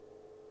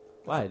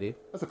Why, dude?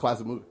 That's a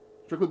classic movie.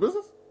 Strictly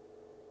Business?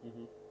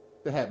 Mm-hmm.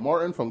 They had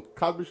Martin from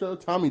Cosby Show,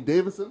 Tommy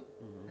Davidson,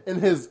 in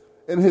his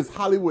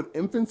Hollywood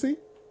infancy.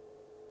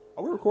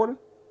 Are we recording?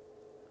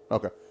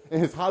 Okay. In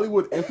his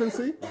Hollywood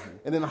infancy,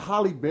 and then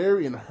Halle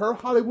Berry in her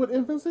Hollywood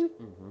infancy,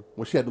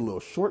 when she had the little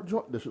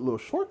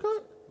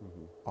shortcut.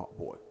 Oh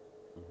boy.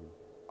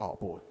 Oh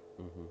boy.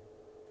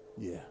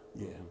 Yeah.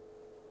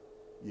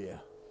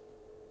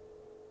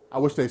 I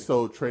wish they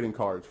sold trading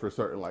cards for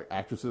certain like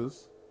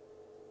actresses,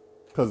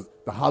 because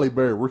the Halle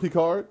Berry rookie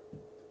card,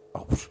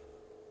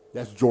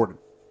 that's Jordan.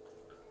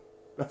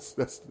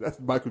 That's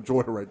Michael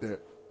Jordan right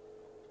there.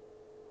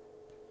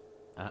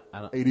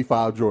 I don't,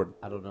 85 Jordan.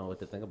 I don't know what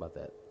to think about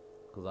that.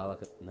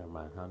 Because never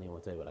mind. I don't even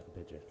want to tell you what I can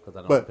picture. Because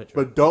I don't picture.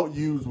 But don't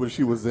use when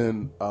she was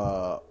in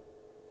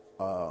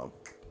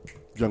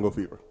Jungle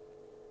Fever.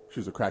 She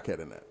was a crackhead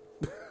in that.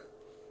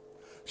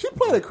 She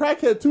played a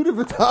crackhead 2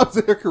 different times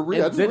in her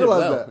career. I just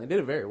realized that. They did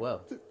it very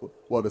well.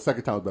 Well, the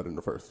second time was better than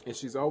the first. And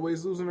she's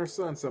always losing her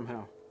son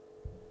somehow.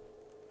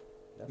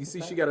 You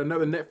see, she got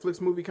another Netflix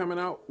movie coming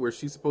out where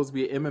she's supposed to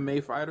be an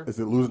MMA fighter. Is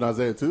it Losing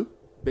Isaiah 2?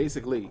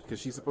 Basically, because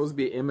she's supposed to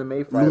be an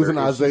MMA fighter. Losing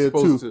Isaiah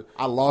 2.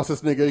 I lost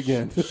this nigga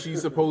again.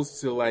 She's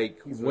supposed to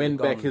win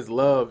back his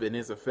love and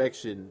his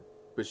affection,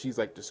 but she's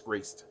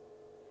disgraced.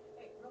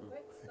 Hey, real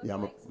quick. Yeah,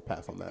 I'm going to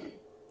pass on that.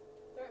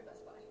 They're at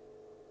Best Buy.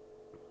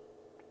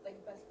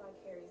 Best Buy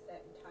carries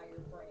that entire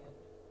brand,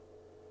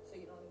 so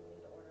you don't even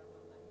need to order them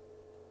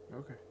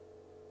online. Okay.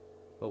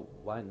 But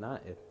why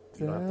not if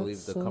you don't have to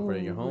leave the comfort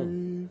of your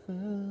home? I have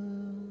a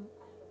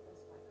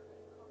Best Buy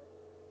credit card.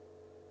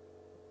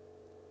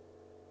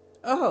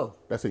 Oh.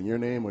 That's in your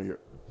name or your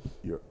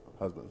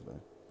husband's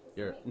name?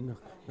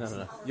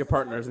 No. Your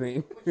partner's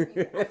name.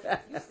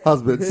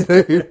 Husband's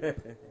name.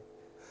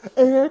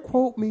 Air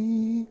quote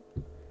me.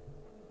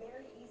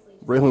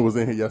 Braylon was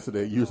in here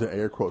yesterday using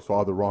air quotes for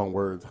all the wrong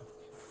words.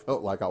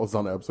 Felt like I was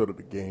on an episode of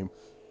The Game.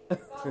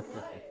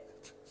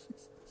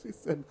 She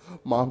said,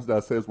 Mom's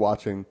downstairs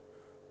watching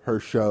her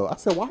show. I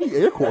said, why are you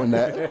air quoting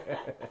that?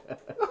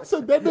 I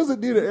said, that doesn't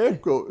need an air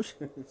quote.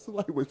 It's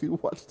like when she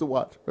wants to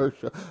watch her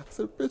show. I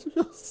said, bitch, you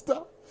just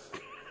stop.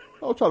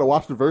 I was trying to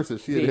watch the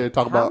verses. She in here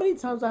talking about. How many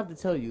times do I have to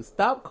tell you,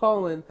 stop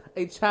calling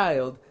a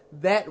child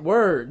that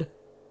word?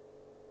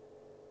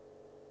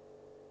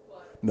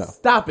 What? No.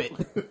 Stop it.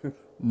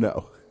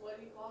 No. What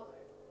do you call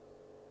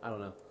her? I don't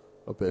know.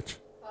 A bitch.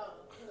 Oh,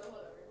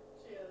 whatever.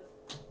 She is.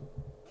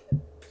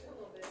 She's a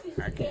little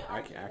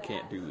bitch. I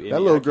can't do it.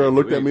 That little girl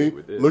looked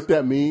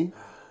at me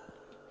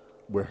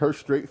with her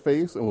straight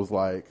face and was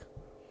like,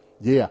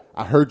 yeah,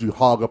 I heard you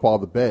hog up all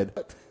the bed.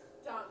 Tom,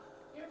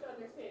 you have to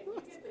understand.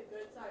 You get the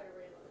good side of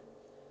Raylan.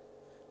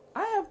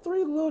 I have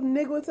 3 little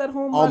nigglets at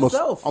home Almost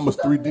myself.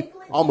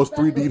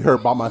 3D'd her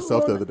by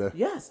myself the other day.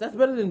 Yes, that's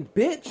better than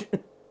bitch.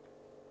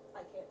 I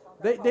can't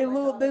talk. They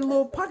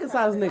little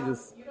pocket-sized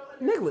niggas.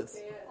 Nigglets.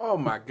 Oh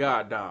my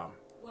God, Dom.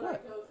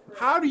 What?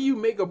 How do you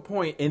make a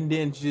point and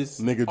then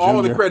just Nigga all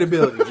Junior. the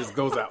credibility just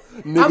goes out?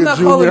 Nigga I'm not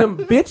Junior. calling them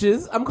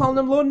bitches. I'm calling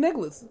them little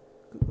nigglets.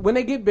 When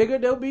they get bigger,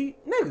 they'll be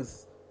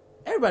niggas.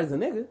 Everybody's a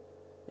nigga.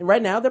 And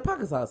right now, they're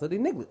pocket-sized, so they're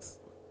nigglets.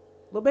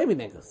 Little baby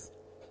niggas.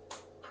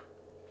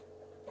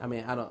 I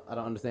mean, I don't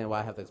understand why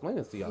I have to explain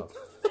this to y'all.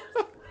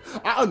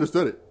 I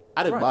understood it.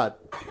 I didn't buy it.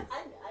 I hear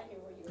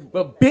what you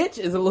But bitch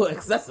is a little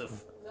excessive.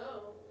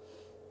 No.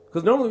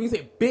 Because normally when you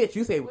say bitch,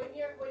 you say, When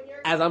you're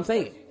as I'm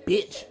saying,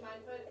 bitch.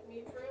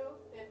 Me through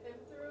and him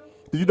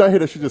through. Did you not hear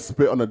that she just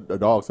spit on a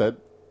dog's head?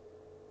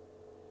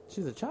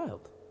 She's a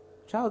child.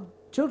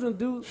 Children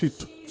do.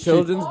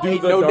 Children do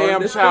Ain't no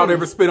damn child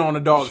ever spit on a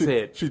dog's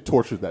head. She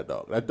tortures that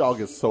dog. That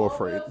dog is so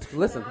afraid.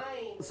 Listen.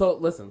 So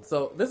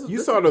this is. You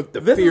this saw is-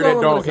 the this is fear all that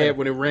I'm gonna dog say. had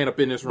when it ran up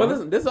in this But room.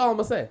 listen, this is all I'm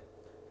gonna say.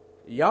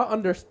 Y'all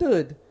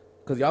understood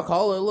because y'all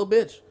call her a little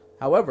bitch.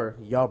 However,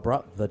 y'all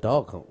brought the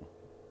dog home.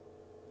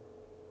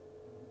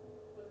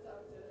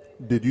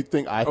 Did you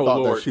think I Oh,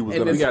 thought Lord. that she was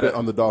And going to then- spit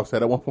on the dog's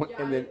head at one point?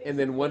 And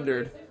then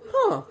wondered,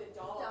 huh?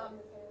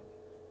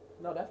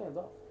 No, that fan's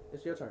off.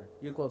 It's your turn.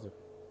 You're closer.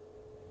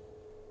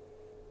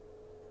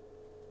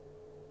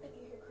 If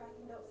you hear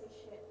cracking, don't say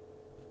shit.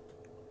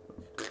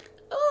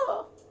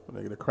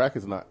 Nigga, the crack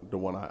is not the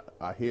one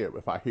I hear.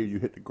 If I hear you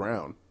hit the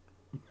ground,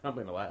 I'm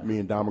gonna laugh. me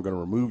and Dom are going to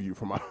remove you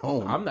from my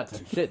home. I'm not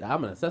touching shit.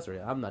 I'm an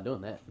accessory. I'm not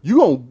doing that.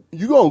 You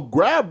gonna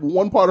grab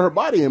one part of her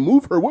body and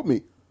move her with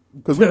me.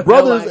 Because we're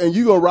brothers and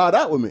you going to ride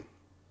out with me.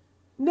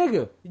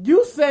 Nigga,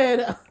 you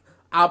said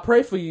I'll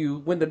pray for you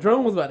when the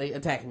drone was about to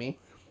attack me.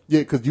 Yeah,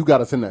 because you got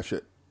us in that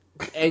shit.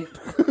 And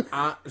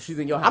she's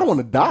in your house. I don't want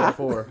to die.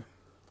 Therefore,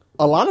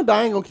 Alana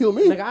dying going to kill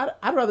me. nigga,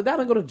 I'd rather die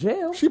than go to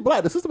jail. She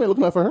black. The system ain't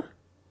looking out for her.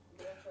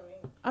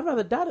 I'd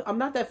rather die. I'm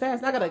not that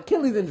fast. I got an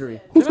Achilles injury.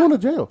 Who's going to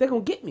jail? They're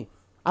going to get me.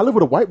 I live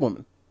with a white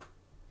woman.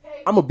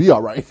 I'm going to be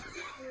all right.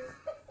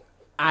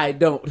 I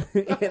don't.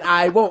 And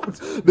I won't.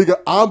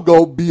 Nigga, I'm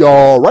going to be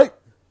all right.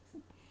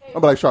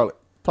 I'm like, Charlotte,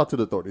 talk to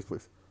the authorities,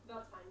 please. No,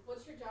 it's fine.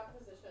 What's your job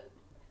position?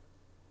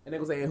 And they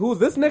going to say, who's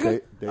this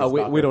nigga? Dave Oh, we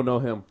Stockton. don't know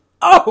him.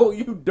 Oh,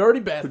 you dirty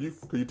bastard.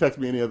 Could you text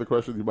me any other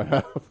questions you might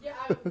have? Yeah,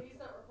 he's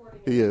not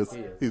recording. He is.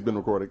 He's been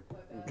recording.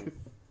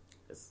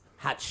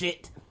 Hot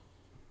shit.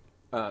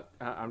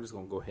 I'm just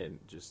gonna go ahead and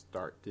just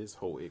start this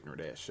whole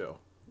ignorant ass show.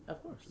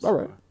 Of course. All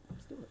right.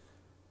 Let's do it.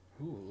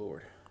 Ooh,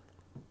 Lord.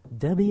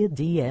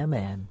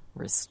 WDMN,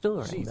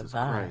 restoring Jesus the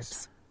vibes.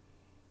 Christ.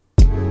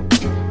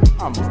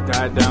 I almost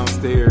died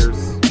downstairs.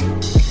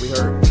 We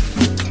heard.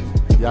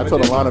 Yeah, I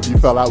told Alana if you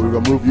fell out, we were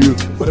gonna move you.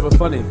 But it was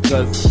funny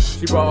because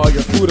she brought all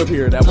your food up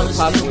here that would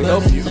possibly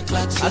help you.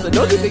 I said,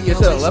 don't you think you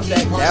should have left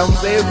that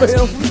downstairs for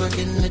him?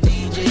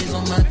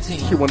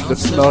 She wanted the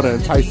smell to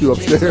entice you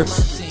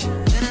upstairs.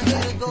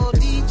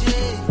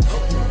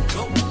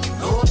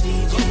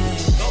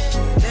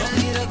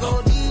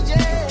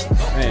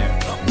 Man,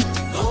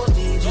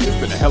 it's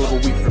been a hell of a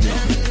week for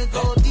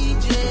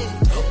me.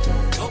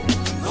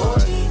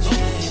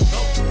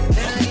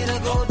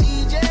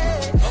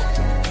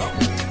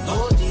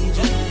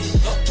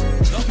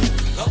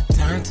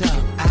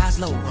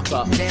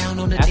 Down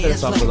on the After the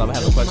dance song floor. goes, I'm gonna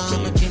have a question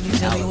for you. Can you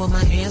tell me where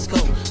my hands go?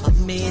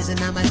 Amazing,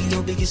 I might be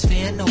your biggest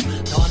fan. No,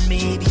 thought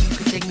maybe you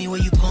could take me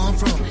where you come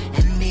from,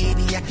 and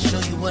maybe I can show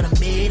you what I'm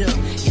made of.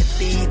 Yeah,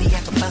 baby, I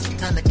can find some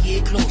time to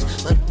get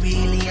close, but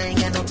really I ain't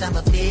got no time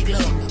for fake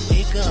love.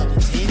 Wake up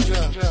and take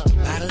drugs.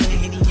 Bottle of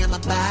Henny on my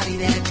body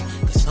that.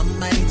 Cause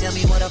somebody tell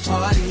me what a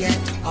party at.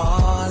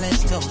 Oh,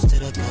 let's toast to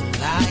the good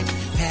life.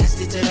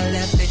 Passed it to the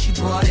left and she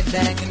brought it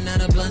back. And now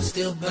the blunt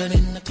still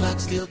burning, the clock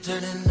still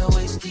turning. The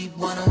waist keep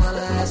wanting while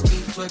her ass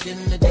keep twerking.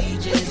 The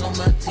DJs on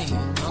my team,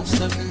 I'm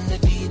serving the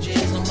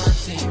DJs on my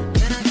team.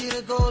 Can I get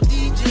a gold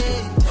DJ?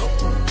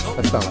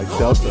 That sound like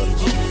Delta.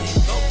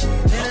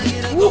 Can I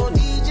get a gold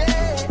DJ?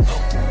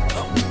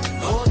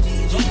 Gold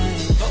DJ.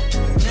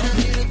 Can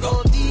I get a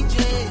gold DJ?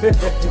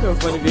 You know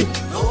what's funny, D?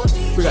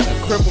 We got a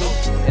cripple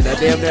and that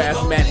damn near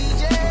asthmatic.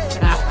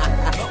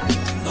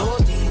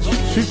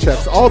 She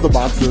checks all the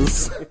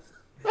boxes.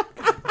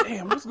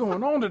 Damn, what's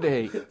going on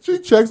today? She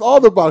checks all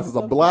the boxes.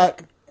 I'm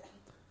black.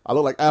 I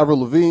look like Avril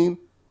Lavigne.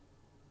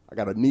 I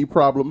got a knee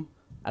problem.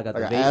 I got I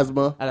the got vape.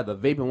 asthma. I got the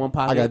vape in one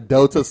pocket. I got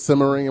Delta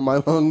simmering in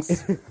my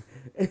lungs.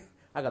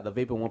 I got the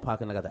vape in one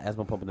pocket and I got the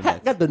asthma pump in the I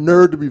next. got the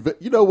nerve to be.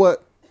 You know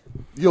what?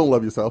 You don't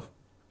love yourself.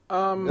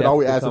 And all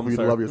we ask is for you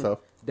to her. love yourself.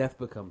 Death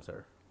becomes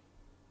her.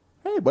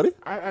 Hey, buddy.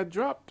 I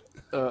dropped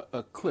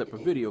a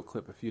video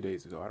clip a few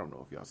days ago. I don't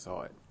know if y'all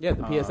saw it. Yeah,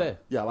 the PSA.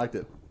 Yeah, I liked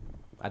it.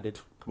 I did.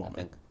 Come on, I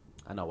think.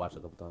 I know I watched it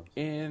a couple times.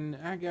 And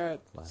I got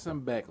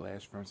some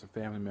backlash from some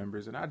family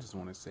members, and I just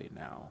want to say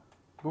now,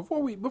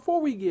 before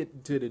we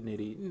get to the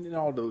nitty and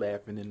all the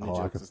laughing and the Oh,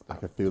 jokes I and stuff,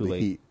 can feel Too the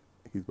late.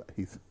 heat.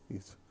 He's.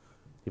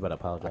 You better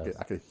apologize.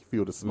 I can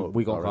feel the smoke.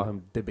 We gonna call already.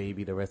 him the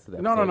baby the rest of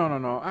that. no.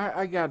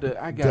 I got to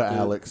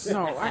Alex.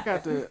 No, I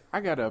got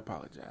to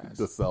apologize.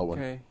 The Selwyn.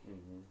 Okay.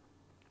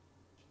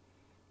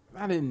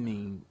 I didn't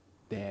mean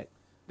that.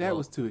 That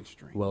was too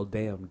extreme. Well,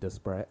 damn,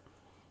 Desprat.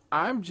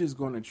 I'm just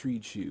going to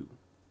treat you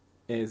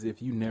as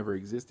if you never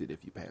existed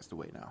if you passed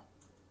away now.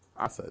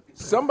 I said,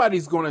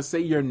 Somebody's going to say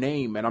your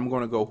name, and I'm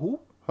going to go, who?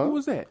 Huh? Who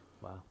was that?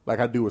 Wow. like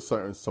I do with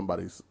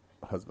somebody's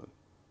husband.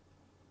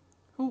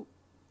 Who?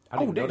 I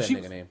didn't even know that she,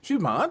 nigga name. She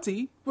was my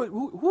auntie, but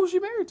who was she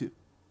married to?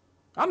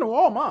 I know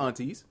all my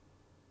aunties.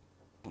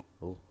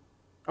 Ooh.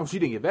 Oh, she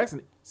didn't get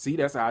vaccinated. See,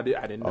 that's how I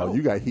didn't know. Oh,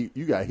 you got heat.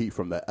 You got heat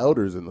from the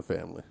elders in the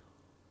family.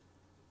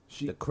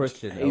 The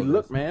Christian Hey, elders,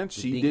 look, man, the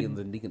she deacons didn't.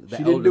 and deacons, the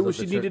She didn't do elders what of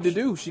she the needed to church.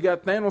 do. She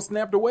got Thanos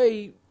snapped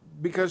away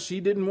because she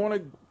didn't want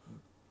to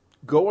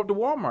go up to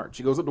Walmart.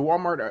 She goes up to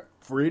Walmart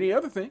for any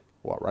other thing.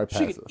 Walk right She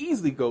past could her.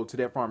 easily go to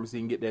that pharmacy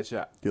and get that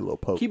shot. Get a little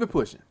poke. Keep it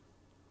pushing.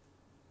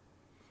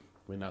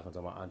 We're not gonna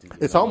talk about auntie.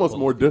 It's almost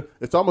more.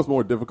 It's almost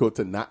more difficult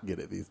to not get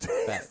it these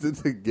days.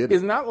 to get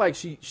It's it. not like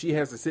she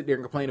has to sit there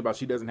and complain about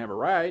she doesn't have a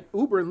ride.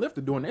 Uber and Lyft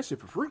are doing that shit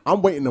for free.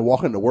 I'm waiting to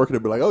walk into work and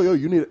they'll be like, "Oh, yo,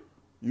 you need it.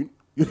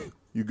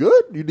 You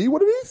good? You need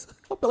one of these?"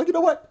 I'll be like, "You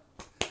know what?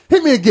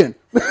 Hit me again."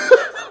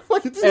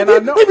 And I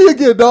know- hit me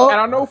again, dog.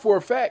 And I know for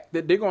a fact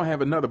that they're gonna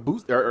have another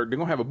boost, or they're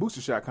gonna have a booster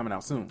shot coming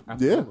out soon.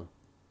 Yeah,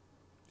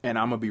 And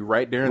I'm gonna be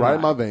right there. right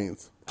in line. my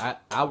veins.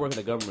 I work in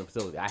a government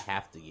facility. I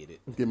have to get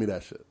it. Give me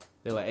that shit.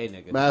 They're like, hey,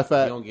 nigga, Matter of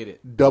fact, you don't get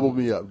it. double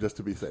me up just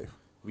to be safe.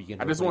 We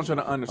can I just want you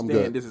to good.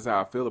 understand this is how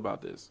I feel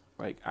about this.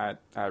 Like I'd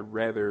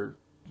rather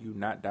you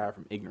not die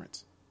from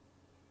ignorance.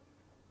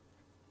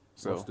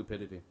 So So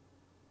stupidity.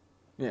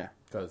 yeah,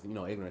 Because,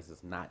 ignorance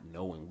is not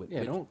knowing. But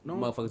Yeah, don't-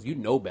 motherfuckers, you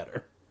know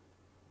better.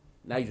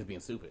 Now you're just being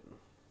stupid.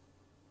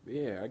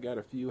 yeah. I got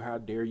a few "How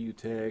dare you"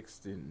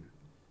 text and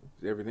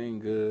is everything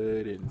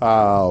good and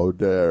How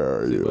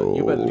dare See, you? but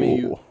you better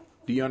me.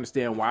 Do you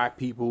understand why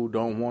people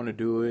don't want to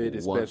do it?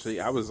 Especially,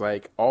 I was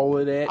like, all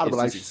of that I'd is be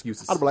like, just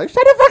excuses. I'd be like,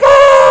 shut the fuck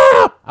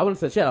up. I wouldn't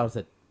have said shit. I would have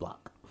said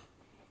block.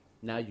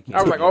 Now you can't.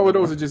 I was like, all of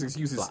those anymore. are just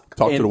excuses. Block.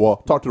 Talk to And- the wall.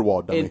 Talk to the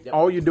wall, dummy. And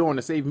all you're doing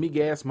is save me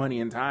gas money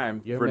and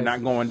time Your for not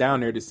message- going down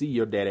there to see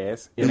your dead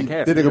ass in the Then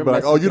casket. they're gonna be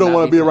like, message "Oh, you don't cannot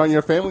want to be be around sent.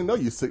 your family? No,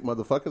 you sick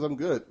motherfuckers. I'm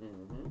good."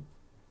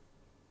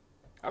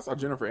 I saw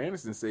Jennifer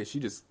Aniston say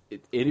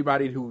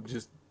anybody who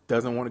just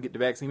doesn't want to get the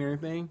vaccine or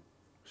anything,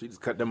 she just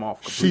cut them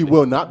off. She completely.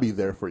 will not be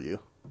there for you.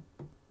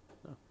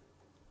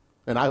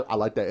 And I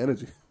like that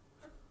energy.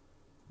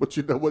 But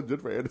you know what?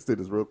 Jennifer Aniston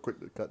is real quick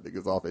to cut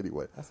niggas off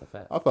anyway. That's a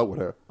fact. I fuck with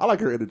her. I like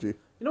her energy. You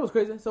know what's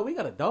crazy? So we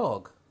got a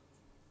dog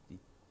the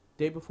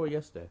day before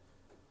yesterday.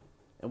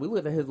 And we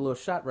looked at his little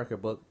shot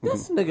record book.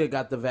 This nigga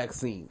got the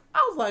vaccine.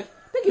 I was like,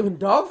 they giving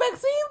dog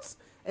vaccines?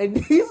 And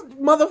these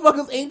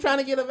motherfuckers ain't trying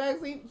to get a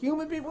vaccine?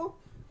 Human people?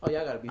 Oh,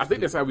 y'all gotta be stupid. I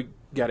think that's how we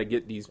gotta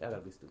get these. Y'all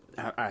gotta be stupid.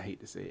 I hate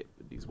to say it,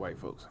 but these white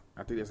folks.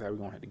 I think that's how we're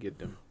gonna have to get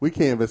them. We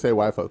can't even say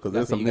white folks because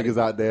there's That's some what you niggas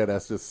out there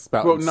that's just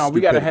spouting. Well, no,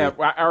 we gotta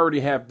stupidity. have. I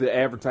already have the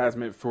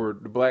advertisement for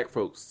the black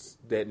folks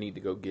that need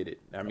to go get it.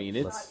 I mean,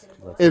 it's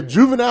If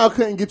Juvenile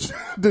couldn't get you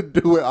to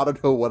do it, I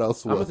don't know what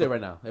else I'm gonna would. say right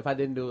now, if I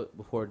didn't do it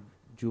before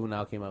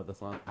Juvenile came out with the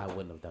song, I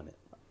wouldn't have done it.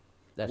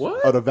 That shit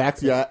What? Oh, the vax,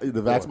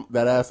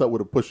 that ass up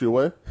would have pushed you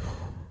away.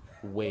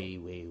 way,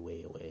 way,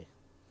 way away.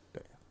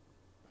 Damn.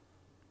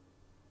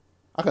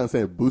 I couldn't say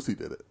if Boosie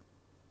did it.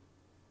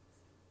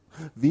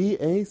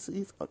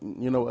 VAC.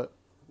 You know what?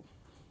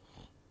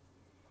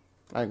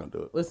 I ain't gonna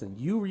do it. Listen,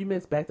 you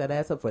remix Back That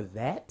Ass Up for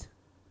that?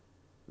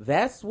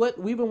 That's what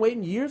we've been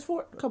waiting years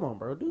for? Come on,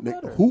 bro. Do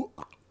better. Who?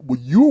 Were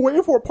you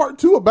waiting for a part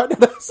 2 about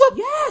that ass up?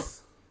 Yes!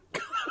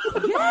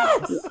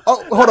 Yes!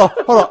 Oh, hold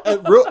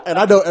on. And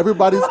I know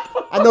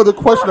I know the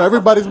question on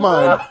everybody's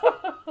mind.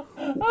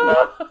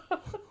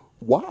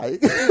 Why?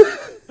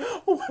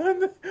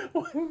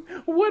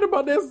 what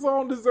about that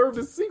song deserved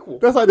a sequel?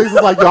 That's like this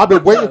is like, yo, I've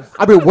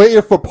been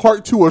waiting for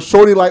part 2 of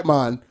Shorty Like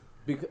Mine.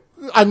 Because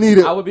I need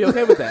it. I would be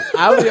okay with that.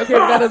 I would be okay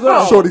with that as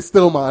well. Shorty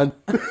Still Mine.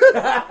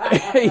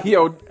 Hey,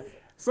 yo, I'd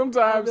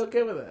sometimes, be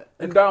okay with that.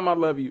 and Dom, I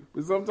love you,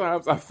 but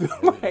sometimes I feel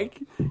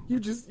like you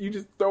just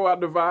throw out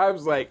the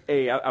vibes like,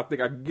 hey, I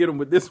think I can get him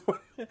with this one.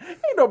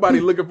 Ain't nobody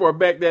looking for a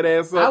back that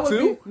ass I up would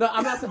too. be, no,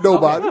 I'm not saying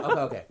Nobody.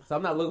 Okay. So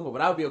I'm not looking for,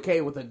 but I would be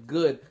okay with a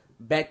good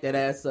Back That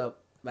Ass Up,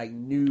 like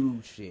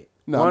new shit.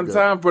 No, I'm One good.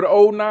 time for the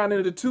 09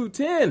 and the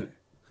 210.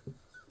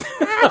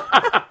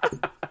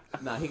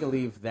 Nah, he can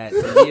leave that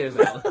the years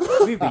out.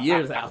 Leave the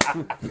years out.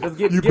 Let's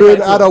get, You get been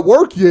right out to of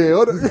work,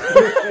 yeah.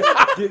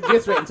 it.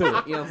 Get straight into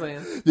it. You know what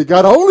I'm saying? You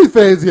got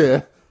OnlyFans,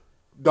 yeah.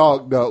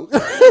 Dog, no.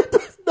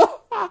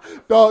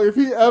 Dog, if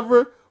he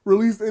ever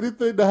released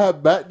anything to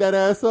have back that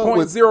ass up,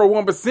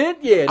 0.01%,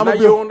 yeah. I'ma now be-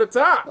 you're on the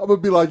top. I'm gonna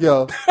be like,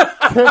 yo,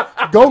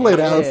 go lay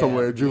down Yeah,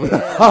 somewhere,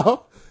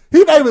 Juvenile.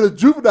 He not even a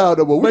juvenile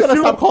no more. We But gotta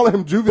you- stop calling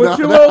him Juvenile. But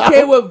you now.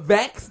 okay with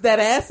Vax That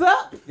Ass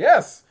Up?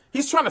 Yes,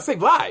 he's trying to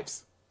save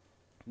lives.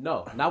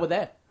 No, not with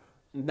that.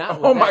 Not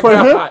with Oh that. my For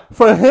God.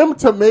 for him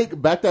to make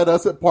back that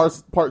us at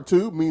part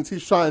 2 means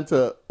he's trying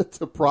to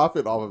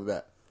profit off of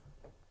that.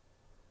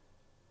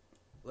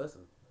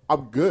 Listen,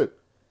 I'm good.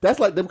 That's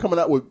like them coming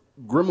out with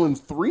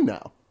Gremlins 3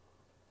 now.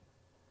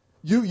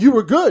 You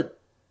were good.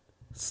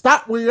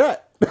 Stop where you're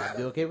at. I'd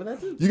be okay with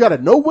that too. You got to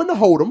know when to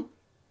hold them,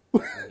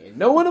 And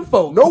know when to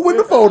fold. know when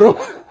to fold them.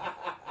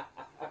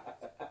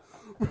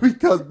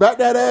 Because back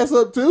that ass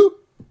up too.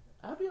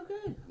 I'll be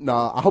okay.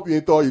 Nah, I hope you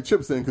ain't throw all your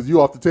chips in because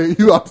you off the table.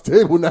 You off the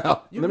table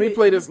now. Let me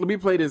play this.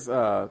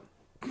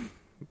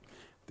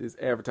 This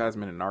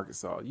advertisement in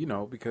Arkansas. You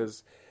know,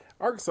 because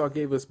Arkansas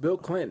gave us Bill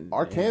Clinton,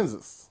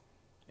 Arkansas.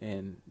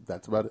 and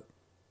That's about it.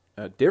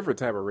 a different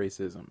type of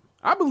racism.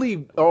 I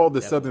believe all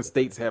the southern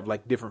states have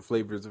like different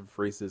flavors of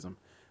racism.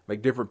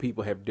 Like different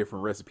people have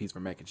different recipes for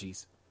mac and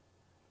cheese.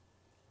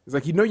 It's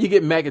like, you know, you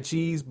get mac and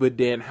cheese, but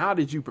then how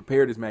did you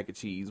prepare this mac and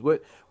cheese?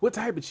 What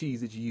type of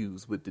cheese did you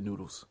use with the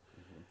noodles?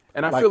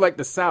 And I feel like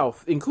the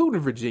South, including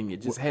Virginia,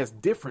 just has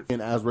different.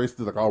 And as racists,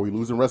 like, oh, we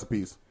losing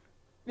recipes.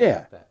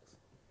 Yeah, Facts.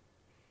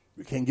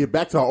 We can't get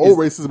back to our old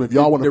racism if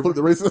y'all want to flip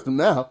the racism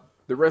now.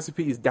 the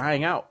recipe is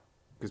dying out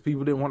because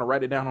people didn't want to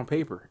write it down on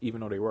paper, even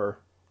though they were.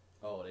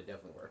 Oh, they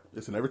definitely were.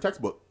 It's in every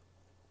textbook.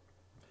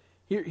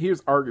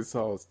 Here's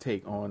Arkansas's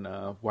take on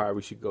why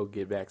we should go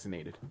get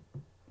vaccinated.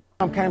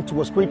 Came to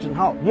a screeching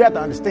halt. You have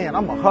to understand,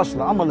 I'm a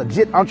hustler. I'm a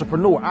legit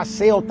entrepreneur. I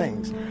sell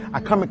things. I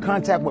come in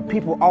contact with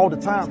people all the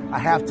time. I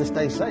have to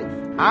stay safe.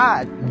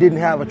 I didn't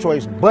have a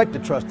choice but to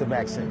trust the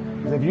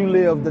vaccine. 'Cause if you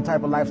live the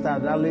type of lifestyle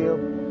that I live,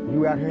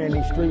 you out here in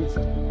these streets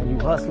and you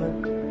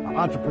hustling, an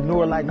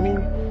entrepreneur like me,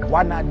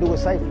 why not do it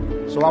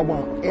safely? So I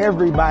want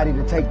everybody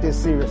to take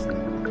this seriously.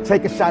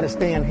 Take a shot at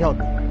staying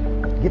healthy.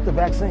 Get the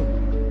vaccine.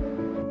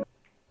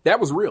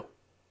 That was real.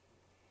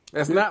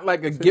 That's not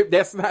like a gift.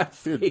 That's not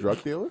He a fake.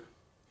 drug dealer?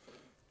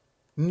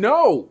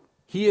 No,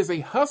 he is a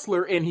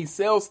hustler and he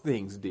sells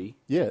things. D.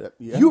 Yeah.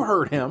 You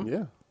heard him.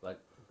 Yeah. Like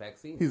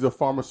vaccines. He's a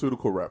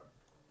pharmaceutical rep.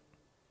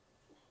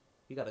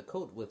 He got a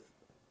coat with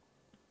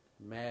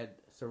mad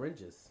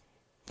syringes.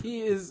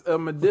 He is a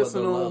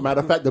medicinal. love. Matter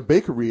of fact, the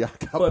bakery, I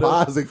got For the-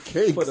 pies and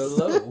cakes. For the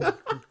low.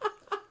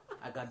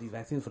 I got these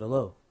vaccines for the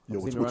low. Yo,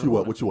 See what me you around the want?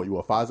 corner. What you want? You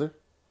want Pfizer?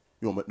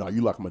 You want? No,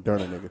 you like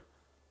Moderna, nigga.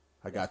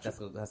 I got you.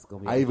 That's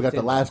gonna be. I even got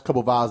the last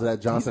couple vials of that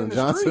Johnson in and the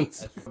Johnson.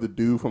 streets. The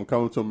dude from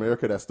Coming to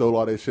America that stole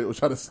all that shit was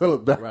trying to sell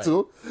it back Right.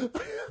 to him.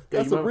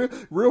 That's you a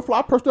real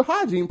fly personal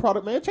hygiene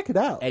product, man. Check it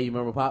out. Hey, you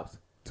remember Pops?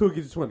 2 will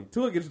get you 20. 2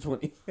 will get you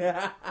 20.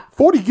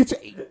 40 get you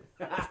 8.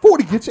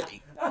 40 get you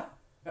 8.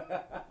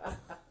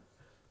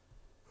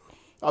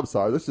 I'm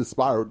sorry, this just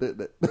spiraled,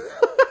 didn't it?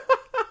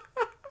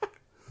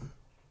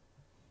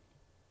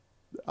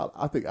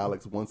 I think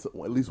Alex at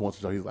least once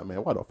a show, he's like, man,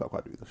 why the fuck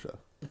I do this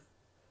show?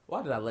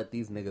 Why did I let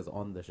these niggas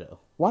on the show?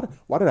 Why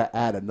did I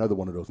add another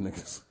one of those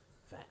niggas?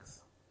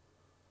 Facts.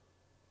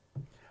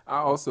 I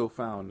also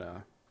found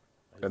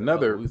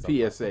another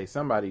PSA.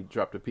 Somebody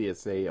dropped a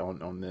PSA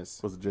on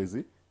this. Was it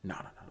Jay-Z? No.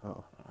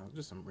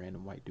 Just some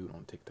random white dude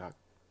on TikTok.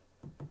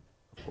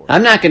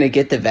 I'm not going to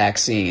get the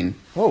vaccine.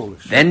 Holy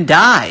shit. Then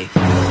die.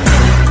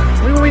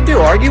 What do we do?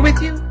 Argue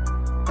with you?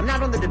 I'm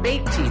not on the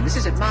debate team. This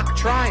isn't mock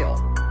trial.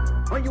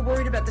 Aren't you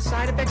worried about the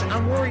side effects?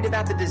 I'm worried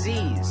about the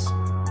disease.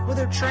 Well,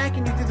 they're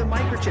tracking you through the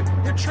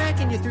microchip. They're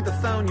tracking you through the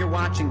phone you're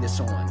watching this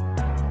on.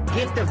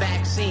 Get the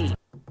vaccine.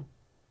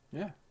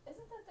 Yeah. Isn't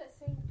that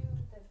same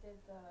dude that did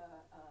the,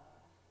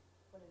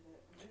 what is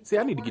it? See,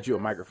 I need to get you a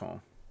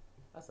microphone.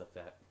 That's a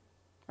fact.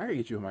 I gotta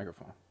get you a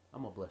microphone.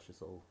 I'm gonna bless your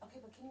soul. Okay,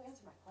 but can you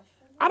answer my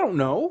question? I don't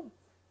know.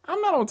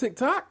 I'm not on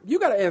TikTok. You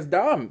gotta ask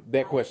Dom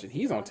that question.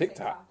 He's on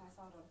TikTok. I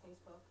saw it on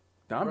Facebook.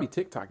 Dom be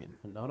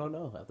TikToking.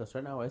 No. After a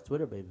certain hour, it's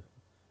Twitter, baby.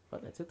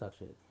 Fuck that TikTok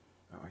shit.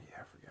 Oh yeah,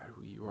 I forgot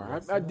who you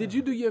are. Did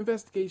you do your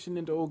investigation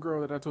into old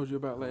girl that I told you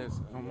about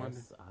last on Monday?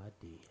 Yes, I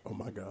did. Oh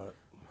my God.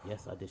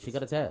 Yes, I did. She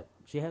got a tab.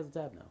 She has a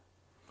tab now.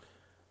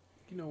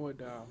 You know what,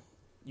 Dom?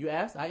 You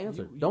asked, I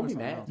answered. You Don't be must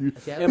mad.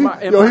 not She asked Am me.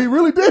 I- am Yo, I- he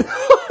really did.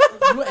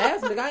 You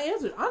asked, nigga, I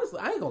answered. Honestly,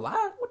 I ain't gonna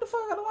lie. What the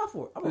fuck I gotta lie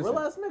for? I'm a real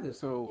ass nigga.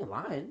 so- You ain't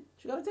lying.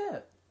 She got a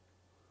tab.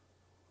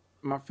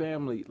 My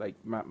family, like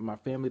my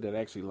family that I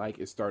actually like,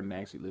 is starting to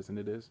actually listen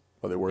to this.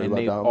 Are they worried And about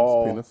they've Dom's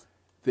all- penis?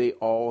 They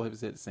all have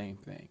said the same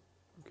thing.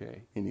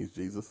 Okay. He needs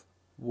Jesus.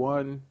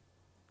 One,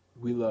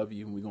 we love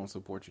you and we're gonna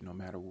support you no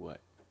matter what.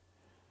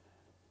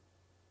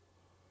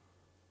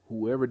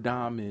 Whoever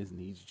Dom is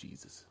needs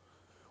Jesus.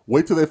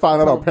 Wait till they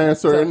find out our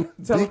parents are in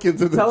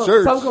deacons in the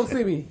church. Tell him come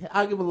see me.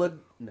 I'll give him a little.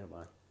 Never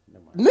mind.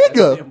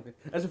 Nigga!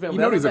 That's your family.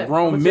 You know these That's are what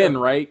I'm grown saying.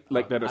 men, right?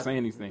 Like that are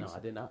saying these things. No, I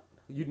did not.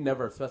 You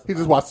never specified. He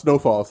just watched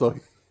Snowfall, so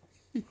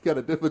he got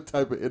a different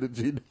type of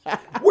energy now.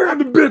 Where are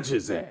the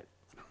bitches at?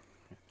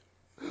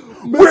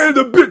 Where are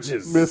the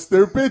bitches?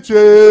 Mr.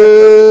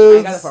 I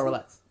ain't got that Bitches! far.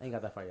 Relax. I ain't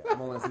got that far yet.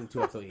 I'm only listening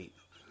to episode 8.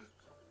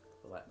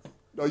 Relax.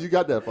 No, you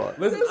got that far.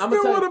 Listen, That's I'm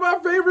still gonna one tell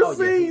of my favorite you.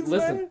 scenes,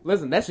 Listen, man.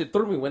 listen. That shit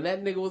threw me when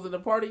that nigga was in the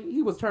party.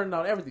 He was turning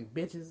on everything: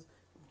 bitches,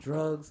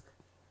 drugs,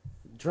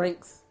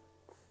 drinks.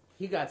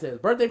 He got to his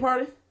birthday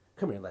party.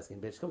 Come here,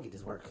 Lesbian bitch. Come get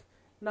this work.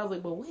 And I was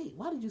like, but wait,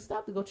 why did you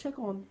stop to go check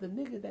on the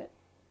nigga that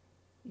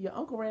your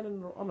uncle ran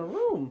on the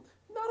room?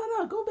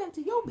 No. Go back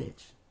to your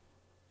bitch.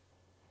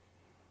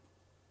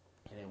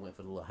 And then went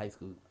for the little high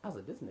school. I was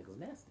like, this nigga's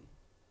nasty.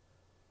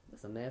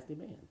 That's a nasty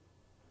man.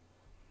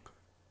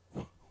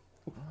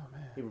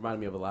 He reminded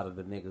me of a lot of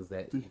the niggas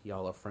that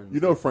y'all are friends You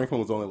know with. Franklin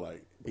was only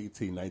like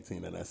 18,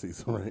 19 in that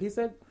season, right? He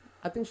said,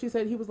 I think she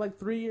said he was like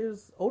 3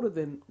 years older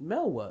than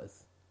Mel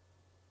was.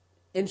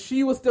 And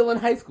she was still in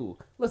high school.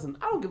 Listen,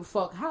 I don't give a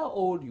fuck how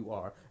old you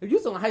are. If you're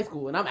still in high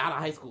school and I'm out of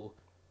high school,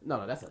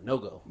 no, that's a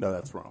no-go. No,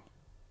 that's wrong.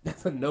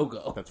 That's a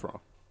no-go. That's wrong.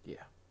 Yeah.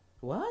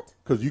 What?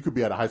 Because you could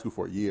be out of high school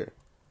for a year.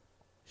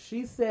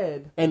 She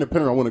said, And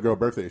depending on when the girl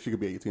birthday is, she could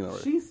be 18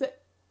 already. she said,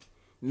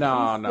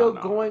 No. still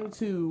going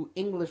to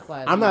English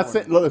class. I'm in the not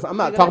morning. saying, listen, I'm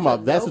not Nigga, talking that's about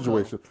a that no-go.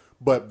 situation.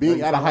 But being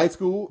you out of sound high like-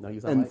 school No, you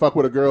sound and like- fuck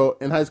with a girl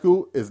in high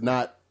school is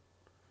not.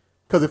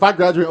 Because if I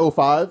graduate in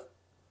 05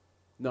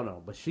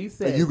 No, but she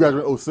said, and you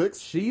graduate in 06,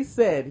 she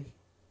said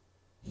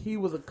he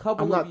was a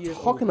couple I'm of not years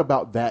talking older.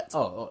 about that.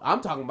 Oh,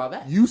 I'm talking about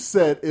that. You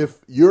said if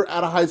you're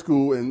out of high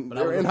school and But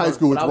I you're was in referring- high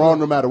school, but it's I was- wrong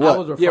no matter I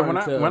what. was Yeah,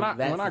 referring to when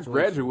that I situation.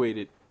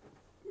 graduated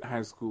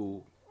high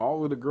school,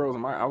 all of the girls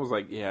I was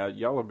like, yeah,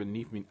 y'all are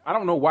beneath me. I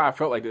don't know why I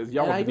felt like this.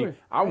 Y'all And are I beneath. agree.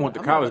 I want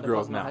the I'm not college about to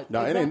girls talk about now. high-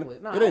 No, Exactly.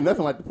 it No, ain't I nothing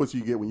agree. like the pussy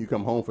you get when you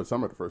come home for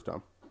summer the first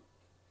time.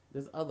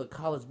 There's other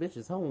college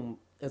bitches home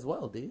as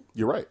well, dude.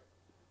 You're right.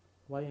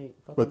 Why you ain't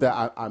fucking But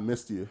that I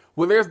missed you.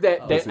 Well, there's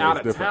that it's out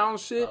of different. town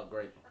shit. Oh,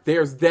 great.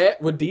 There's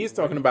that what Dee's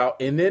talking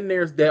about, and then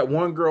there's that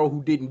one girl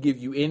who didn't give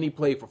you any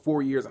play for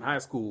 4 years in high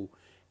school,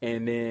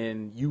 and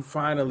then you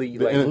finally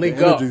The link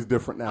the up. energy's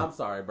different now. I'm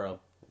sorry, bro.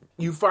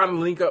 You finally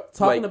link up.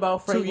 Talking like,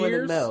 about 2 Franklin years.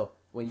 and Mel.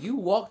 When you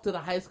walk to the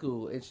high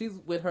school and she's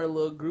with her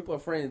little group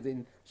of friends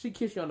and she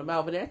kiss you on the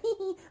mouth and they're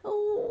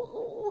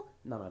oh.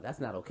 No,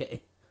 that's not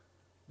okay.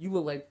 You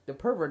look like the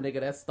pervert nigga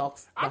that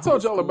stalks. I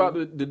told y'all about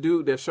the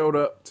dude that showed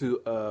up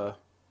to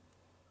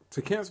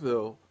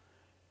Kentsville,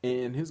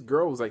 and his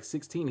girl was like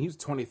 16. He was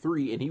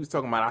 23, and he was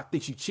talking about, I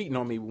think she cheating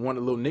on me with one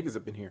of the little niggas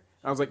up in here.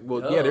 I was like,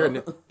 well, yeah,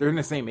 they're in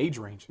the same age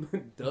range.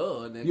 Duh,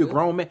 nigga. You a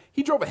grown man.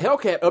 He drove a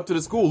Hellcat up to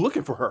the school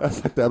looking for her.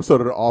 That's like the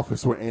episode of The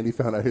Office where Andy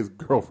found out his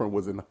girlfriend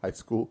was in high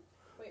school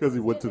because he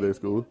went to their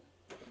school.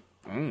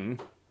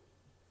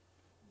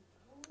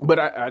 But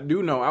I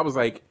do know, I was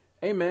like,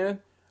 hey, man,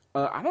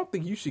 I don't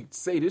think you should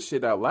say this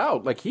shit out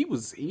loud. Like, he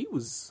was.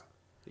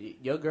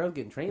 Your girl's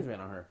getting trains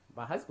ran on her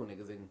by high school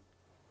niggas and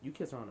you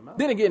kiss her on the mouth.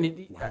 Then again,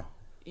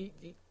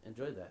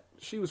 Enjoy that.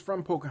 she was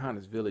from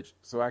Pocahontas Village,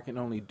 so I can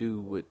only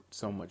do with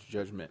so much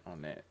judgment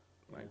on that.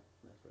 Like,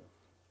 That's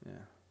real.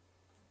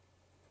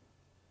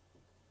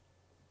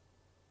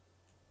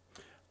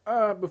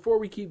 yeah. Before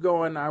we keep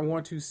going, I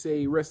want to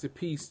say rest in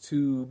peace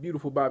to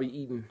beautiful Bobby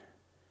Eaton.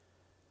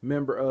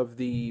 member of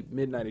the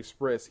Midnight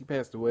Express. He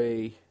passed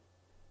away,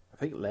 I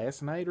think,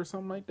 last night or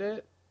something like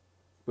that.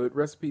 But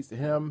rest in peace to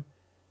him.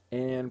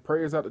 And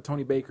prayers out to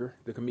Tony Baker,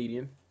 the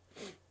comedian.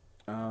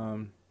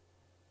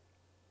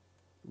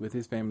 With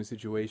his family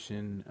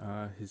situation,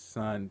 his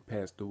son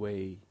passed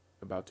away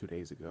about 2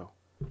 days ago.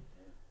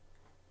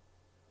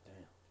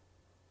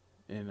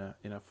 Damn.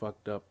 In a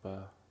fucked up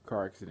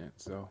car accident.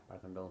 So My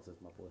condolences,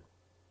 my boy.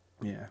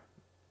 yeah.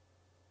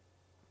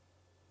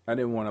 I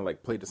didn't want to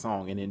like play the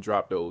song and then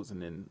drop those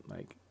and then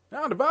like,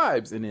 the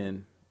vibes, and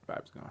then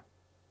vibes gone.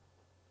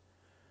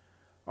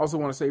 Also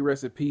want to say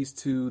rest in peace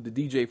to the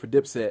DJ for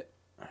Dipset.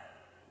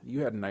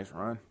 You had a nice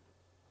run.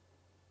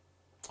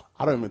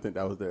 I don't even think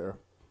that was the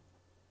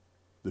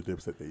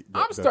Dipset.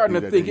 I'm starting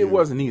to think it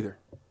wasn't either.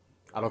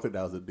 I don't think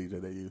that was the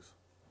DJ they used.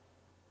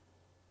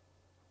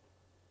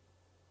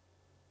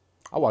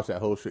 I watched that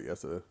whole shit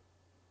yesterday.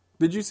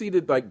 Did you see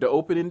the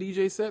opening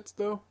DJ sets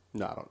though?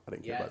 No, I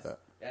didn't care about that.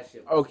 That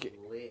shit was Okay.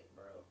 lit,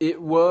 bro. It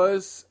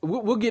was.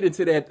 We'll get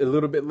into that a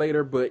little bit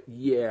later, but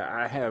yeah,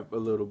 I have a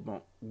little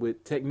bump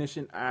with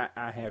Technician. I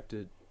have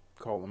to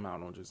call him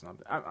out on just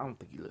something. I don't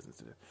think he listens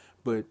to this,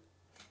 but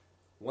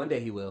One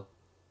day he will.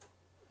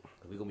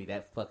 Cause we gonna be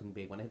that fucking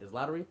big. When they hit this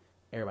lottery,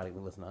 everybody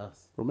will listen to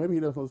us. Well, maybe he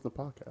doesn't listen to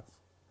podcasts.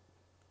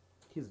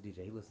 He's a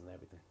DJ. He listens to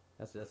everything.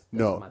 That's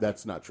No, my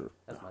that's take. not true.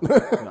 That's my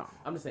take. no.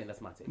 I'm just saying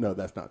that's my take. No,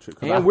 that's not true.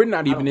 'Cause And we're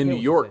not I even don't in care New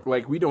what you York. say.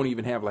 Like we don't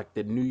even have like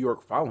the New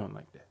York following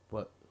like that.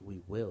 But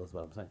we will is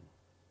what I'm saying.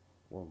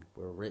 We're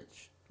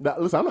rich. Now,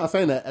 listen, I'm not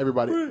saying that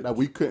everybody that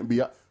we couldn't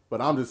be,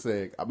 but I'm just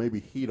saying maybe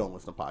he don't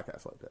listen to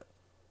podcasts like that.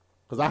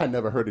 Because I had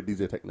never heard of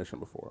DJ Technician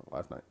before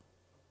last night.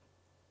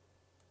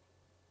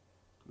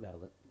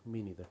 Valid.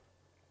 Me neither.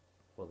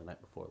 Well, the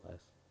night before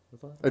last.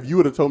 That's all. If you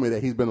would have told me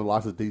that he's been a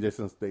licensed DJ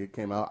since they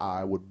came out,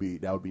 that would be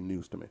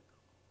news to me.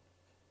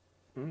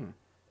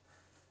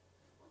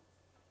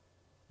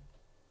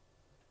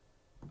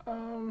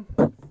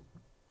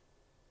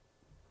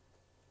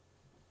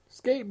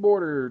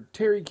 Skateboarder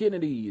Terry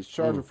Kennedy is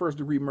charged with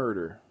first-degree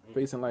murder,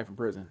 facing life in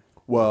prison.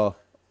 Well,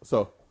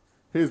 so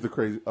here's the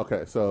crazy.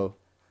 Okay, so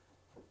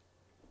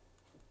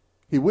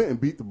he went and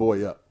beat the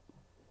boy up,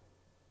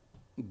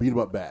 beat him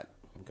up bad.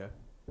 Okay.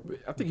 But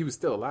I think he was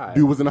still alive.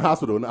 Dude was in the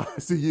hospital in the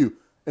ICU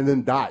and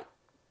then died.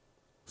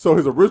 So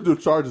his original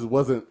charges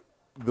wasn't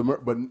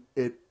but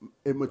it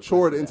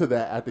matured into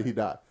that after he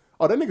died.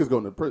 Oh, that nigga's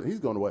going to prison. He's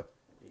going away.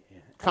 Yeah.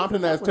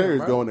 Compton ass Terry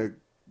is going to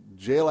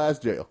jail.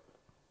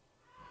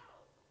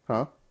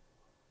 Huh?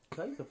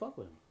 I used to fuck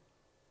with him.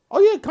 Oh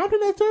yeah, Compton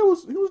ass Terry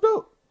was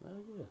dope. Oh,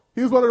 yeah.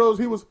 He was one of those.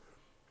 He was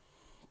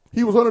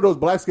one of those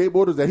black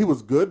skateboarders that he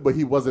was good, but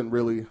he wasn't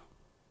really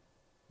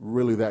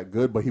that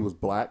good. But he was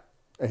black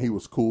and he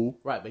was cool.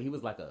 Right, but he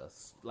was like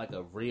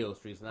a real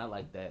street, so not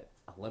like that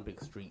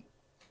Olympic street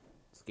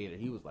skater.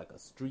 He was like a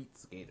street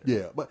skater.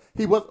 Yeah, but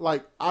he was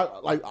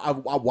I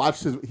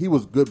watched his. He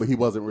was good, but he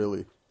wasn't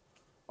really.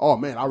 Oh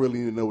man, I really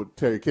need to know what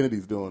Terry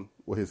Kennedy's doing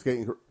with his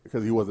skating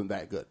because he wasn't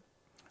that good.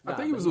 I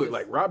think he was with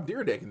like Rob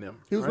Dyrdek and them.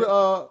 He was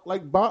right?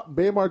 with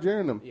Bam Margera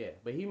and them. Yeah,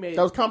 but he made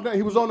That was Compton.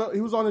 He was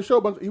on his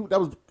show.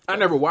 I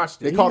never watched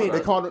They it.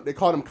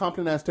 called him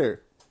Compton ass Terry.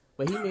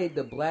 But he made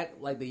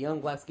the young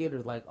black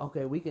skaters like,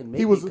 okay, we can make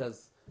He was- it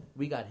because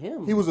we got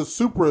him. He was a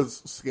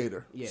Supra's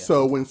skater. Yeah.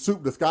 So when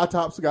the Sky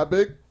Tops got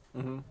big,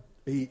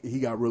 he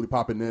got really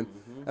popping in,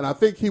 and I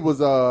think he was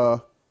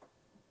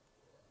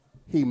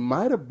he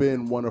might have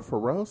been one of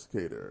Pharrell's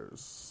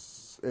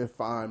skaters.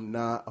 If I'm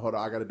not, hold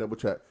on, I got to double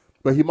check.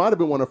 But he might have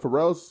been one of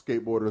Pharrell's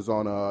skateboarders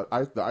on the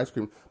ice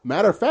cream.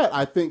 Matter of fact,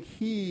 I think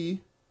he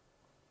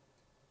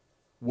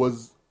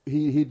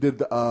did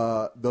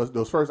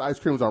those first ice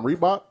creams on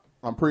Reebok.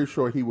 I'm pretty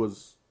sure he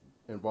was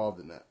involved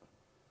in that.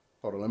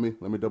 Hold on, let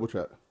me double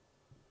check.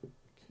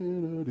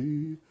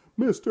 Kennedy,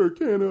 Mr.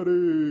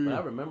 Kennedy. But I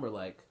remember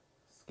like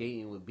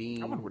skating with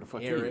Bean, I wonder where the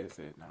fuck Eric, he is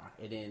at now.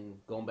 and then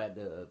going back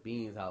to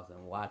Bean's house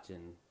and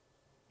watching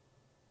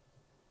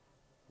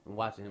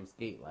him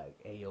skate. Like,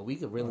 hey yo, we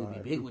could really be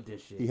big with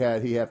this shit. He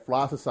had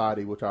Fly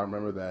Society, which I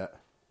remember that.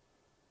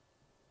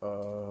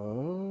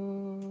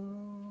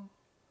 Damn,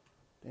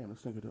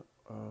 this nigga.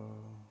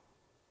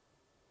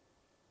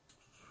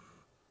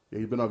 Yeah,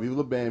 he's been on Viva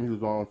La Bam. He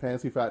was on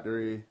Fantasy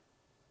Factory.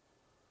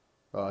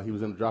 He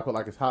was in the Drop It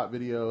Like It's Hot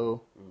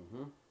video.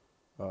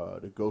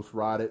 The Ghost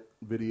Ride It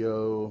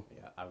video.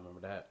 Yeah, I remember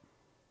that.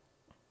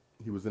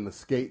 He was in the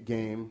Skate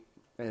Game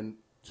and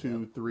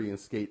 2, 3, and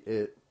Skate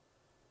It.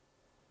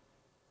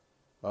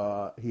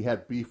 He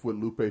had beef with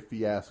Lupe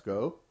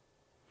Fiasco.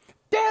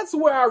 That's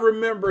where I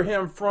remember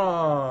him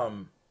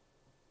from.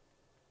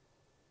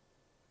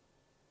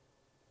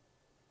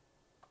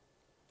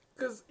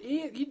 Because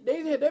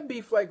they had that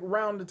beef like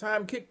around the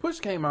time Kick Push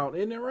came out,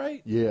 isn't it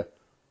right? Yeah.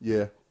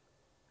 Yeah.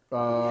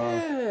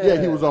 Yeah,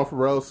 he was on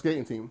Pharrell's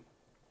skating team.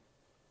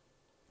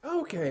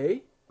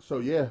 Okay. So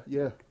yeah.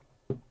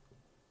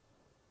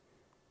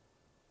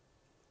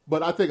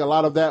 But I think a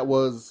lot of that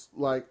was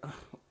like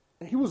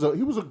he was a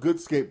good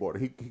skateboarder.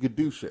 He could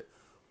do shit.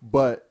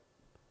 But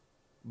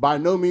by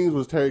no means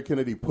was Terry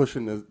Kennedy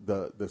pushing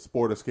the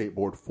sport of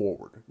skateboard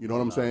forward. You know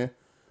what I'm saying?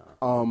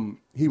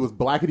 He was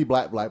blackety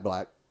black,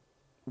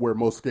 where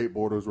most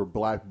skateboarders were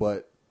black,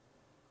 but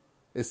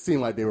it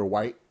seemed like they were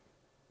white.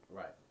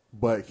 Right.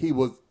 But he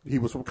was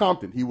from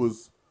Compton. He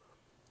was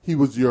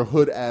your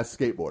hood ass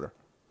skateboarder.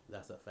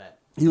 That's a fact.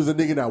 He was a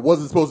nigga that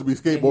wasn't supposed to be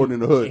skateboarding in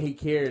the hood. And he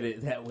carried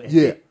it that way.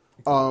 Yeah.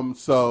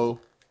 So,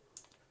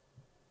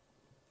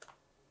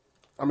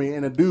 I mean,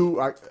 and the dude,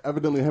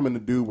 evidently him and the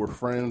dude were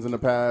friends in the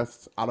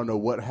past. I don't know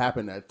what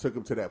happened that took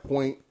him to that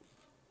point.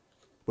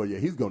 But yeah,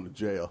 he's going to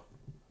jail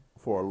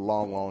for a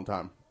long, long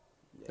time.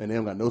 Yeah. And they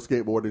don't got no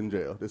skateboard in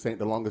jail. This ain't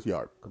the longest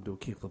yard. Come do a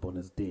kickflip on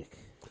his dick.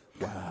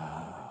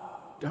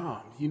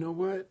 Dom, you know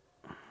what?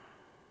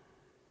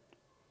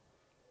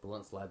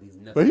 Blunt slide these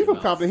nuts. But he's from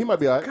Compton. He might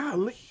be all right.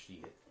 Golly.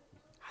 Shit.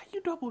 How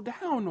you double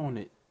down on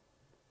it?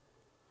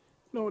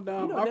 No,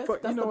 Dom. That's the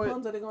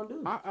puns that they're going to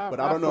do. But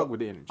I don't know. With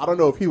the energy. I don't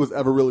know if he was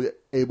ever really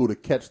able to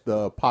catch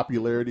the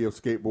popularity of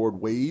skateboard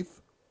wave.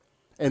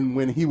 And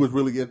when he was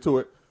really into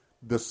it,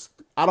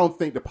 I don't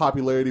think the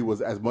popularity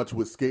was as much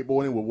with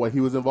skateboarding with what he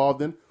was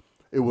involved in.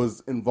 It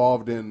was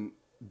involved in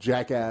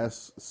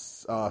Jackass,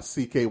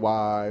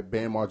 CKY,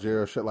 Bam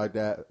Margera, shit like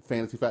that,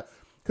 Fantasy Fat.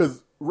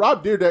 Because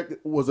Rob Dyrdek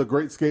was a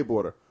great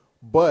skateboarder,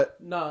 but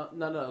No.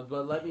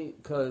 But let me,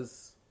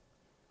 because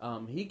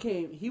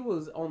he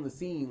was on the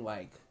scene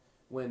like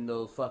when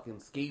those fucking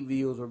skate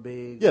videos were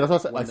big. Yeah, that's what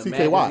I said. When Like the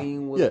CKY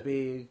magazine was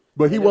big.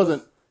 But he And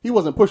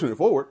wasn't pushing it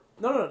forward.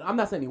 No. I'm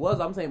not saying he was.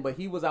 I'm saying, but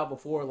he was out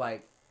before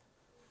like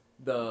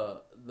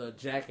the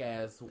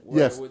Jackass.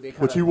 Yes, where they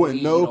but you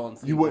wouldn't know.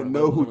 You wouldn't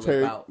know who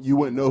Terry. You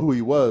wouldn't know who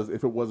he was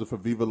if it wasn't for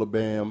Viva La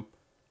Bam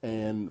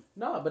and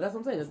No, but that's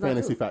what I'm saying. It's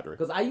Fantasy not Factory.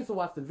 Because I used to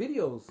watch the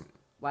videos.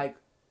 Like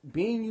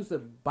Bean used to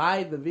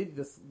buy the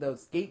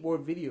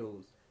skateboard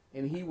videos,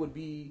 and he would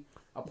be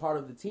a part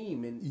of the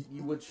team, and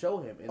you would show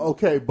him. And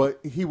Okay, but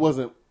he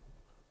wasn't.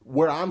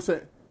 Where I'm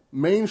saying,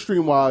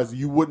 mainstream wise,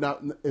 you would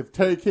not. If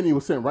Terry Kinney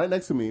was sitting right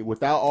next to me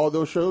without all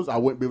those shows, I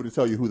wouldn't be able to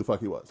tell you who the fuck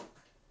he was.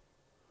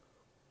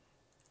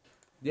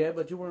 Yeah,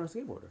 but you weren't a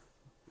skateboarder.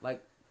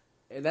 Like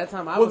at that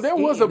time, there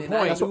was a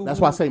point. That's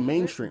why I say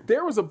mainstream.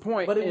 There was a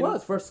point. But it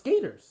was for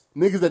skaters.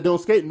 Niggas that don't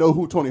skate know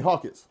who Tony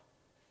Hawk is.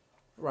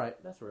 Right,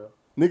 that's real.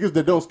 Niggas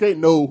that don't skate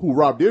know who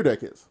Rob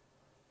Dyrdek is.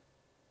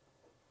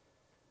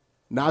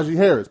 Najee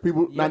Harris.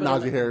 People, Yeah,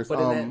 not but Najee Harris.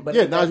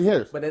 Najee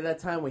Harris. But at that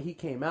time when he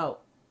came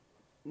out,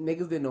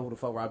 niggas didn't know who the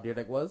fuck Rob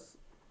Dyrdek was,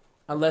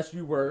 unless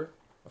you were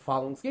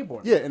following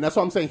skateboarding. Yeah, and that's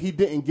what I'm saying. He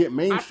didn't get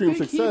mainstream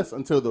think success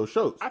until those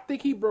shows. I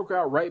think he broke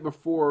out right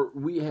before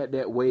we had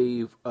that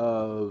wave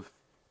of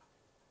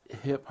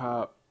hip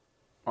hop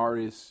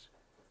artists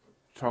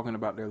talking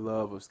about their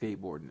love of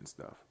skateboarding and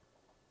stuff.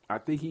 I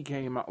think he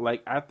came out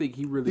I think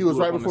he really. He was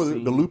blew right up on before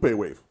the Lupe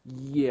wave.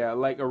 Yeah,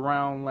 like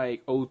around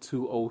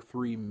 02,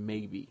 03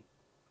 maybe.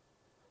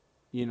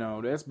 You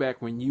know, that's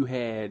back when you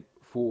had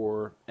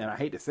and I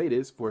hate to say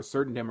this, for a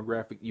certain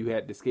demographic, you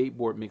had the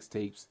skateboard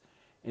mixtapes,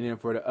 and then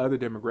for the other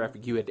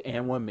demographic, you had the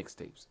and one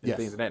mixtapes and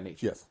things of that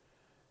nature. Yes.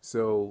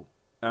 So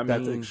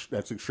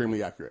that's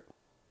extremely accurate.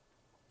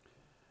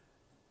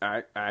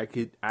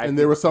 And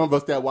there were some of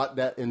us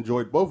that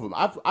enjoyed both of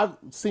them. I've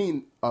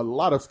seen a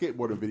lot of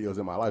skateboarding videos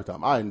in my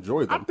lifetime. I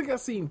enjoy them. I think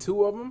I've seen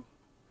two of them,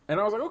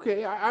 and I was like,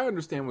 okay, I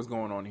understand what's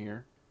going on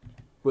here.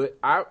 But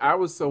I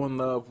was so in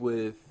love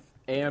with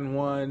and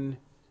one,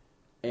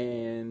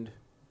 and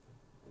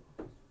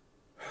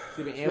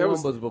See, the and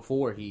one was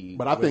before he.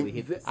 But I really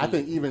think hit the I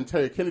think even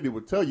Terry Kennedy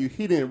would tell you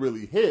he didn't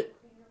really hit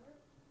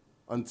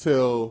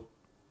until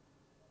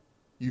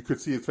you could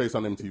see his face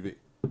on MTV.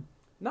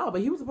 No,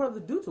 but he was a part of the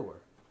Do Tour.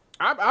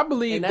 I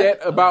believe And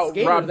that about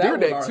skaters, Rob that was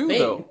Dyrdek our too, thing.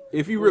 though.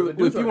 If you Was really, the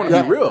Do if you Tour. want to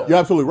Yeah. be real, You're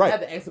absolutely He right.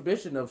 had the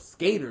exhibition of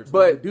skaters,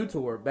 But- the Do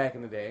Tour back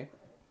in the day,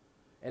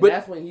 and But-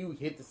 that's when he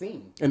hit the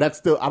scene. And that's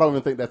still, I don't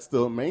even think that's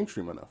still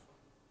mainstream enough.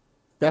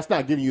 That's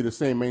not giving you the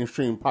same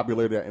mainstream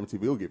popularity that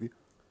MTV will give you.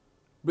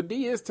 But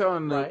D is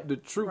telling Right. the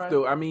truth, Right.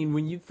 though. I mean,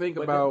 when you think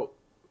But about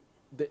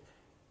the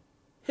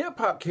hip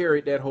hop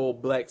carried that whole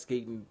black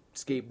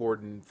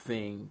skateboarding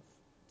thing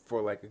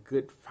for like a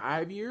good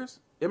 5 years.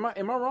 Am I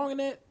wrong in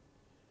that?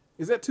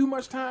 Is that too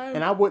much time?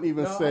 And I wouldn't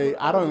even No, say,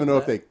 I I don't would even know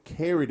if say they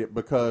carried it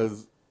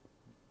because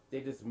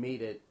They just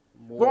made it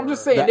more. well, I'm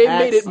just saying the they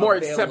made acts it more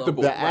available.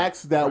 acceptable. the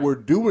acts that Right. were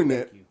doing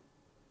Thank it,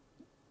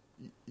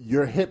 you.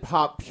 you're hip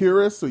hop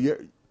purists, so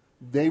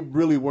they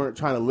really weren't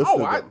trying to listen Oh,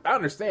 to I them.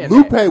 understand.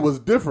 Lupe that. was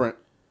different.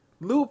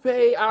 Lupe,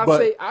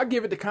 I'll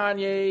give it to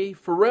Kanye.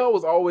 Pharrell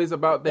was always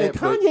about that. And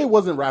Kanye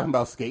wasn't rapping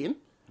about skating.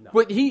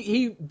 but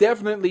he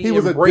definitely He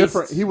was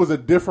embraced. he was a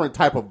different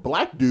type of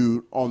black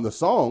dude on the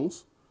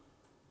songs.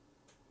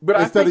 But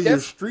I Instead think of your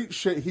that's, street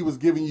shit, he was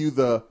giving you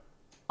the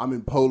I'm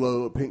in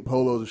polo, pink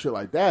polos and shit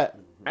like that.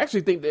 I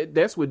actually think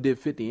that's what did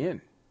 50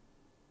 in.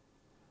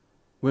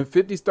 When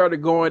 50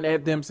 started going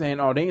at them saying,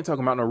 oh, they ain't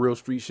talking about no real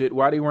street shit.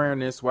 Why they wearing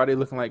this? Why they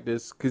looking like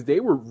this? Because they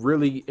were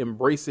really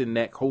embracing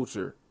that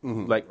culture.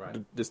 Like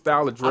the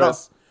style of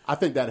dress. I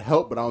think that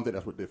helped, but I don't think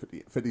that's what did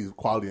 50. 50's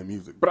quality of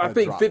music. But I that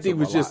think dropped 50 a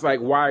was just lot. like,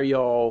 why are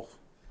y'all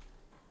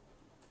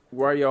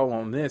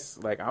on this?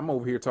 Like, I'm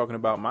over here talking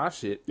about my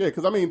shit. Yeah,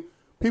 because I mean,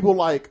 people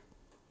like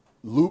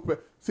Lupe.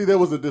 See, there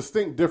was a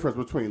distinct difference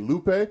between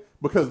Lupe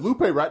because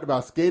Lupe rapped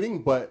about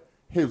skating, but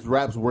his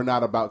raps were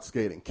not about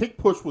skating. Kick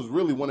Push was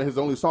really one of his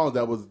only songs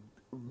that was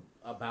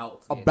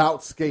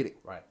about skating.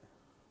 Right.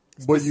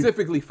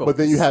 Specifically focused. But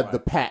then you had the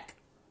Pack.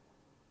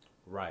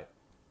 Right.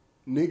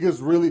 Niggas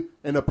really,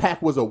 and the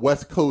Pack was a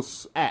West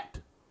Coast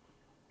act.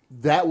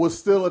 That was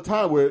still a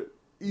time where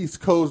East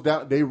Coast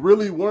down, they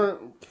really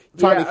weren't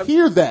trying to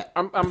hear that.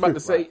 I'm about to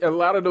say a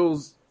lot of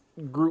those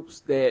groups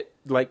that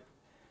like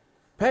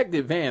Pac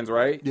did Vans,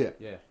 right? Yeah.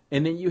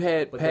 And then you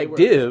had Pac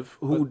Div,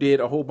 who did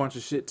a whole bunch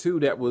of shit too.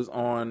 That was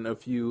on a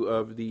few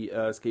of the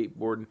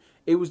skateboarding.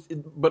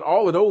 But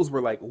all of those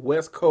were like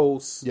West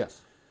Coast,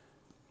 Yes.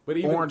 But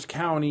even, Orange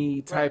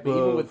County type but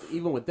of.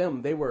 even with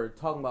them, they were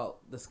talking about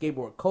the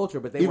skateboard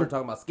culture, but they weren't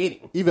talking about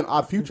skating. Even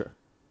Odd Future.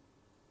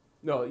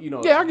 No, you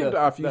know. Yeah, I get the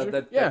Odd Future.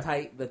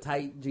 The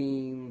tight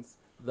jeans,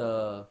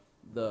 the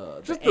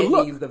Just the Eddies,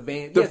 look. the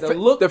Vans, The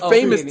look, the of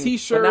famous skating,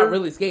 T-shirt. but not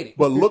really skating.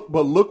 But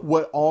look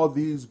what all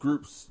these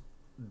groups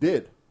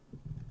did.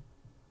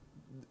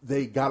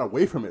 They got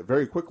away from it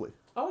very quickly.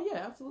 Oh yeah,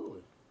 absolutely.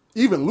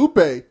 Even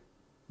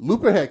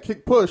Lupe had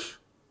Kick Push.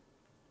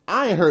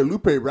 I ain't heard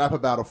Lupe rap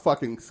about a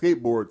fucking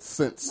skateboard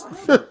since.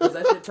 'Cause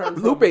that shit turned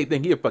from, Lupe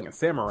think he a fucking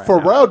samurai.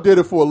 Pharrell did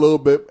it for a little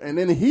bit, and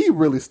then he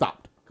really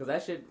stopped. because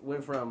that shit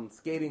went from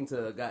skating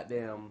to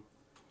goddamn.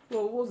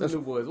 Well, what was the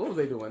New Boys? What was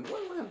they doing?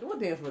 What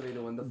dance were they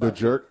doing? The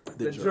jerk.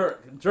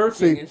 Jerking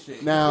See, and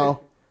shit.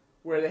 now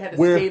where they had the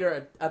where-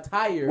 skater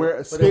attire, where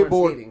but they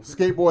weren't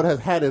skating. skateboard has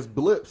had its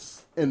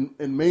blips in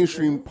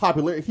mainstream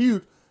popularity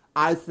huge.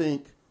 I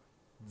think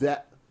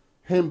that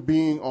him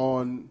being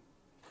on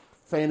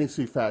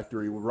Fantasy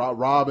Factory with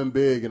Rob and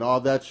Big and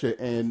all that shit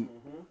and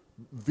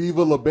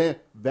Viva La Band,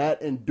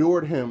 that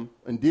endeared him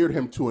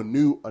to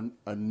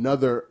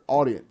another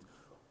audience.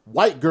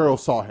 White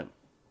girls saw him.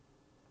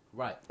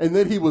 Right. And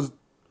then he was,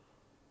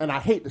 and I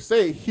hate to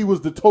say it, he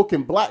was the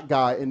token black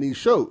guy in these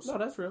shows. No,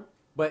 that's real.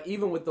 But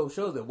even with those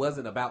shows, it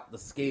wasn't about the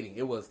skating.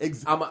 It was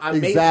I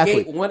made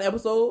exactly. skate one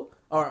episode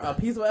or a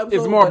piece of episode.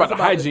 It's more but about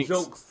the hijinks.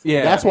 jokes.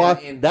 Yeah. That's why.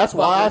 And That's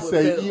why I fucking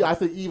with say. Phil. I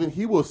think even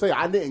he will say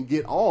I didn't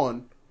get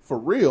on for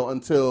real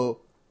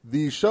until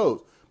these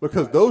shows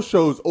because those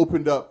shows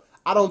opened up.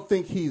 I don't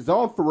think he's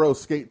on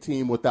Pharrell's skate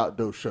team without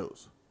those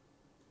shows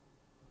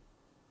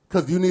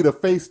because you need a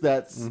face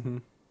that's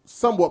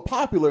somewhat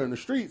popular in the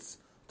streets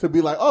to be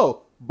like,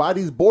 oh, buy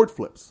these board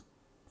flips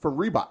from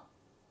Reebok,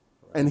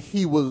 and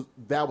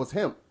that was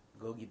him.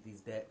 Go get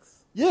these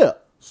decks. Yeah.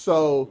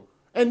 So,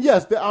 and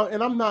yes,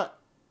 and I'm not.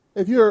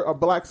 If you're a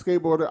black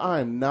skateboarder, I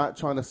am not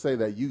trying to say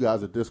that you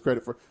guys are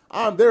discredited for.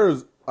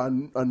 There's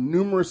a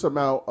numerous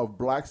amount of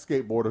black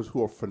skateboarders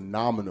who are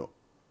phenomenal.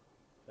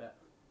 Yeah.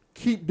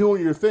 Keep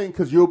doing your thing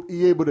because you'll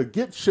be able to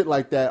get shit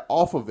like that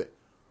off of it.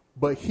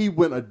 But he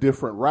went a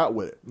different route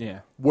with it. Yeah.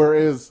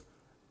 Whereas,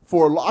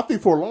 I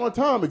think for a long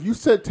time, if you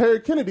said Terry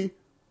Kennedy,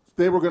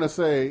 they were going to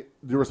say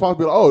the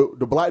responsibility. Oh,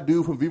 the black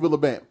dude from Viva La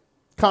Bam,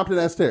 Compton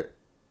as Terry.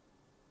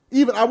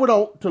 Even I went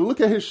on to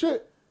look at his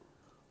shit.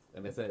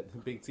 And they said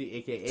Big T,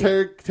 a.k.a.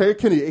 Terry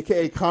Kennedy,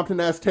 a.k.a. Compton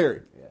Ass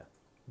Terry. Yeah.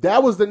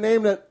 That was the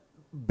name that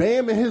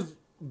Bam and his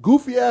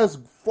goofy-ass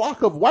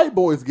flock of white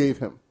boys gave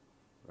him.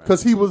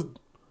 Because he was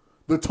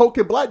the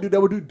token black dude that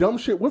would do dumb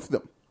shit with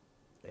them.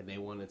 And they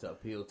wanted to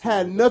appeal to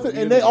Had the nothing,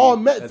 and they all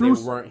met through.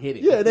 They weren't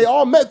hitting. Yeah, they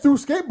all met through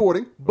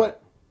skateboarding,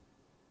 but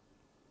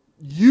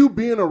you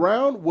being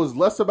around was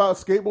less about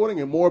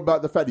skateboarding and more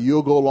about the fact that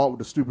you'll go along with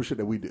the stupid shit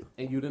that we do.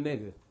 And you the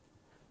nigga.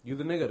 You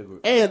the nigga of the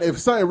group. And if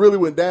something really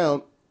went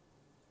down,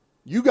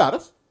 you got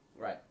us.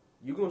 Right.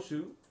 You gonna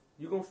shoot.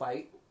 You gonna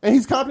fight. And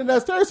he's Compton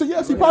Ass Terry, so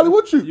yes, he probably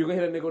would shoot. You gonna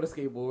hit a nigga with a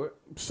skateboard.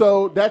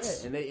 So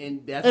that's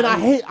And that's and how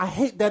I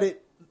hate that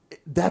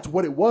that's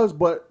what it was,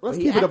 but let's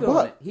keep it a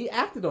buck. He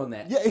acted on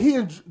that.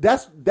 Yeah,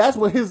 that's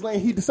what his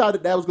lane. He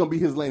decided that was going to be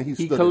his lane.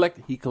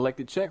 He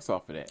collected checks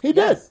off of that. He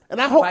did,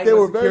 and I hope Fighting they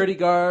were with security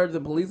guards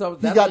and police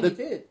officers. That's what he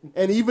did.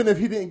 And even if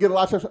he didn't get a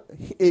lot of checks,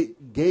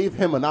 it gave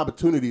him an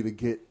opportunity to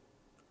get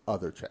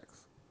other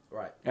checks.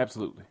 Right.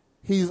 Absolutely.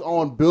 He's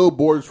on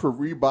billboards for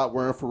Reebok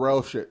wearing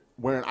Pharrell shit,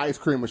 wearing ice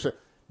cream and shit.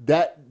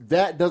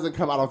 That doesn't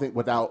come, I don't think,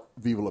 without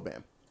Viva La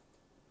Bam.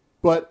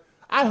 But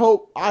I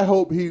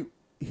hope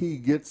he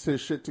gets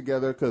his shit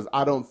together because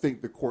I don't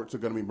think the courts are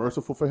going to be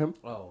merciful for him.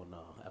 Oh no,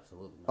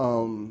 absolutely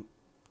not.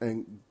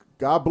 And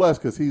God bless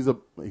because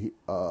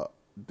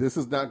this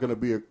is not going to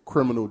be a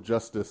criminal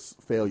justice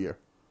failure.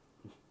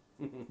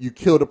 You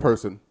killed a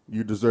person,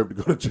 you deserve to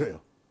go to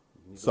jail.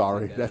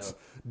 Sorry,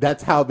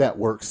 that's how that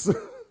works.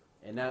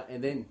 And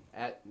then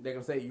they're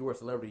gonna say you were a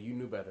celebrity, you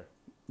knew better.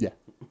 Yeah.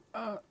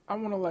 I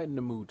want to lighten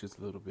the mood just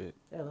a little bit.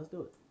 Yeah, let's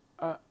do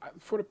it.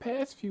 For the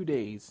past few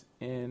days,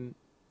 and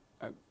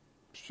I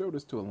showed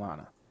this to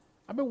Alana,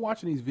 I've been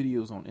watching these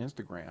videos on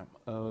Instagram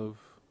of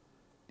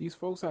these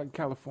folks out in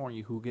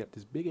California who get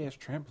this big ass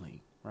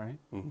trampoline, right?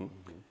 Mm-hmm.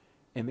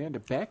 And they're in the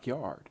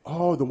backyard.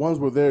 Oh, the ones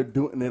where they're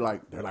walking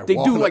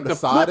do up like the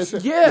side flips,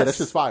 and shit? yes. Yeah, that's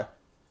just fire.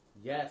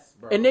 Yes,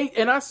 bro.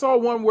 And I saw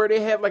one where they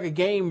had like a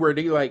game where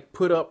they like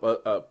put up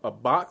a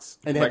box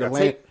and they like had a to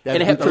land, tape,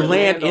 and they had to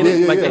land in Yeah,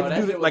 it, like yeah. they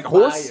had to do like a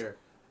horse. Fire.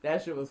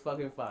 That shit was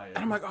fucking fire. And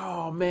I'm like,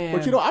 oh man.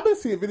 But I've been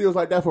seeing videos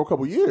like that for a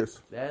couple years.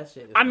 That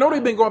shit. Is I know fire.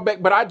 they've been going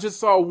back, but I just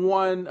saw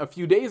one a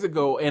few days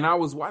ago, and I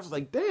was watching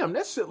like, damn,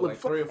 that shit look Like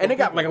fun. 3 or 4 And they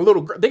got like a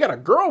little, they got a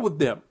girl with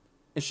them,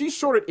 and she's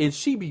shorter, and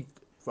she be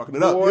Fucking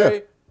it up, yeah.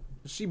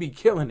 she be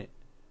killing it.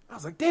 I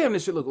was like, damn,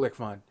 this shit look like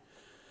fun.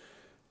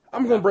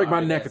 I'm gonna break my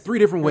neck in 3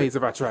 different ways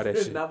if I try that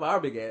It's shit. not for our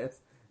big ass.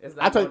 It's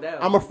I not tell going you, down.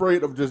 I'm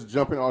afraid of just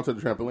jumping onto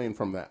the trampoline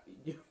from that.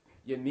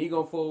 Your knee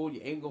gonna fold.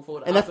 Your ankle gonna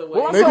fold. And that's- The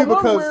Well, I Maybe saw one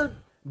because- where,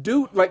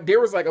 dude, like there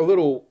was like a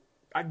little,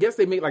 I guess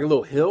they made like a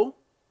little hill,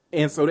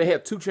 and so they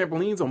had 2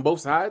 trampolines on both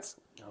sides.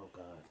 Oh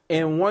god.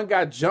 And one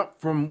guy jumped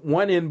from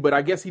one end, but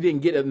I guess he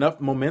didn't get enough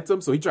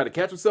momentum, so he tried to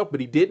catch himself, but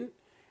he didn't.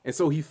 And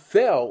so he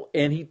fell,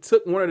 and he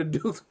took one of the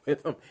dudes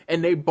with him,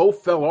 and they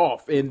both fell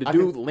off, and the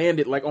dude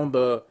landed like on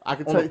the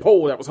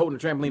pole that was holding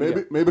the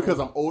trampoline. Maybe because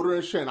I'm older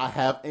and shit, and I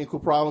have ankle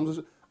problems. And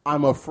shit,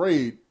 I'm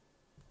afraid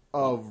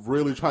of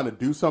really trying to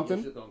do something.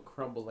 It's just gonna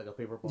crumble like a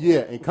paper ball. Yeah,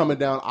 and coming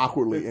down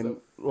awkwardly, and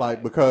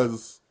like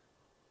because,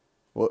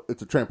 well,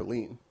 it's a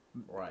trampoline.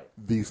 Right.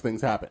 These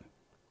things happen,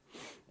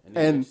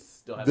 then and you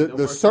still have the no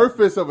more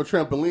surface of a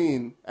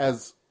trampoline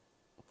as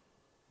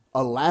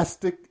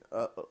elastic.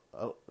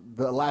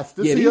 The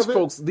elasticity Yeah, these of it,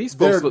 folks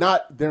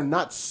they're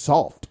not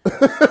soft.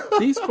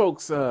 These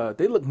folks,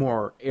 they look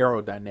more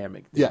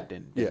aerodynamic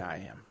than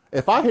I am.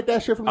 If I hit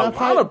that shit from that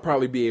height, I'll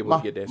probably be able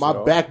to get that shit my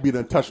off. back be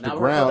done touched the Now we're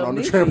ground on on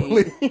the the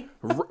trampoline.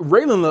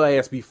 Raylan little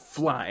ass be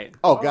flying.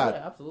 Oh god,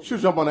 yeah, absolutely. she'll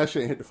jump on that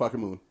shit and hit the fucking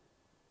moon.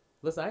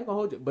 Listen, I ain't gonna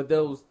hold you, but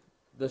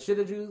the shit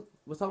that you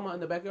was talking about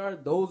in the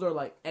backyard, those are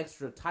like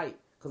extra tight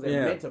because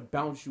they're meant to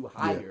bounce you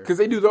higher. Because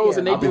they do those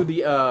and they do the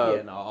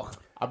yeah, no,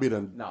 I'll be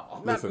done.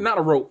 no. not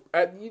a rope.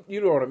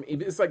 You know what I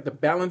mean? It's like the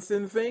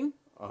balancing thing.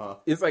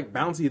 It's like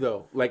bouncy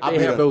though. Like they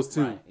have those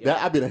too. Right.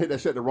 That I'd be done hit that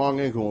shit at the wrong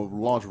angle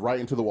and launch right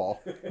into the wall.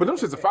 But them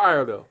shits are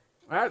fire though.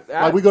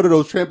 Like we go to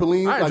those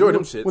trampolines. I like, enjoy we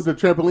them shits. Went to the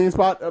trampoline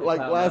spot like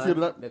Cloud last year.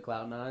 9, the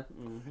Cloud 9.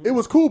 Mm-hmm. It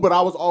was cool, but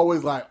I was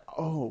always like,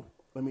 oh,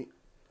 let me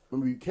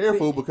be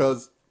careful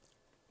because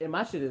And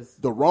my shit is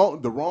the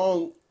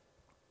wrong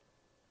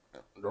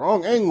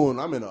angle, and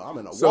I'm in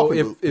a So walking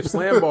if loop.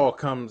 slam ball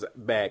comes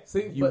back,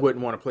 See, you but-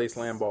 wouldn't want to play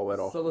slam ball at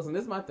all. so. Listen,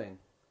 this is my thing.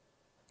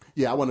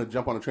 Yeah, I want to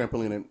jump on a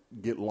trampoline and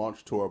get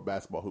launched to a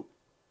basketball hoop.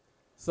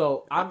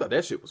 So I thought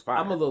that shit was fire.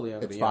 I'm a little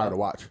younger It's than fire y'all. to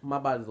watch. My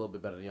body's a little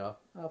bit better than y'all,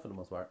 for the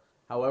most part.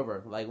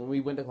 However, like when we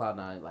went to Cloud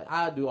 9, like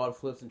I do all the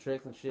flips and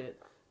tricks and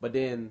shit, but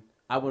then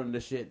I went into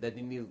shit that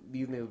these niggas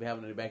be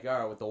having in the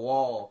backyard with the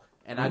wall,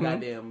 and I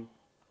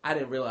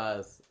didn't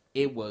realize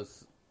it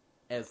was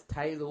as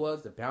tight as it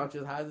was to bounce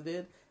as high as it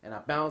did, and I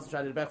bounced,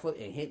 tried to do the back foot,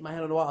 and hit my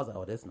head on the wall. I was like,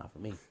 oh, this is not for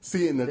me.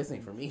 See, and This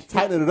ain't for me.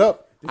 tightening it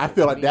up, This I ain't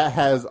feel for like me. that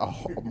has a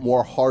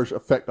more harsh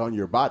effect on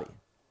your body.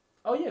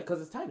 Oh yeah, because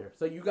it's tighter.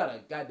 So you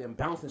gotta goddamn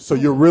bounce. So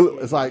you're really,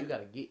 it's you like,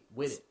 gotta get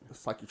with it.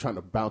 it's like you're trying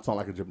to bounce on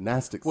like a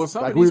gymnastics. Well,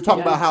 some like of we were these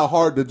talking people- about how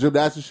hard the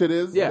gymnastics shit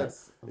is.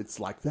 Yes. It's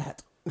like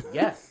that.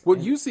 Yes. Well,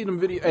 you see them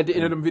video at the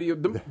end of them video,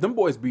 them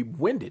boys be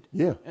winded.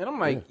 Yeah. And I'm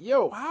like,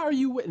 yo, how are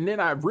you? And then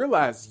I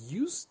realized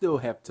you still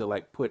have to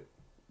like put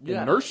You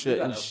gotta- inertia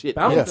you and gotta shit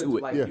bounce into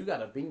it. Like Yeah. you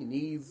gotta bend your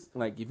knees.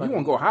 Like if you want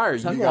to go higher,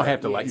 you gonna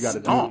have to like you gotta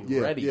do stomp. it. Yeah,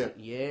 ready. yeah.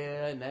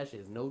 Yeah, and that shit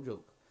is no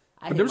joke.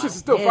 But them shits is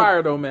still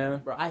fire though, man.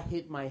 Bro, I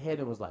hit my head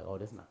and was like, oh,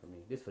 this is not for me.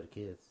 This for the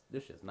kids.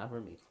 This shit's not for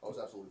me. Oh, it's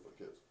absolutely for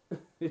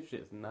kids. This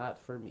shit's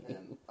not for me.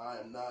 And I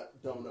am not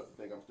dumb enough to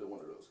think I'm still one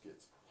of those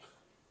kids.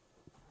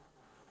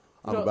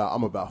 You know-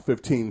 I'm about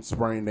 15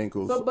 sprained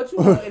ankles So, but you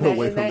know,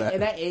 away from that. in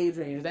that age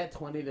range, that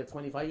 20 to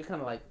 25, you're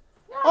kind of like,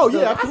 Oh,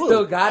 still- yeah, absolutely. I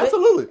still got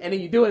Absolutely. it. And then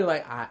you do it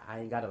like, I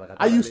ain't got it like I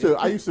thought I used did.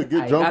 to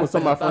get I drunk got with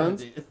some it of my like I thought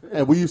friends, I did.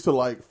 and we used to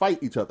like fight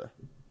each other.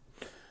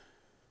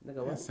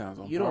 Nigga, what? sounds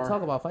on you don't par.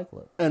 talk about Fight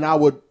Club. And I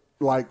would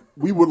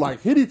we would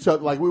hit each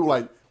other, like we would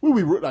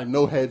like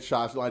no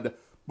headshots like that.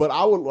 But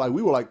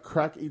we would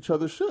crack each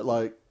other's shit.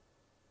 Like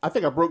I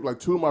think I broke like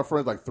 2 of my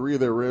friends, like 3 of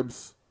their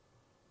ribs.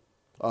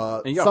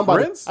 And you got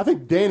friends? I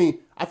think Danny.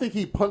 I think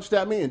he punched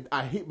at me, and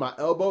I hit my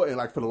elbow, and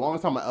like for the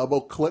longest time, my elbow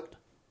clicked.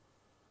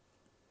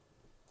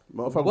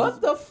 Motherfucker was-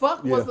 What the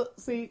fuck was Yeah. the...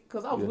 See,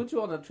 because I was with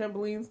you on the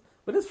trampolines,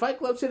 but this Fight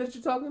Club shit that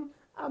you're talking,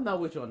 I'm not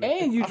with you on that.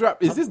 And you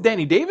drop. Is this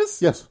Danny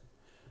Davis? Yes.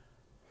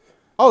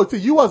 Oh, see,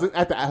 you wasn't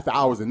at the after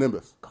hours in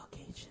Nimbus.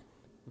 Caucasian.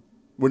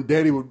 When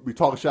Danny would be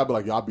talking shit, I'd be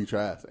like, "Y'all beat your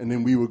ass," and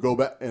then we would go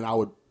back, and I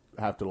would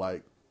have to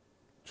like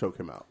choke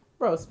him out.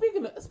 Bro,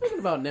 speaking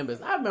about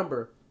Nimbus, I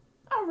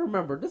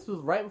remember this was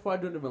right before I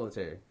joined the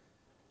military,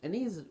 and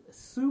these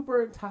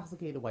super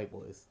intoxicated white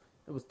boys.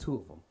 There was 2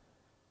 of them.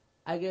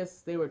 I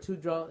guess they were too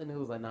drunk, and it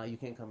was like, "Nah, you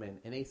can't come in."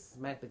 And they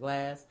smacked the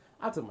glass.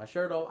 I took my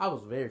shirt off. I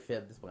was very fit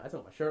at this point. I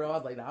took my shirt off. I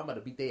was like, "Nah, I'm about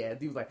to beat their ass."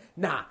 He was like,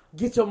 "Nah,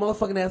 get your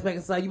motherfucking ass back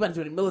inside. You about to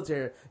join the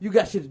military. You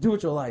got shit to do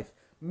with your life."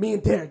 Me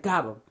and Derek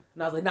got him,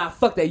 and I was like, "Nah,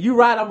 fuck that. You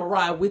ride, I'm gonna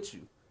ride with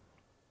you."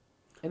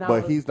 And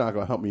But he's not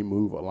gonna help me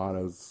move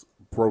Alana's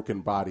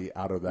broken body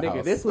out of the nigga.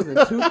 house. This was in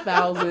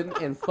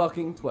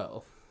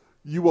 2012.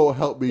 You won't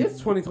help me. It's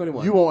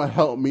 2021. You won't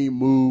help me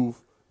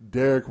move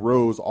Derrick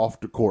Rose off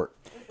the court.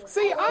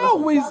 See, I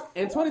always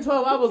In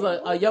 2012, I was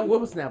a young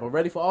whippersnapper,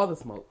 ready for all the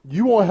smoke.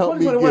 You won't help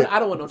me 2021, get, I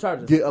don't want no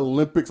charges. get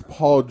Olympics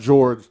Paul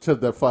George to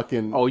the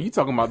fucking. Oh, you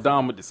talking about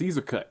Dom with the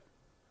Caesar cut?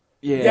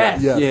 Yeah,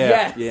 Yes, Yes.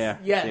 yes, yeah.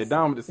 yes. Yeah,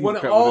 Dom with the Caesar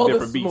Wanted cut all was a the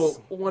different beast.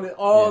 smoke. Wanted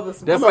all the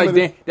smoke. That's remember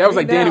like that was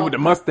like Danny now- with the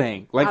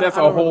Mustang. Like that's I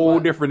a don't know whole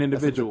why. different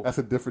individual. That's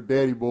a different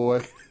daddy,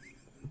 boy.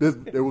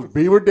 There was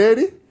Beamer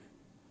Daddy,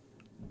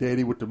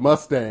 Daddy with the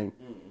Mustang.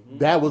 Mm-hmm.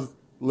 That was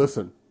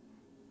listen.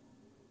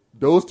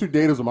 Those two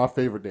Dannies are my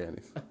favorite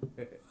Dannies.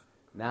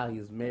 Now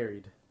he's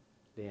married,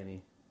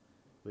 Danny,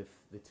 with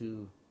the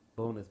two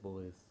bonus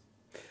boys.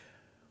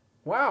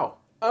 Wow.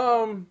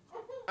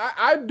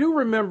 I do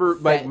remember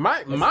like Fat-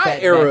 my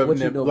fat era back, of what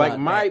you Nimbus, know like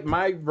about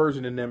my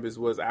version of Nimbus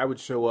was I would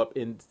show up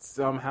and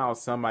somehow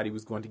somebody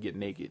was going to get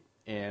naked.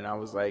 And I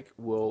was like,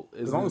 well,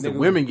 as long as the niggas-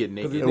 women get 'cause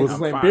naked, these I'm niggas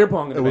playing fine. beer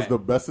pong in It the was back. the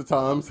best of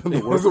times and the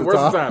It was worst the worst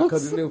of of times.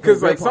 times. Because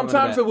Because like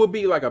sometimes it would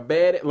be like a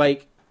bad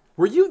like.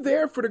 Were you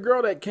there for the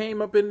girl that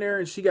came up in there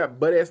and she got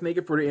butt ass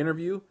naked for the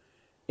interview,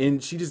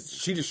 and she just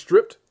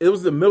stripped? It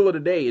was the middle of the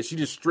day and she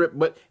just stripped.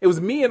 But it was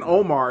me and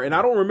Omar, and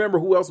I don't remember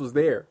who else was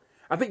there.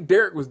 I think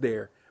Derek was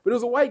there, but it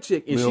was a white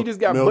chick and she just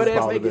got Mills butt ass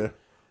probably naked. there.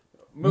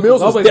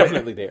 Mills was always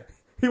definitely there.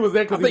 He was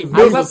there because I he think I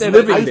Mills slept was there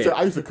living that night. there.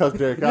 I used to cuss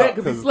Derek Yeah, out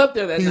 'cause he slept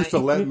there that he used to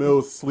night. let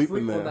Mills sleep in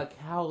Sleep on the there.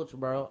 couch,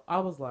 bro. I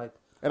was like,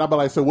 And I'd be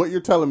like, so what you're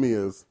telling me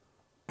is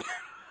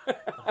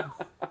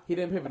he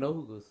didn't pay for no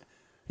hookahs.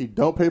 he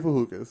don't pay for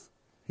hookahs.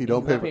 He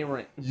don't He's pay not for paying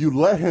rent. You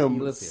let He him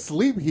lives here.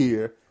 sleep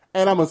here,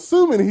 and I'm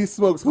assuming he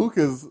smokes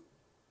hookahs.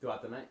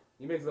 Throughout the night.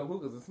 He makes no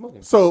hookahs and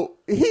smoking. So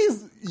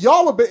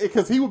y'all are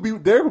because he would be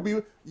Derek would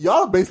be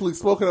y'all are basically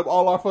smoking up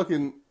all our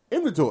fucking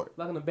inventory.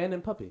 Like an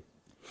abandoned puppy.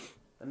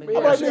 That nigga I'm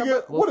got like, shit.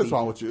 nigga, We'll what is feed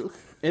wrong you. with you?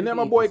 And then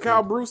my boy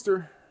Kyle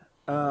Brewster.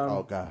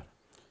 Oh God,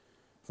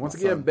 Once my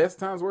again, son. best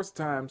times, worst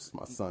times.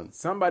 My son.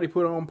 Somebody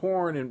put on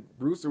porn, and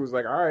Brewster was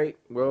like, "All right,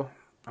 well,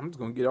 I'm just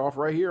gonna get off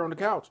right here on the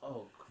couch."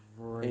 Oh,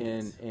 great.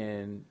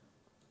 And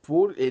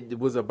food, it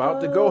was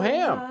about to go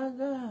ham. My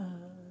God.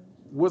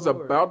 Was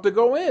about to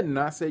go in, and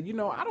I said, "You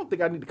know, I don't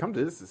think I need to come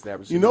to this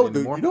establishment You know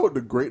anymore." what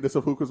the greatness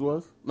of hookahs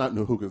was? Not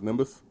new hookahs,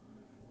 Nimbus.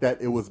 That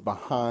it was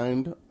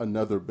behind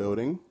another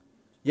building,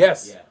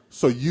 Yes. Yeah.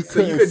 so you So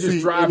you couldn't could just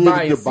see drive any by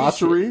of and the see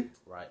debauchery.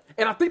 Right.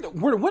 And I think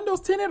were the windows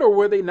tinted or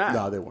were they not?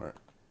 No, they weren't.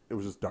 It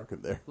was just dark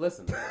in there.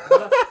 Listen.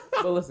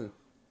 but listen.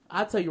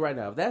 I'll tell you right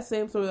now. If that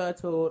same story that I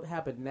told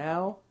happened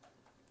now,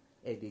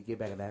 hey, dude, get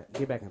back in that.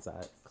 Get back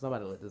inside. Because I'm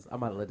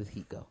about to let this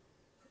heat go.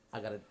 I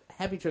got a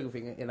happy trigger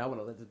finger, and I want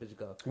to let this bitch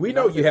go. We And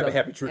know I'ma you say have a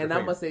happy trigger And I'm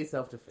finger. going to say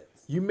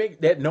self-defense. You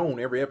make that known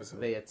every episode.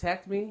 They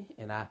attacked me,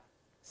 and I...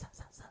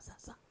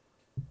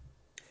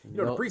 You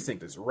know, the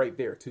precinct is right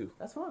there too.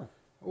 That's fine.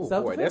 Oh boy,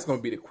 Self-defense. that's going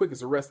to be the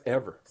quickest arrest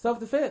ever.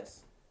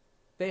 Self-defense.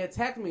 They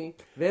attacked me.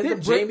 There's a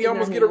Did brick Jamie in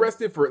almost their get hand.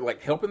 arrested for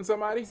like helping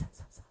somebody?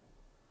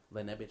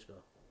 Letting that bitch go.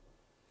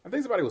 I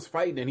think somebody was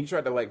fighting and he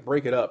tried to like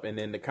break it up, and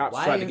then the cops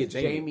Why tried to is get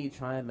Jamie. Jamie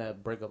trying to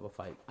break up a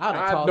fight?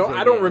 I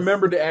don't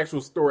remember the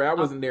actual story. I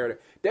wasn't there.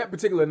 That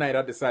particular night,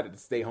 I decided to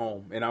stay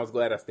home, and I was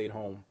glad I stayed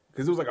home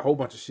because it was like a whole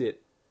bunch of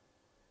shit.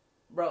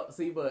 Bro,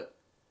 see, but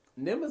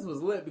Nimbus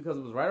was lit because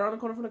it was right around the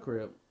corner from the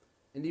crib.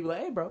 And he be like,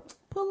 hey, bro,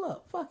 pull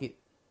up. Fuck it.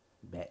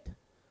 Bet.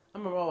 I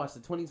remember I watched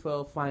the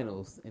 2012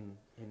 finals in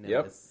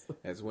Yep, Nimbus.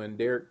 that's when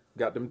Derek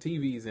got them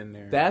TVs in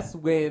there. That's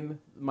when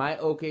my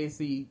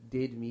OKC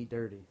did me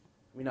dirty.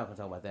 We're not going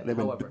to talk about that. They've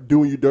been However,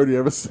 doing you dirty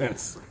ever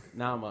since.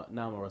 now I'm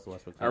a Russell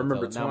Westbrook fan. I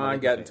remember so now I'm a Twan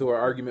Lakers got fan. into an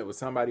argument with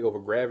somebody over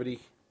Gravity.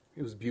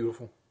 It was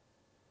beautiful.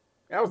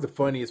 That was the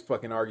funniest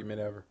fucking argument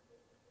ever.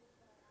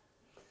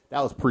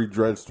 That was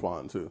pre-Dredge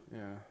Twan too.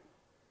 Yeah,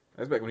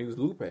 that's back when he was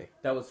Lupe.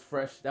 That was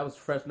fresh.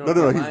 North No,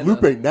 Carolina. he's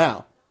Lupe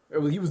now.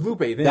 He was Lupe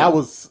then. That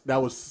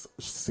was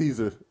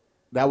Caesar.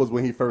 That was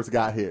when he first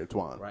got here,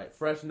 Twan. Right.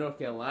 Fresh North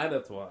Carolina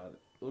Twan.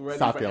 Ready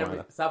South for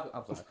Carolina.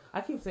 I'm sorry.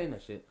 I keep saying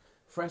that shit.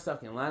 Fresh South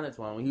Carolina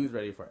Twan when he was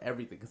ready for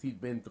everything because he'd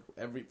been through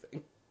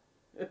everything.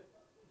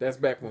 That's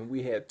back when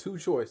we had two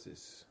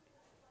choices,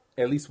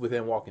 at least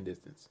within walking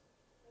distance: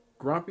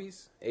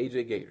 Grumpy's,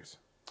 AJ Gators.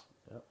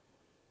 Yep.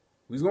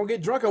 We was gonna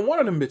get drunk on one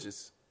of them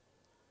bitches,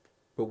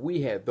 but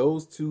we had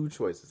those two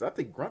choices. I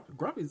think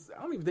Grumpy's.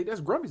 I don't even think that's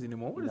Grumpy's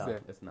anymore. What is No,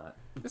 that? it's not.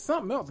 It's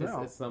something else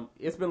now.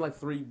 It's been like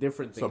 3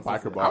 different things. Some biker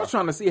since then. bar. I was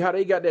trying to see how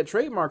they got that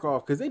trademark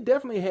off because they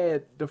definitely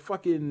had the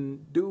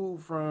fucking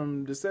dude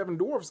from the Seven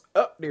Dwarfs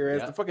up there as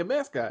Yep. the fucking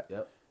mascot.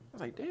 Yep. I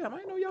was like, damn, I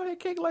didn't know y'all had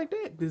cake like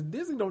that. Because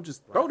Disney don't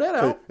just throw that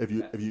So out. if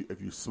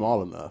you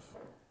small enough,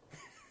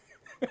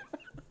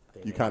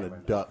 you kind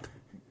of duck.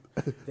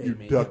 You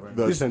may duck never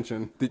the know.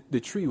 attention. The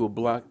tree will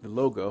block the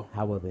logo.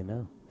 How will they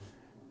know?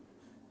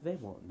 They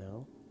won't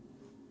know.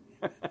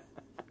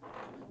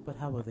 But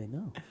how will they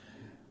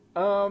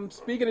know?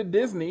 Speaking of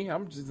Disney,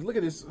 I'm just look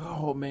at this.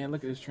 Oh man,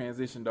 look at this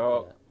transition,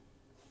 dog. Yeah.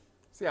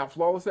 See how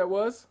flawless that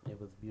was? It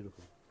was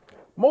beautiful.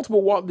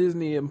 Multiple Walt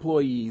Disney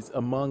employees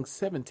among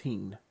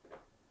 17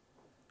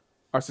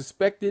 are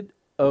suspected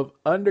of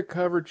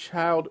undercover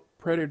child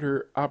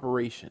predator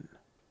operation.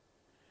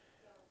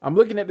 I'm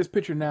looking at this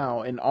picture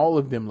now, and all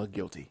of them look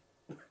guilty.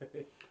 You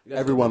gotta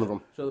Every show the one of picture.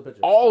 them. Show the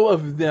picture. All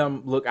of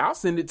them look. I'll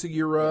send it to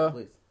your.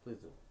 Please. Please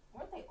do.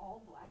 Weren't they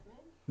all black men?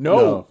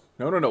 No.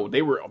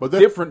 They were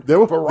different there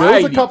was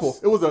varieties. a couple.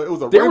 It was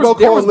a There rainbow was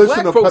coalition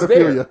black of folks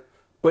pedophilia. there,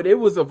 but it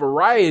was a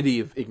variety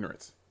of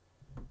ignorance.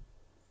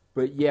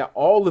 But yeah,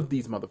 all of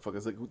these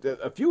motherfuckers, like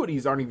a few of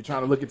these aren't even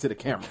trying to look into the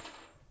camera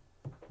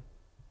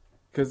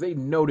because they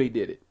know they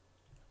did it.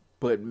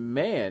 But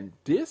man,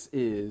 this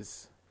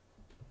is...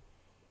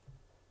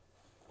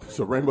 It's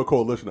a rainbow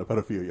coalition of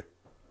pedophilia.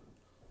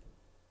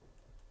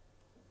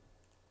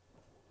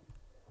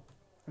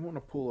 I want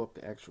to pull up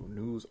the actual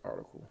news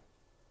article.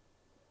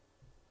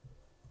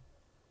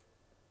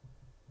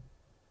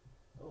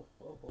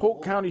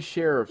 Polk County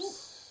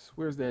Sheriff's,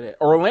 where's that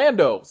at?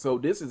 Orlando. So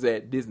this is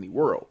at Disney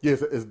World.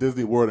 Yes, it's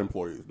Disney World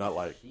employees, not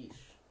like...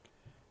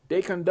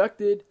 They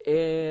conducted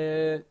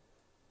an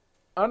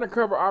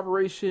undercover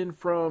operation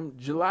from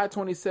July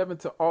 27th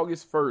to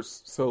August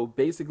 1st. So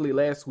basically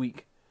last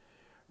week,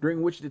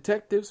 during which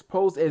detectives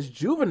posed as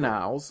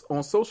juveniles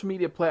on social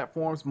media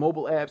platforms,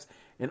 mobile apps,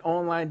 and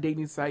online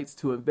dating sites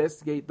to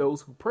investigate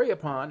those who prey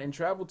upon and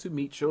travel to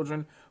meet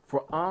children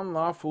for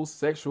unlawful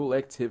sexual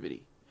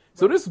activity.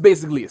 So this is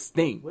basically a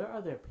sting. Where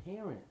are their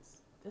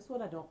parents? That's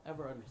what I don't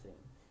ever understand.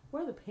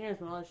 Where are the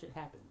parents when all this shit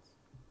happens?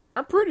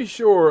 I'm pretty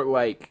sure,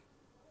 like,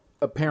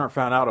 a parent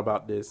found out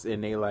about this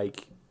and they,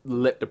 like,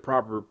 let the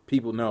proper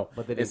people know.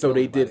 But they didn't and so tell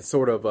they anybody. did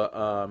sort of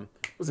a,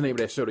 what's the name of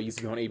that show that used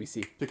to be on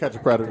ABC? To Catch a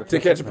Predator. To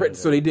Catch a Predator.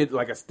 So they did,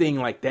 like, a sting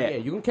like that. Yeah,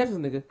 you can catch this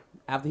nigga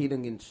after he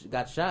done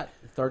got shot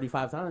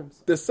 35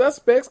 times. The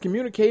suspects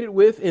communicated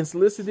with and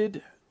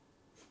solicited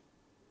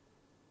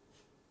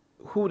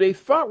who they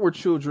thought were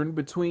children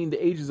between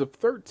the ages of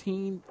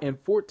 13 and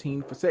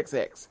 14 for sex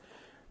acts.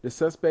 The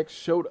suspects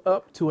showed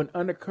up to an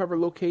undercover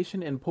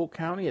location in Polk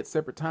County at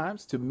separate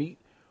times to meet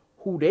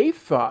who they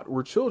thought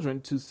were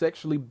children to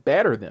sexually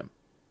batter them.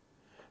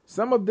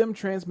 Some of them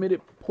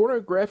transmitted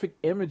pornographic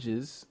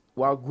images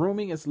while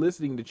grooming and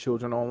soliciting the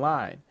children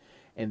online,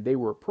 and they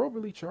were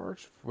appropriately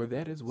charged for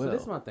that as well. So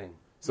this is my thing.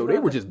 So they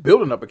were just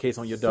building up a case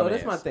on your dumb So ass.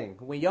 that's my thing.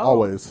 When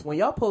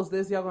y'all post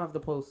this, y'all gonna have to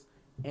post.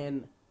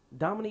 And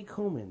Dominique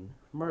Coleman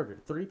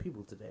murdered 3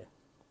 people today.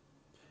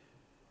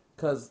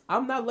 Cause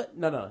I'm not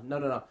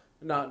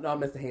no,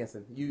 Mr.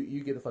 Hansen,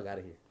 you get the fuck out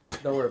of here.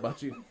 Don't worry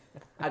about you.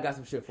 I got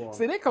some shit for him.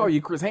 See, they call you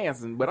Chris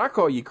Hansen, but I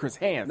call you Chris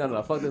Hansen.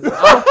 No, fuck this.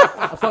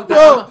 Fuck this.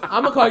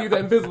 I'm gonna call you the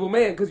Invisible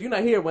Man because you're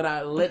not here when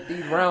I let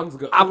these rounds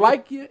go. I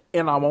like you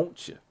and I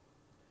want you.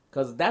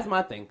 Cause that's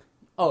my thing.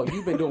 Oh,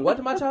 you've been doing what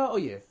to my child? Oh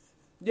yeah.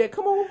 Yeah,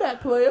 come on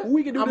back, player.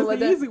 We can do this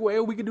the easy way,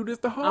 or we can do this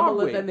the hard way. I'm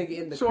gonna let that nigga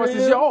in the Choice crib.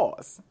 is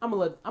yours. I'm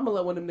gonna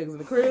let one of them niggas in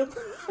the crib,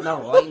 and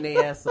I'm lighting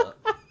their ass up.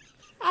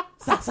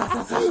 Sa, sa,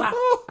 sa, sa, sa.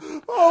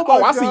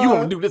 Oh, I see you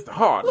gonna do this the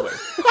hard way.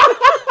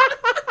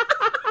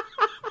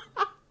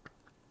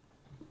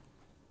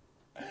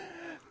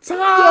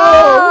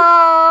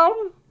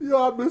 Time.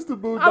 Yo, I missed the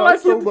booty like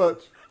so it.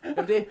 much.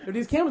 If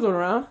these cameras aren't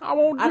around, I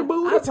want your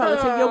booty. I'm trying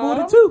to take your time.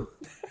 booty too.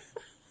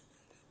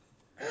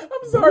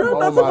 I'm sorry, I'm Oh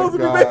not my supposed to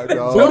be God, making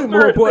dog. Booty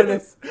more important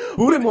than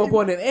booty more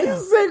important than You air.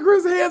 said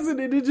Chris Hansen,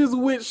 and it just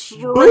went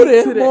straight to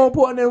Booty that. more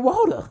important than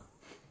water.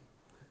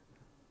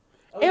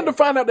 And to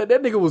find out that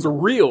nigga was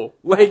real,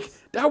 like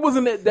that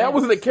wasn't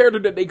a character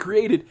that they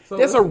created. So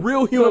That's a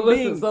real human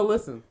being. So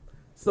listen.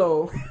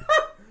 So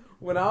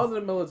when I was in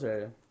the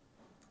military,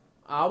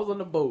 I was on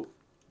the boat.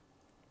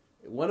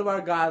 One of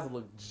our guys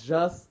looked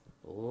just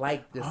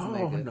like this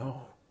nigga. Oh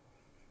no,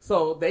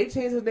 So they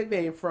changed his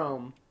nickname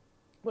from,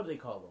 what do they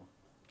call him?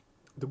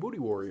 the booty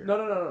warrior.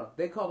 No.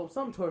 They called him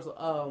some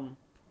torso.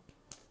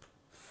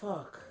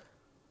 Fuck.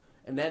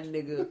 And that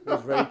nigga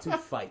was ready to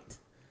fight.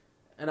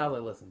 And I was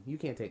like, listen, you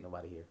can't take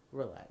nobody here.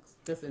 Relax.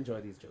 Just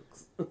enjoy these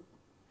jokes.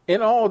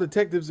 In all,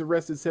 detectives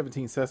arrested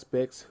 17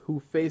 suspects who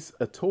face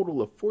a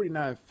total of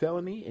 49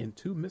 felony and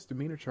 2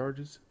 misdemeanor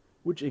charges,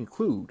 which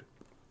include,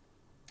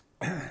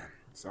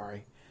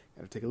 sorry,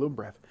 gotta take a little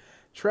breath,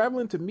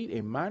 traveling to meet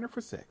a minor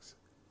for sex,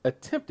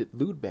 attempted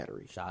lewd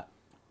battery, Shot.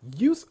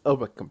 use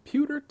of a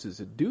computer to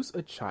seduce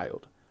a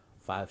child,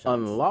 5 shots.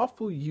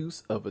 unlawful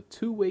use of a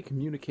two-way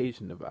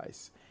communication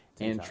device,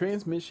 10 and shots.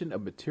 transmission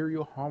of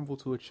material harmful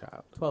to a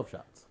child. 12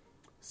 shots.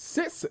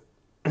 6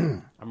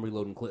 I'm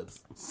reloading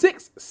clips.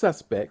 6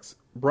 suspects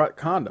brought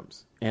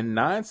condoms, and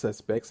 9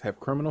 suspects have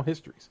criminal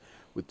histories,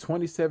 with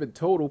 27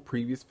 total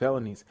previous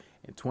felonies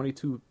and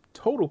 22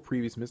 total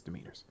previous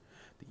misdemeanors.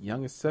 The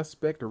youngest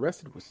suspect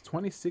arrested was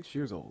 26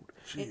 years old.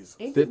 Jeez.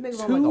 Ain't The these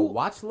niggas on like a two-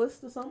 watch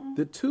list or something?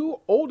 The 2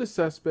 oldest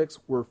suspects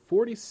were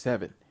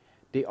 47.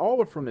 They all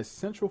were from the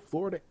Central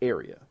Florida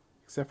area,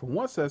 except for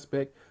one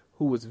suspect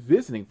who was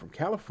visiting from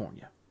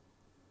California.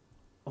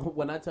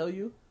 When I tell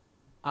you,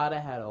 I'd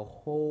have had a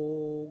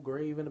whole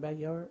grave in the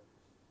backyard.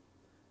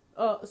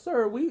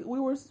 Sir, we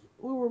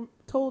were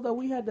told that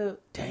we had to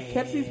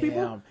catch these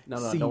people. No,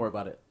 See, don't worry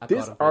about it. I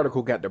This caught 'em.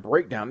 article got the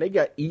breakdown. They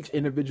got each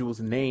individual's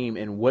name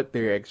and what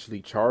they're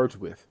actually charged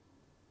with.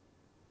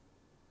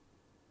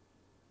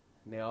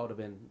 They all would have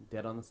been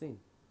dead on the scene.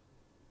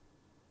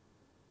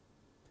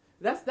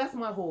 That's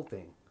my whole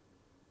thing.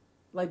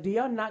 Like, do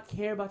y'all not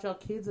care about y'all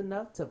kids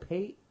enough to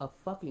pay a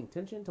fucking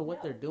attention to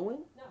what they're doing?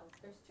 No,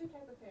 there's 2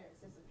 types of parents.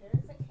 There's the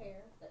parents that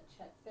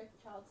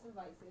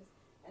devices,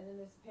 and then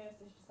there's parents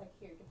that's just like,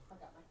 here, get the fuck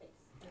out my face.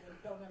 And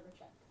they don't ever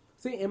check.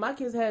 See, and my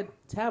kids had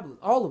tablets,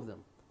 all of them,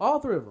 all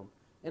 3 of them.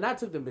 And I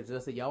took them bitches. I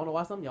said, y'all want to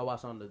watch something? Y'all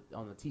watch on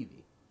the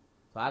TV.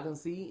 So I can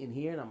see and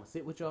hear, and I'm going to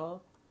sit with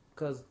y'all.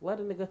 Because let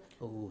a nigga,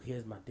 oh,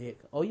 here's my dick.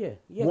 Oh, yeah.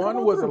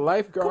 One was a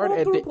lifeguard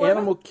at the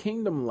Animal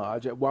Kingdom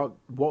Lodge at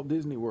Walt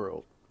Disney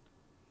World.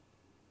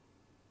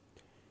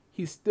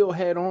 He still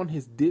had on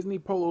his Disney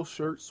polo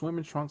shirt,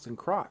 swimming trunks, and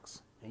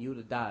Crocs. And you would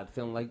have died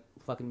feeling like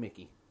fucking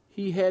Mickey.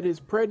 He had his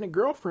pregnant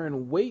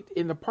girlfriend wait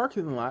in the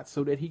parking lot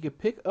so that he could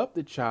pick up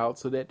the child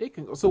so that they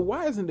can go. So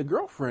why isn't the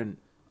girlfriend?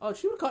 Oh,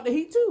 she would have caught the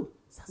heat too.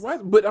 Why?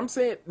 But I'm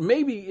saying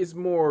maybe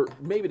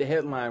the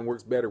headline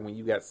works better when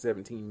you got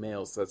 17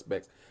 male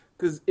suspects.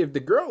 Because if the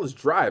girl is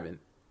driving,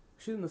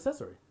 she's an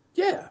accessory.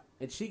 Yeah.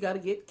 And she got to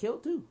get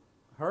killed too.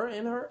 Her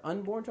and her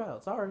unborn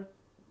child. Sorry.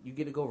 You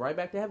get to go right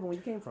back to heaven where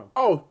you came from.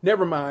 Oh,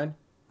 never mind.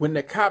 When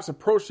the cops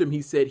approached him,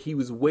 he said he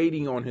was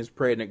waiting on his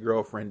pregnant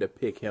girlfriend to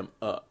pick him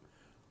up.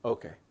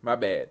 Okay, my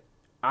bad.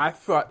 I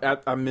thought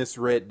I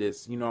misread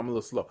this. You know, I'm a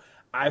little slow.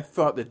 I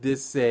thought that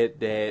this said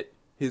that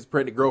his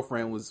pregnant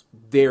girlfriend was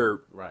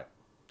there. Right.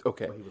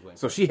 Okay.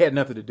 So she had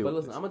nothing to do with it. But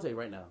listen, I'm going to tell you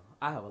right now.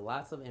 I have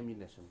lots of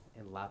ammunition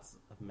and lots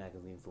of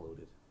magazines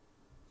loaded.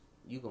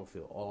 You're going to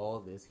feel all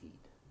this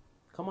heat.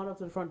 Come on up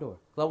to the front door.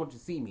 Because I want you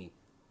to see me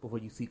before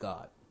you see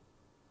God.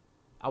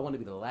 I want to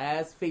be the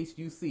last face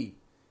you see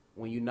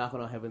when you knock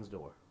on heaven's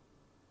door.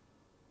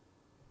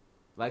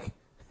 Like,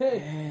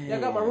 hey, y'all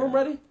got my room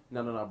ready?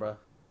 No, bro.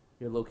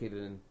 You're located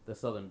in the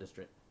Southern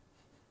District.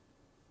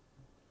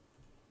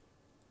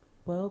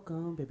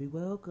 Welcome, baby,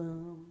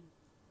 welcome.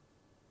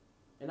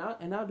 And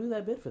I'll do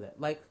that bit for that.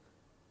 Like,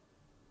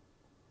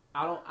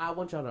 I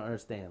want y'all to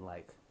understand,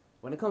 like,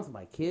 when it comes to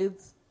my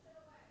kids,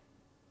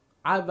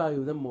 I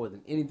value them more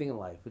than anything in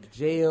life.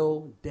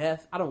 Jail,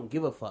 death, I don't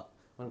give a fuck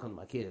when it comes to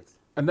my kids.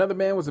 Another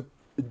man was a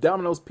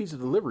Domino's pizza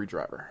delivery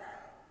driver.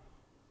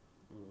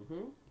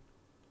 Mm-hmm.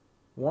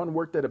 One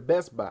worked at a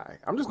Best Buy.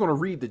 I'm just going to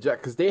read the job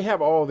because they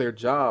have all their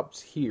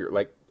jobs here,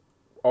 like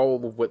all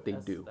of what they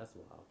do. That's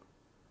wild.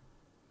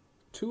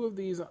 2 of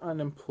these are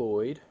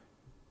unemployed.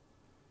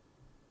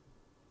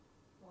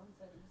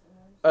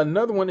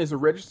 Another one is a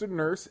registered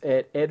nurse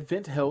at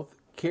Advent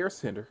Health Care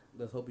Center.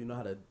 Let's hope you know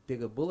how to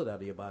dig a bullet out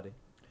of your body.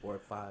 Or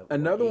 5.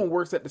 Another one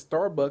works at the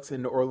Starbucks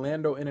in the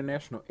Orlando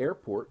International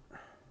Airport.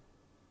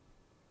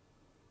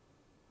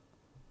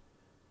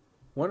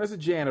 One is a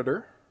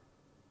janitor.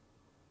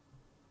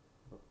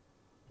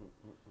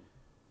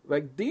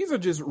 Like, these are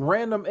just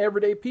random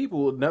everyday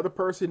people. Another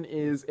person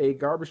is a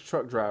garbage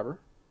truck driver.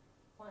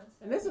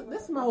 And this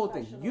is my whole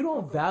thing. You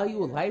don't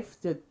value life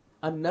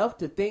enough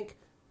to think,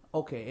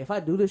 okay, if I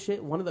do this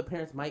shit, one of the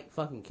parents might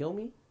fucking kill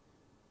me.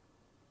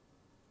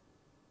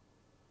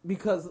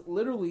 Because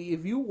literally,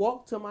 if you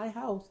walk to my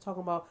house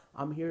talking about,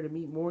 I'm here to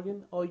meet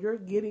Morgan, oh, you're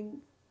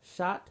getting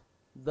shot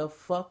the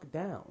fuck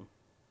down.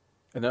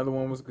 Another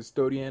one was a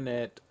custodian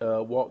at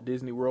Walt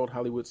Disney World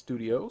Hollywood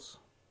Studios.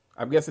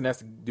 I'm guessing that's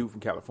the dude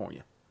from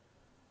California.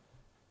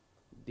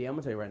 Yeah, I'm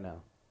going to tell you right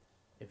now.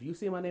 If you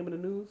see my name in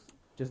the news,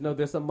 just know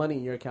there's some money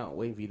in your account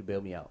waiting for you to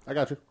bail me out. I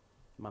got you.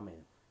 My man.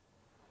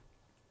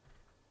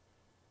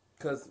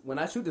 Because when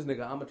I shoot this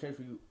nigga, I'm going to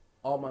transfer you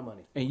all my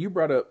money. And you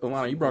brought up,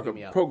 Alana, you brought up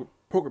a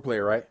poker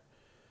player, right?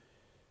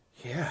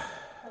 Yeah.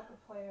 Poker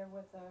player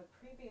with a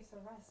previous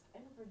arrest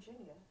in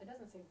Virginia. It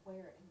doesn't say where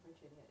in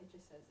Virginia. It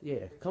just says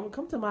yeah.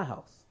 Come to my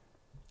house.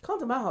 Come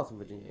to my house in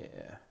Virginia.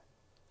 Yeah.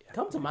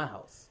 Come to my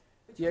house.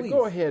 Yeah, please.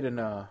 go ahead and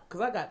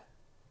because I got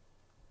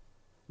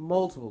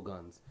multiple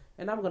guns,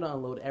 and I'm gonna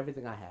unload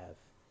everything I have.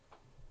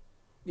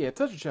 Yeah,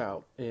 touch a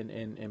child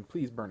and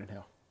please burn in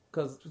hell.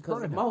 Because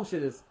my whole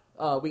shit is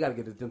we gotta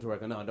get this dental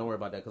record. No, don't worry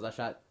about that. Because I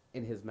shot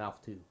in his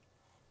mouth too.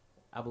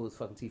 I blew his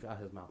fucking teeth out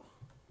his mouth.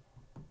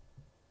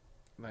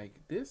 Like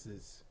this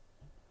is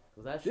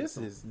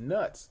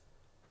nuts.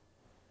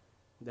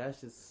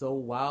 That's just so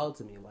wild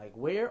to me. Like,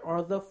 where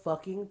are the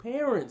fucking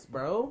parents,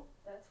 bro?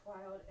 That's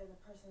wild. And the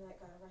person that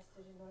got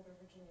arrested in Northern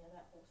Virginia,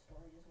 that whole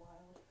story is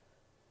wild.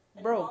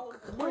 And bro,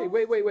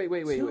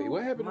 wait.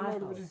 What happened in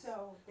Northern Virginia?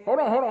 So Hold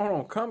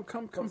on. Come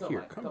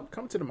here.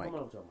 Come to the mic.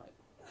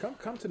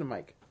 Come to the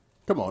mic.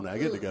 Come on now,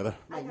 get together.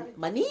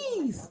 My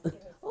knees.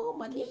 Oh,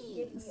 my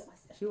knees.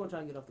 She wasn't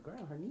trying to get off the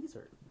ground. Her knees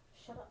hurt.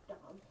 Shut up,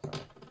 Dom.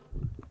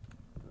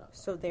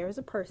 So there's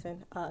a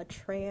person,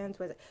 trans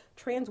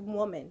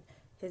woman.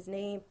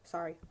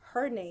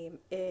 Her name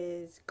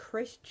is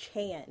Chris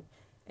Chan,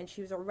 and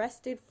she was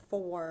arrested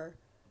for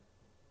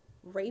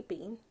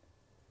raping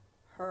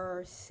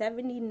her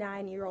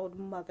 79-year-old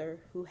mother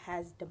who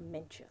has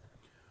dementia.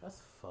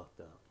 That's fucked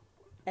up.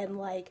 And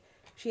like,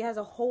 she has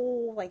a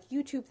whole like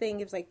YouTube thing.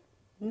 It was like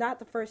not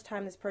the first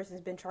time this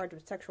person's been charged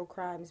with sexual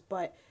crimes,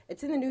 but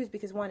it's in the news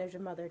because 1, it was her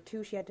mother,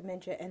 2, she had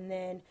dementia, and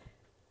then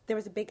there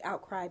was a big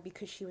outcry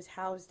because she was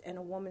housed in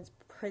a woman's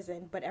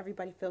prison, but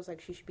everybody feels like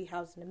she should be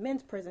housed in a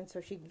men's prison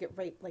so she can get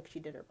raped like she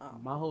did her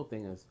mom. My whole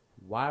thing is,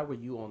 why were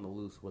you on the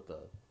loose with a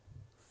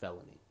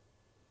felony?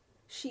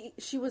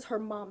 She was her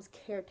mom's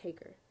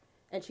caretaker,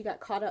 and she got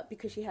caught up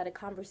because she had a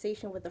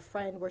conversation with a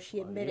friend where she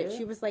admitted yeah?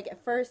 she was like,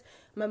 at first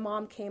my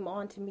mom came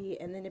on to me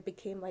and then it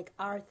became like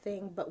our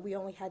thing, but we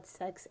only had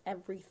sex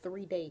every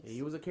 3 days. Yeah,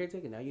 you was a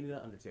caretaker. Now you need an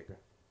undertaker.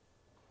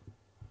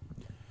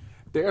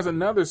 There's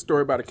another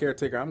story about a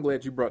caretaker. I'm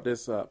glad you brought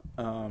this up.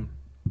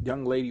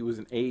 Young lady was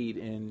an aide,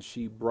 and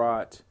she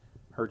brought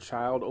her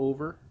child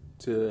over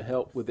to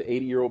help with the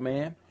 80-year-old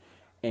man,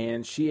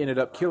 and she ended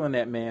up killing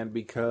that man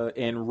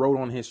and wrote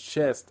on his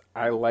chest,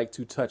 "I like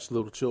to touch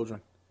little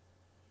children."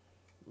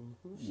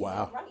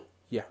 Wow. Right.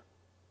 Yeah.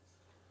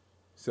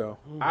 So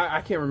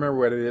I can't remember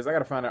what it is. I got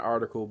to find an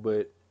article,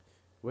 but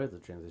Where's the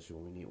transition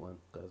when we need one?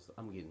 Because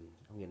I'm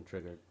getting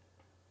triggered.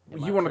 And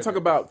you my want to talk trigger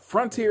about is-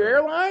 Frontier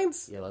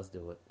Airlines? Yeah, let's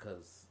do it.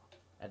 Because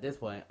at this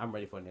point, I'm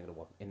ready for a nigga to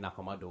walk and knock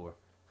on my door.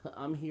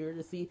 I'm here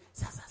to see.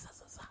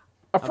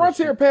 A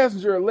Frontier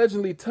passenger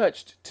allegedly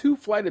touched 2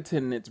 flight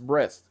attendants'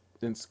 breasts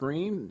and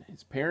screamed.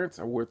 His parents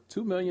are worth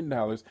 $2 million.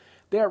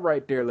 That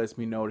right there lets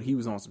me know that he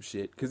was on some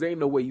shit. Because there ain't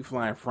no way you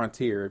flying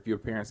Frontier if your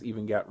parents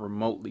even got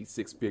remotely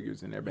 6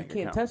 figures in their You bank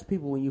can't account. touch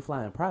people when you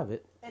fly in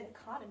private. An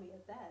economy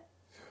of that.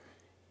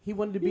 He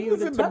wanted to be He able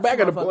was to in the touch back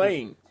of the motherfuckers.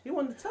 plane. He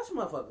wanted to touch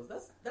motherfuckers.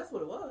 That's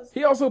what it was.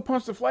 He also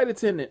punched a flight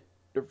attendant.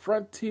 The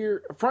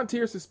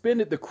Frontier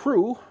suspended the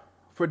crew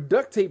for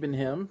duct taping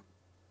him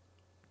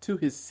to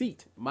his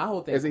seat My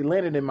whole thing. as he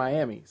landed in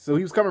Miami. So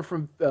he was coming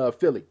from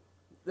Philly.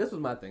 This was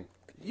my thing.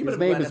 You His better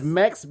be name glad is that's-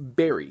 Max You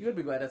Berry. would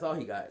be glad that's all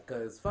he got.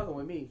 Because fucking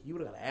with me, you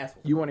would have got an ass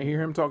whooping. You want to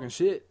hear him talking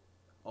shit?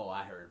 Oh,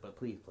 I heard. But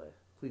please play it.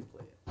 Please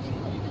play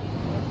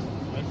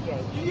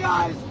it. You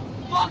guys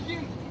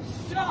fucking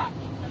suck!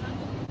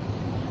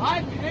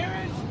 My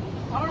parents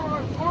are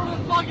worth more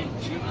than fucking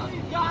 2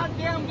 million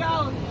goddamn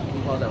dollars! Can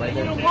you pause that right You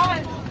there? know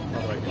what?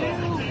 Pause right there.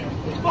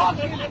 You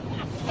fucking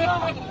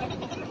suck!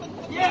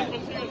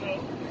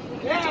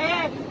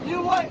 Yeah, you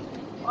know what?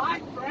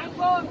 My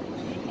grandpa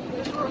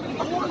is worth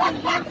more than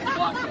your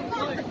fucking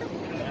life!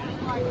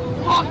 Like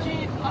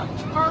fucking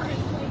eternity!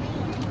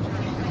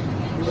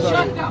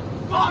 Shut the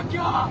fuck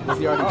up! Was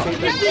he already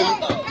taped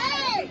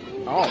that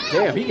Oh,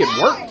 damn, he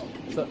getting worked.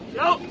 So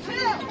Nope!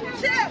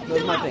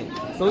 that's my thing.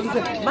 So he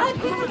said, my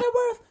parents are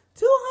worth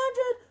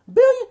 200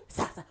 billion.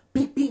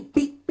 Beep, beep,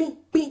 beep,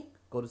 beep, beep.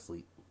 Go to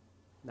sleep.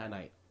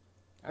 Night-night.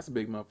 That's a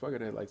big motherfucker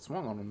that like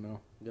swung on him though.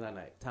 Good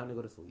night-night. Time to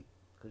go to sleep.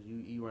 Because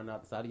you run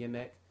out the side of your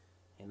neck,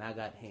 and I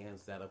got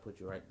hands that'll put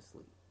you right to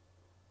sleep.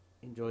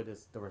 Enjoy the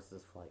rest of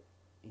this flight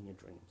in your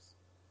dreams.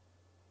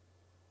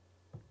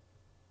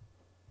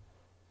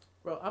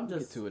 Bro, I'm Get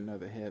just... to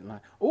another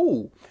headline.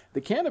 Ooh, the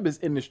cannabis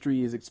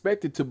industry is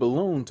expected to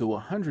balloon to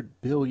 $100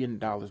 billion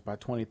by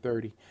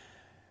 2030.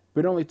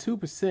 But only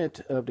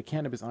 2% of the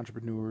cannabis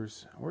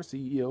entrepreneurs or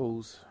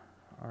CEOs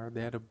are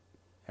that of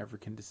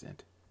African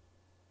descent.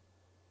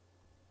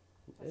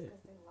 Yeah.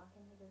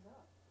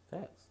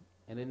 Facts.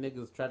 And then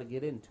niggas try to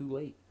get in too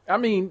late. I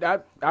mean,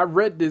 I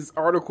read this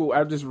article.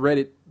 I just read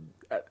it.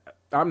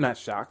 I'm not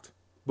shocked,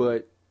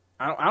 but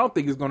I don't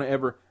think it's going to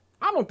ever.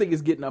 I don't think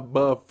it's getting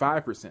above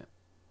 5%.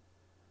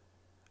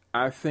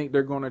 I think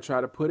they're going to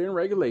try to put in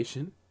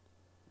regulation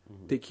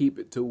to keep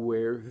it to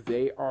where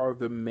they are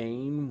the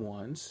main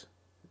ones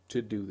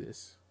to do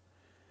this.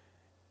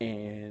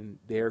 And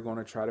they're going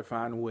to try to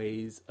find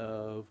ways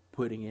of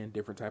putting in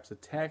different types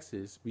of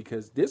taxes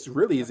because this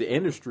really is an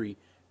industry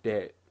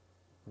that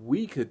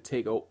we could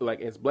take over. Like,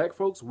 as black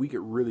folks, we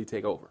could really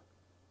take over.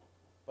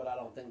 But I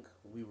don't think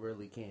we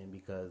really can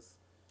because...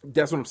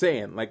 That's what I'm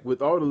saying. Like,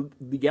 with all the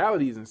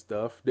legalities and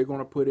stuff, they're going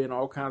to put in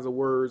all kinds of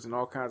words and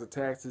all kinds of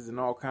taxes and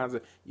all kinds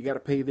of, you got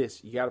to pay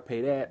this, you got to pay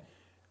that,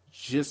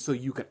 just so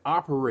you can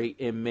operate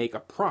and make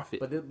a profit.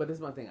 But this is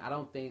my thing. I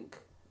don't think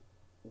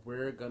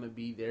we're going to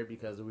be there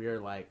because we're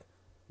like,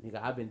 nigga,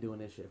 I've been doing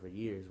this shit for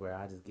years where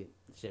I just get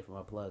shit from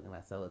my plug and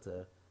I sell it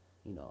to,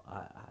 you know,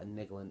 I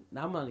nickel and...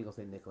 Now, I'm not even going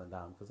to say nickel and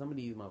dime because some of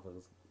these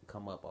motherfuckers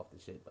come up off the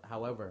shit. But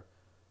however,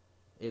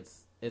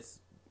 it's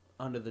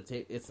under the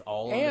table. It's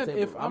all and on the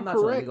table. if I'm not trying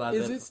to correct, legalize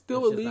is that it still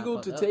if shit's not illegal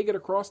fucked to up. take it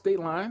across state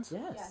lines?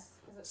 Yes.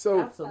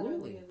 So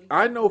Absolutely.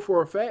 I know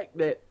for a fact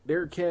that there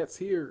are cats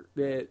here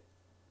that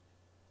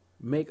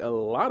make a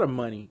lot of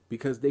money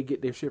because they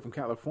get their shit from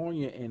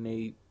California and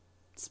they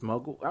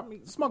smuggle. I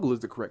mean, smuggle is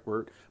the correct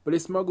word, but they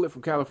smuggle it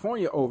from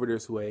California over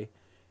this way,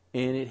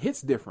 and it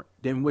hits different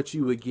than what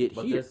you would get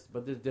here.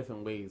 But there's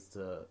different ways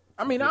to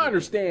I mean, get I it.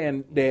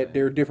 understand that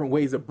there are different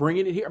ways of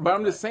bringing it here, but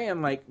I'm just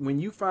saying, like, when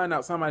you find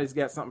out somebody's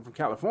got something from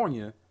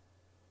California,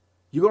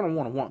 you're going to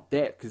want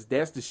that because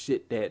that's the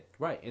shit that...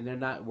 Right, and they're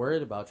not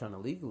worried about trying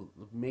to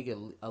make it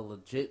a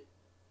legit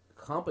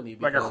company.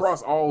 Like, because,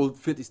 across all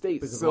 50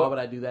 states. Because So, why would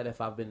I do that if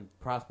I've been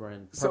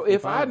prospering? so perfectly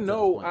if I fine to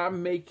know this point?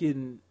 I'm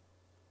making...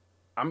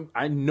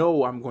 I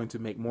know I'm going to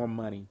make more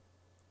money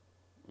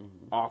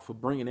off of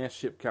bringing that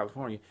shit to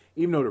California,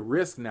 even though the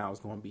risk now is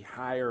going to be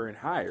higher and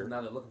higher.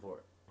 Now they're looking for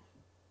it.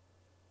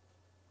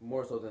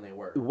 More so than they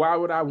were. Why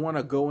would I want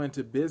to go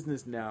into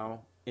business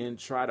now and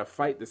try to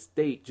fight the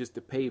state just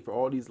to pay for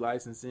all these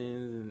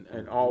licensing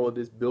and all of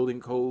this building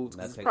codes?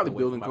 'Cause That it's takes probably away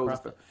building from my codes and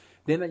stuff. profit.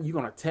 Then you're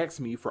gonna tax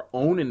me for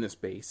owning the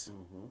space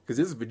because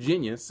this is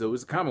Virginia, so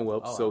it's a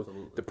Commonwealth, so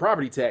absolutely. the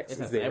property tax It is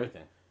has there.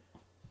 everything.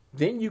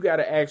 Then you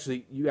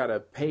gotta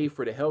pay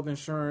for the health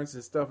insurance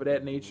and stuff of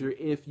that nature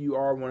if you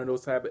are one of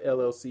those type of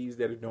LLCs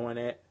that are doing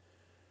that.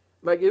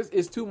 Like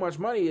it's too much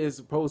money as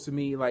opposed to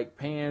me like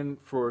paying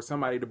for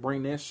somebody to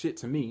bring that shit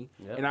to me,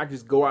 and I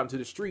just go out into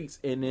the streets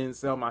and then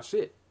sell my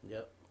shit.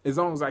 Yep. As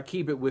long as I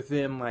keep it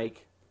within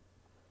like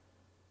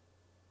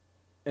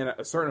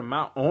a certain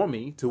amount on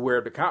me to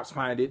where the cops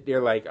find it,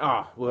 they're like,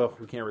 well,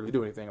 we can't really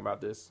do anything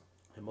about this.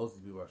 And most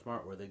of these people are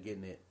smart where they're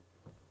getting it.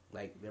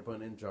 Like, they're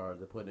putting in jars,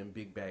 they're putting in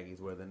big baggies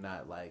where they're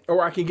not, like...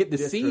 Or I can get the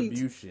seeds.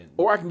 distribution.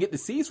 Or I can get the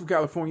seeds from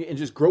California and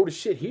just grow the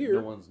shit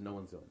here. No one's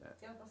doing that.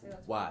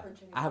 Why?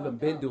 I haven't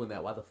been doing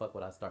that. Why the fuck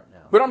would I start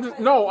now? But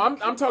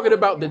I'm talking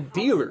about the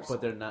dealers.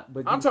 But they're not.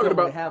 But I'm talking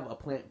about... have a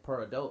plant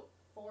per adult.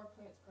 4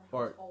 plants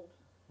per household.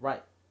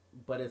 Right.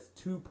 But it's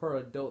 2 per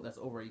adult that's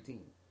over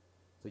 18.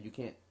 So you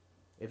can't...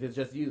 If it's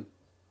just you,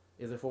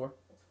 is it 4?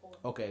 It's 4.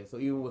 Okay, so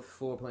even with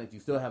 4 plants, you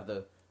still have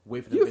the...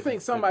 Wait for the you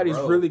think somebody's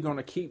really going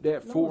to keep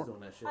that 4?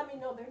 I mean,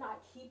 no, they're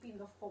not keeping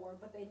the 4,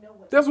 but they know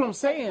what. That's what I'm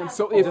saying.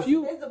 So if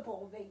you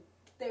visible,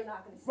 they're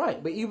not going to.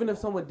 Right, but even if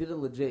someone did it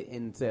legit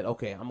and said,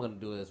 "Okay, I'm going to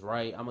do this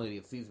right. I'm going to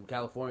get seeds from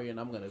California, and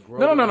I'm going to grow."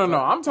 No.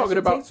 I'm talking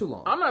about. Takes too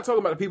long. I'm not talking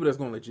about the people that's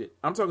going legit.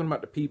 I'm talking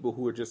about the people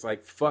who are just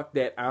like, "Fuck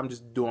that. I'm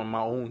just doing my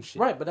own shit."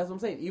 Right, but that's what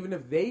I'm saying. Even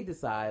if they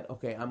decide,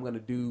 "Okay, I'm going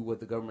to do what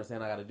the government's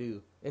saying I got to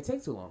do," it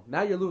takes too long.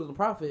 Now you're losing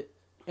profit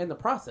in the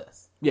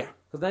process. Yeah,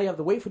 because now you have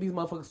to wait for these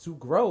motherfuckers to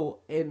grow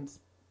and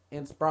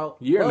sprout.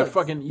 You're buds. in the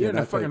fucking. You're in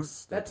the fucking.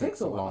 That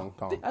takes a long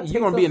time.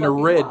 You're gonna be in the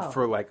red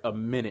for like a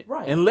minute,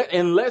 right?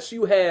 Unless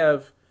you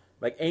have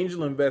like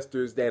angel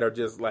investors that are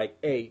just like,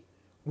 "Hey,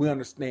 we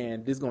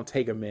understand this is gonna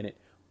take a minute.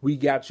 We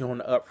got you on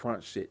the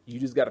upfront shit. You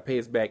just got to pay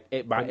us back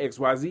by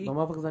XYZ." No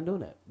motherfuckers not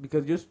doing that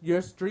because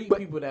you're street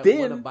people that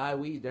want to buy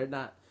weed. They're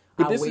not.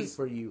 I wait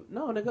for you.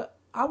 No, nigga.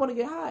 I want to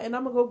get high, and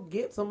I'm gonna go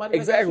get somebody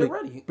exactly that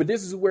ready. But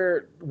this is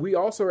where we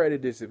also are at a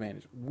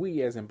disadvantage.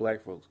 We, as in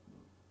black folks,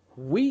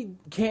 we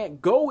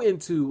can't go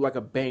into like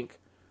a bank,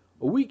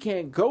 or we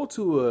can't go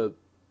to a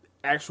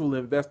actual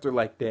investor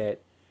like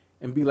that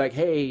and be like,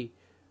 "Hey,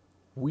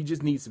 we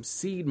just need some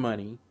seed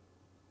money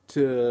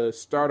to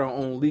start our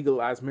own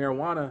legalized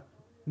marijuana."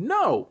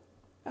 No,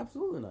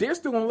 absolutely not. They're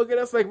still gonna look at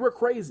us like we're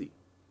crazy.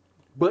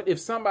 But if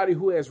somebody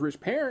who has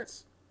rich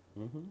parents,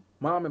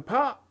 mom and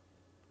pop,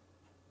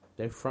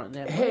 they're fronting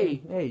that.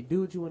 Hey,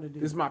 do what you want to do.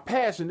 This is my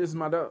passion. This is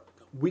my dog.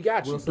 We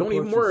got you. We'll Don't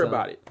even worry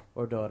about it.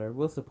 Or daughter,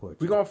 we'll support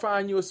you. We're going to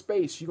find you a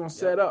space. You're going to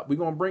set up. We're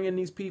going to bring in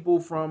these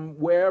people from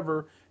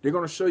wherever. They're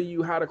going to show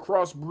you how to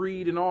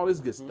crossbreed and all this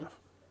good stuff.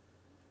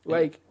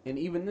 And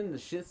even then, the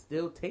shit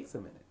still takes a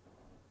minute.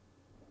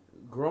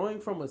 Growing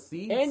from a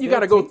seed, and you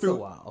got to go through. A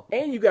while.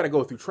 And you got to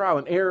go through trial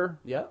and error.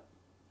 Yeah.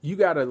 You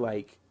got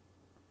to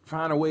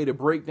find a way to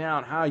break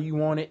down how you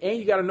want it, and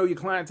you got to know your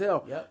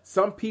clientele. Yep.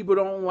 Some people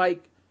don't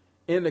like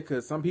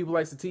indica. Some people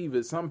like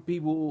sativa. Some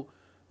people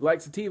like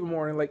sativa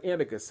more than like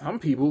indica. Some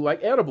people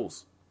like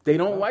edibles. They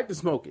don't like to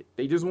smoke it.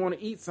 They just want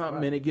to eat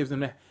something, and it gives them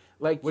that.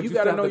 Like, you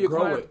got to know your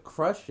client.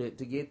 Crush it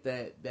to get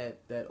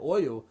that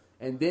oil,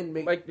 and then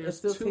make it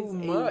still takes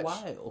a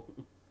while.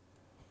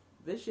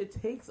 This shit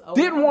takes a while.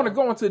 Didn't want to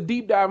go into a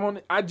deep dive on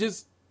it. I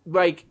just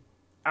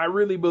I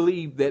really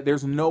believe that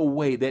there's no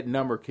way that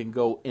number can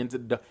go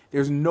into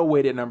there's no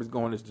way that number's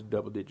going into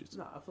double digits.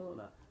 No, absolutely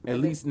not. At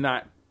least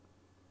not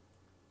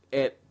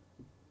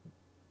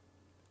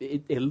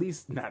at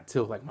least not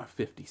till like my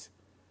 50s.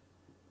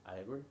 I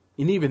agree.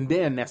 And even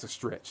then, that's a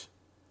stretch.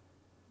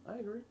 I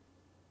agree.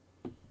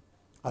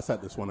 I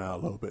sat this one out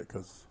a little bit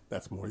because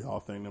that's more y'all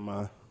thing than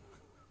mine.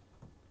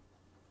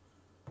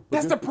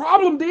 That's the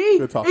problem, D.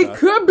 It guys.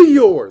 could be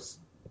yours.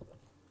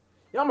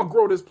 Yeah, I'm going to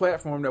grow this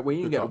platform that way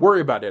you ain't got to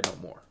worry about that no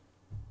more.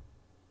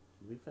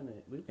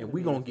 And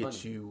we going to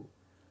get you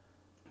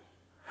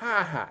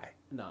high.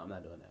 No, I'm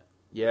not doing that.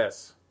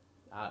 Yes.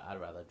 I'd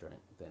rather drink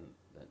than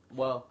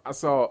well. I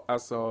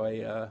saw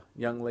a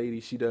young lady.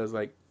 She does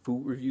like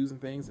food reviews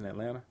and things in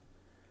Atlanta.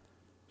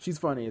 She's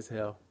funny as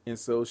hell, and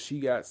so she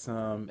got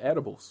some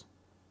edibles.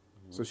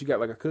 Mm-hmm. So she got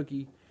like a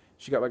cookie,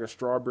 she got like a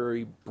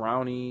strawberry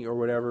brownie or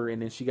whatever,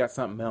 and then she got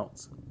something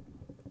else.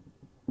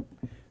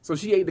 So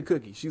she ate the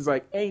cookie. She's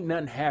like, "Ain't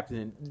nothing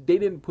happening. They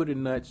didn't put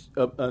enough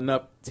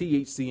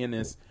THC in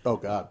this. Oh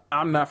God,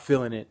 I'm not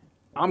feeling it.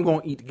 I'm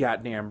gonna eat the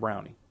goddamn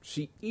brownie."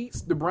 She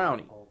eats the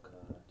brownie.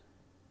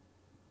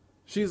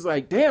 She's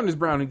like, "Damn, this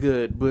brownie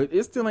good, but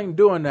it still ain't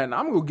doing nothing.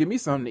 I'm gonna give me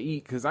something to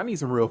eat because I need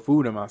some real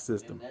food in my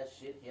system." And that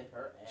shit hit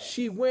her ass.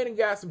 She went and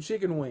got some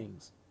chicken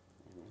wings.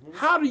 Mm-hmm.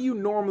 How do you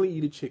normally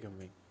eat a chicken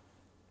wing?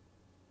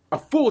 A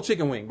full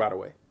chicken wing, by the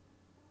way.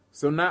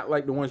 So not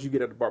like the ones you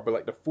get at the bar, but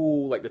like the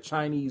full, like the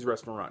Chinese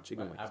restaurant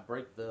chicken wings. I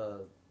break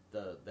the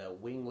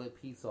winglet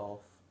piece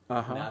off,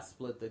 and I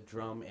split the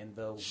drum and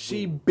the.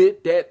 She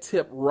bit that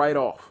tip right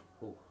off,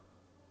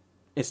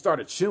 and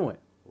started chewing.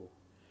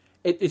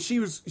 And she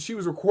was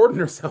recording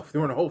herself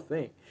doing the whole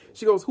thing.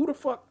 She goes, "Who the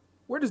fuck?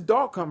 Where does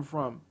dog come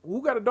from?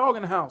 Who got a dog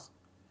in the house?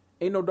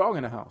 Ain't no dog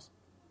in the house."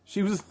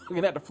 She was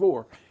looking at the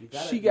floor.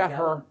 She got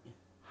her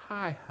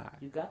high.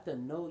 You got to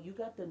know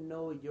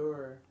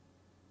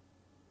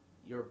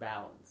your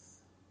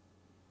balance.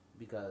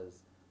 Because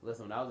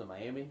listen, when I was in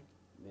Miami,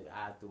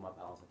 I threw my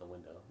balance out the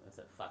window and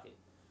said fuck it,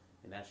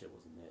 and that shit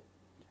wasn't it.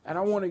 And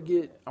I want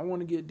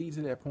to get D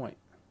to that point.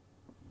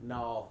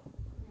 No,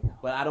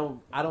 but I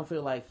don't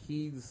feel like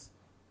he's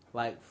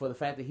like, for the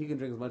fact that he can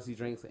drink as much as he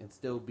drinks and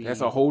still be.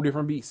 That's a whole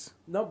different beast.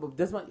 No, but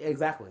that's not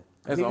exactly.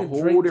 That's he a can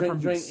whole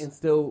different drink beast. and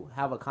still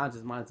have a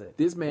conscious mindset.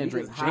 This man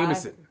drinks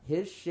Jameson.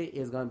 His shit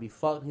is gonna be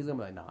fucked. He's gonna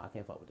be like, no, I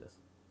can't fuck with this.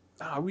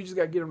 Nah, we just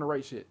gotta get him the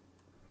right shit.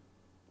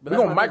 But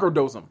We're gonna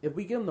microdose him. If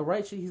we give him the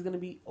right shit, he's gonna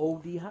be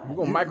OD high.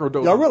 We're gonna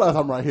microdose Y'all him. realize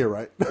I'm right here,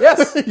 right?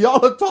 Yes.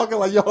 Y'all are talking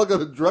like y'all are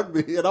gonna drug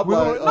me, and I'm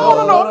like, no,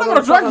 I'm not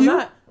gonna drug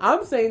you.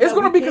 I'm saying It's that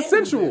gonna we be can't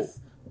consensual. do this.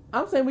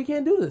 I'm saying we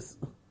can't do this.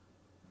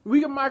 We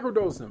can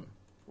microdose him.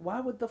 Why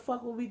would the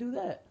fuck would we do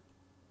that?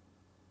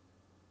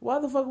 Why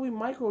the fuck are we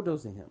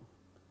microdosing him?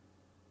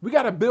 We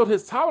gotta build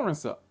his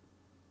tolerance up.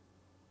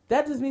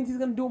 That just means he's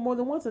gonna do it more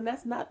than once, and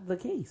that's not the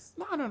case.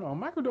 No.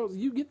 Microdose,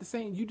 you get the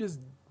same. You just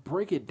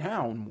break it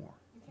down more.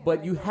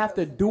 But you have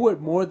to do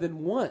it more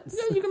than once.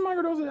 Yeah, you can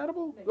microdose it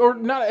edible. Or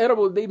not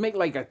edible, they make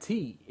like a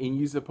tea and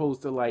you're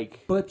supposed to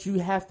like. But you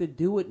have to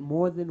do it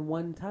more than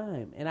one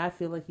time. And I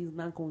feel like he's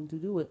not going to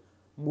do it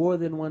more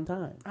than one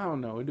time. I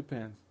don't know, it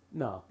depends.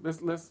 No.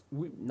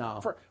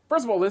 No.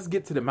 First of all, let's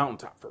get to the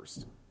mountaintop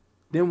first.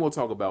 Then we'll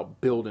talk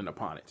about building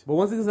upon it. But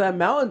once he gets to that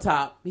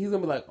mountaintop, he's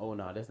going to be like, oh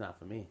no, that's not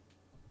for me.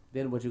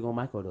 Then what you going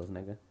to microdose,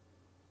 nigga?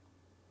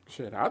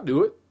 Shit, I'll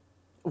do it.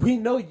 We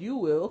know you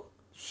will.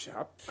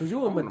 Because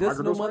you a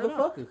medicinal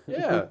motherfucker. Right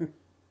yeah.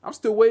 I'm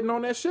still waiting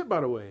on that shit,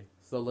 by the way.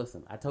 So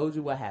listen, I told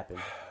you what happened.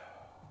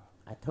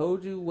 I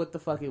told you what the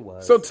fuck it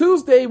was. So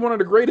Tuesday, one of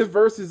the greatest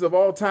verses of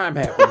all time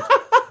happened.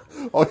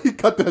 Oh, he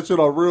cut that shit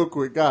off real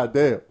quick. God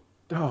damn.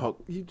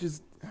 Dog,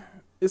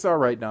 it's all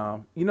right,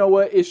 Dom. You know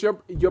what? It's your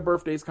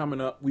birthday's coming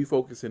up. We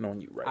focusing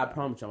on you right now. I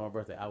promise you on my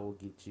birthday, I will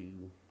get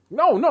you.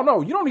 No.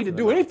 You don't need to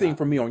do anything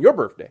for me on your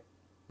birthday.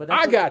 But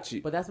I got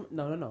you. But that's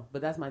no.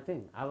 But that's my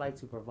thing. I like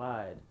to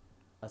provide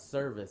a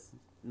service.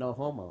 No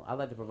homo. I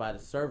like to provide a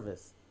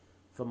service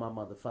for my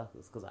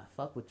motherfuckers because I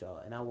fuck with y'all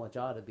and I want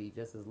y'all to be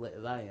just as lit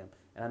as I am.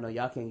 And I know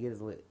y'all can't get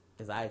as lit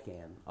as I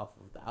can off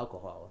of the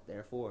alcohol.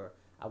 Therefore,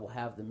 I will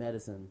have the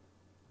medicine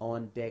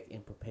on deck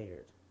and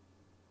prepared.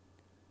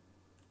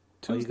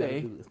 Tuesday, all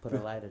you gotta do is put a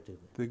lighter to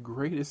it. The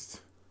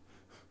greatest,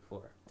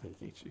 or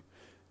take it.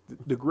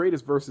 The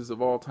greatest verses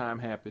of all time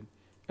happened,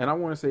 and I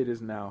want to say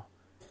this now: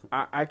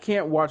 I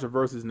can't watch a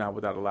verses now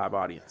without a live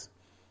audience.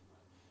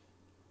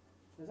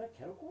 Is that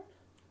kettle corn?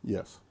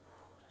 Yes.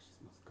 That just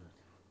smells good.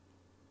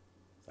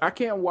 I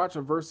can't watch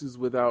a verses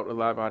without a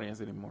live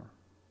audience anymore.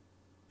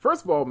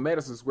 First of all,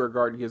 Madison Square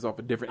Garden gives off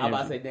a different energy.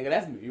 I'm about to say, nigga,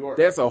 that's New York.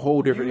 That's a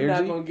whole different energy.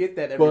 You're not gonna get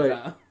that every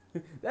time.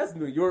 That's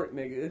New York,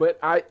 nigga. But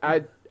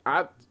I,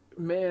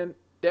 man,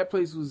 that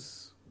place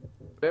was.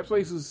 That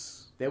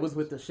was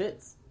with the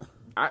shits.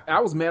 I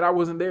was mad I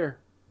wasn't there.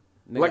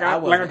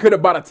 Nigga, I could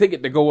have bought a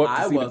ticket to go up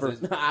to see the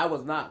verses. I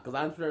was not, because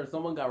I'm sure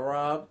someone got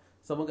robbed,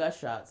 someone got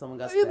shot, someone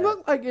got stabbed. It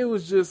looked like it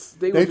was just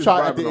they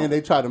tried at the end.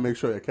 They tried to make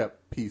sure it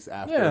kept peace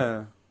after.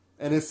 Yeah,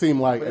 and it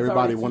seemed like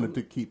everybody wanted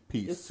to keep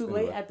peace. It's too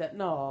late at that.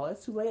 No,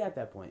 it's too late at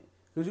that point.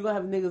 Because you're gonna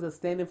have niggas that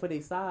standing for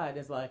their side.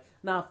 It's like,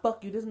 nah,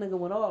 fuck you. This nigga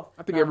went off.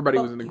 I think everybody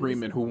was in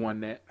agreement who won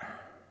that.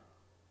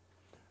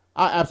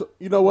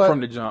 You know what?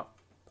 From the jump,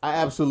 I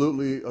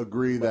absolutely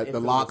agree that the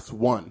Locks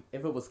won.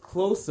 If it was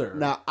closer,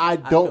 now I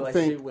don't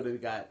think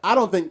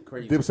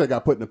Dipset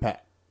got put in the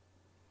pack.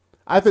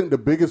 I think the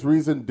biggest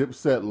reason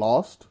Dipset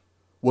lost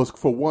was,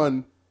 for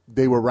one,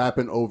 they were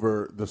rapping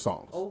over the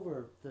songs.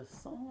 Over the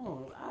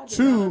songs. I did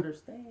Two, not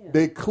understand.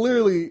 They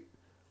clearly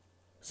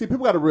see.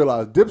 People got to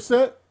realize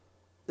Dipset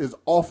is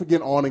off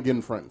again, on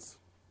again friends.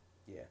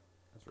 Yeah,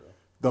 that's real.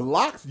 The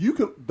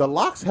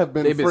Locks have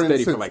been they've been friends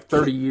steady since, for like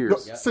 30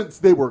 years. Since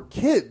they were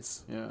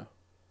kids. Yeah.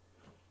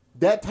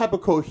 That type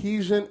of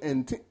cohesion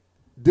and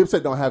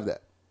Dipset don't have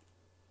that.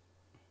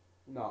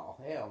 No,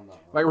 hell no.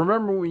 Like,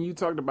 remember when you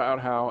talked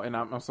about how, and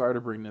I'm sorry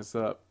to bring this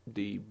up,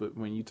 D, but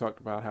when you talked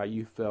about how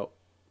you felt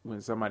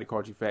when somebody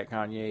called you Fat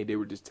Kanye, they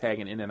were just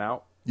tagging in and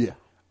out. Yeah.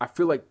 I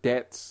feel like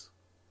that's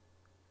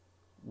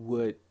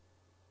what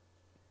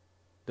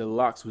the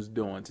Locks was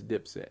doing to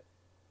Dipset.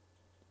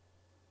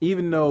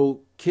 Even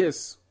though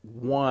Kiss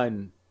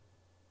won.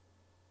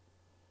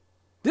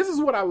 This is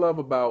what I love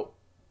about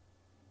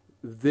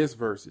this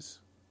versus.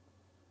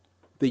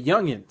 The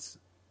youngins,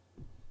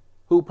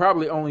 who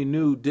probably only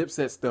knew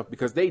Dipset stuff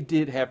because they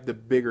did have the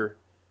bigger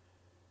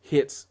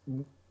hits,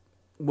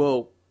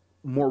 well,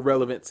 more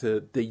relevant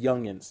to the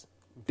youngins.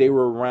 They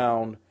were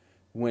around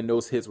when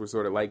those hits were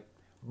sort of like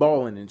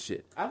balling and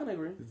shit. I can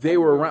agree. They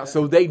were around,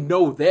 so they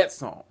know that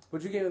song.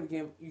 But you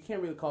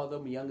can't really call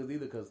them youngers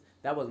either, because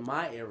that was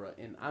my era,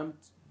 and I'm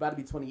about to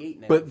be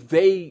 28 now. But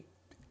they,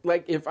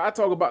 like, if I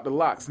talk about the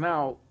Locks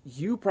now,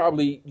 you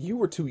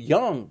were too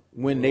young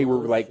when they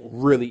were like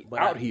really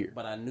out here.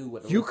 But I knew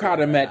what you caught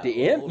them at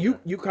the end.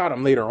 You caught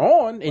them later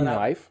on in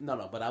life.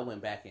 No, but I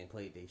went back and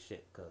played their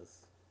shit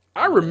because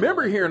I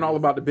remember hearing all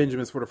about the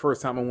Benjamins for the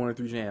first time on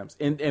 103 Jams.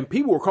 And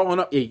people were calling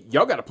up, hey,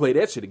 y'all got to play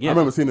that shit again. I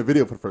remember seeing the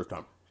video for the first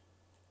time.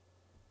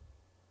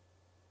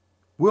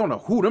 We don't know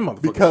who them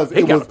motherfuckers Because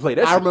they got to play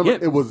that I shit remember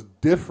again. it was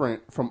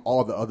different from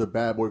all the other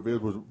Bad Boy videos.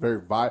 It was very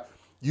vibe.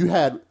 You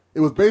had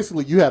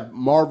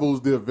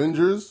Marvel's The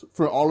Avengers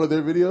for all of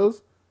their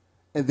videos,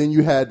 and then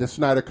you had the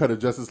Snyder Cut of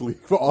Justice League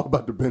for all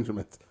about the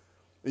Benjamins.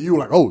 And you were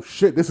like, oh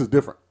shit, this is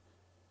different.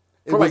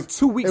 For like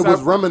 2 weeks. It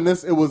was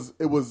reminiscent.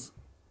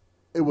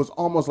 It was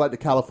almost like the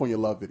California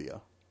Love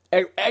video.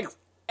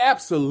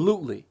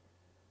 Absolutely.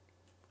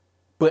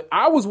 But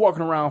I was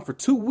walking around for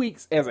 2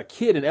 weeks as a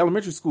kid in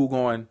elementary school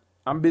going,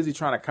 I'm busy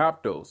trying to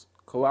cop those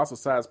colossal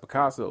size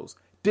Picassos.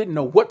 Didn't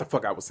know what the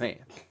fuck I was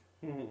saying.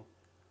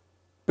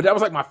 But that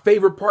was like my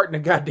favorite part in the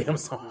goddamn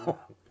song.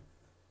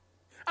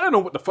 I don't know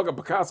what the fuck a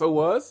Picasso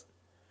was.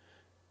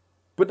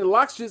 But the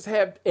Locks just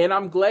have, and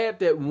I'm glad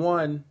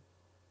that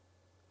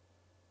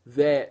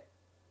that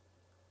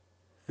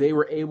they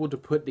were able to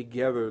put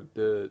together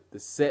the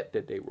set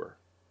that they were.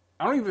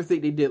 I don't even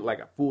think they did like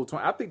a full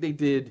 20. I think they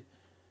did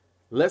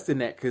less than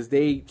that because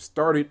they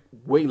started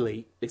way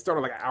late. They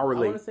started like an hour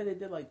late. I want to say they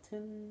did like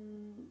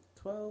 10,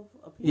 12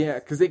 a piece. Yeah,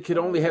 because they could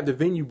only have the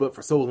venue but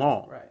for so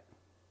long. Right.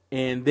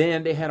 And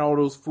then they had all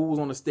those fools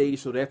on the stage,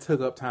 so that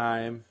took up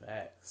time.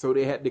 Facts. So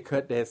they had to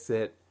cut that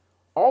set.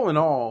 All in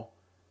all,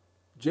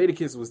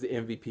 Jadakiss was the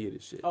MVP of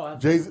this shit. Oh,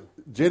 absolutely.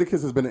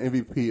 Jadakiss has been an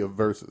MVP of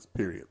Versus,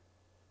 period.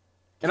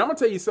 And I'm going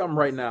to tell you something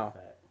right now.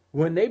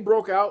 When they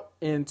broke out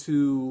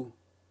into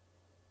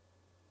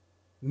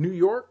New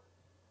York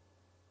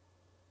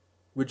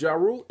with Ja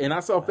Rule, and I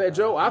saw Fat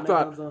Joe, I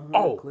thought, I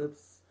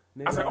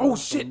was like, oh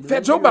shit,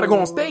 Fat Joe about to go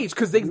on stage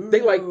because they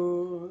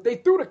threw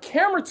the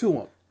camera to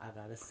him.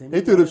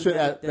 They threw the shit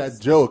at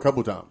Joe a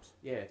couple times.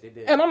 Yeah, they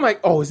did. And I'm like,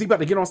 oh, is he about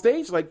to get on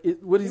stage? Like,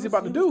 what is he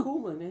about to do? He was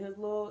cooling in his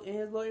little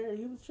area.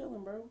 He was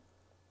chilling, bro.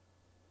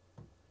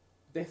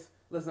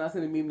 Listen, I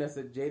seen a meme that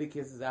said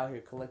Jadakiss is out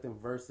here collecting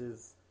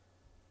verses.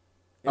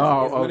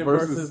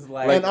 Verses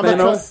like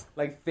Thanos.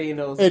 Like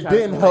Thanos. It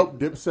didn't help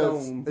Dipset.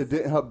 stones. It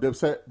didn't help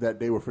Dipset that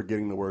they were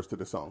forgetting the words to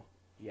the song.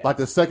 Yeah. Like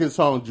the second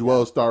song,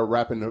 Joel started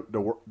rapping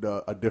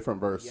a different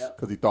verse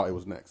because he thought it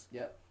was next.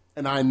 Yep.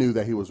 And I knew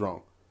that he was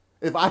wrong.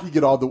 If I could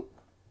get all the,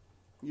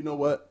 you know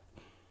what?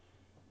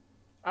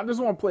 I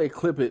just want to play a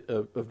clip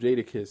of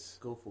Jadakiss.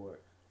 Go for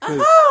it.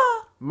 'Cause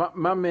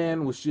my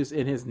man was just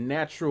in his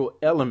natural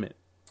element.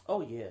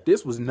 Oh yeah.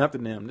 This was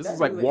nothing to him. This That is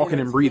like dude's walking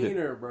an and breathing.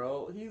 entertainer,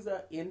 bro. He's an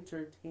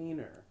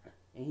entertainer,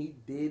 and he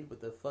did what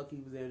the fuck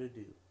he was there to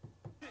do.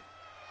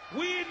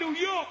 We in New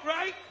York,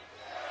 right?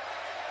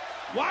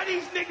 Why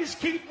these niggas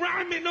keep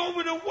rhyming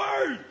over the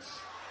words?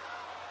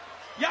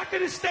 Y'all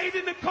could have stayed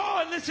in the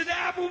car and listened to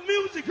Apple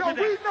Music. Yo,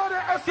 we know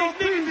that These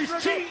SOPs, niggas is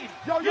nigga. cheating.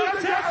 Yo, You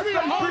niggas tell me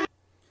got a whole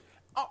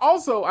SOPs.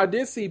 Also, I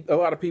did see a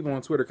lot of people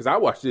on Twitter because I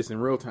watched this in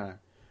real time.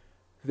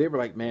 They were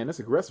like, "Man, that's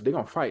aggressive. They're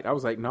gonna fight." I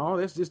was like, "No,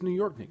 that's just New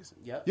York niggas."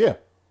 Yep. Yeah.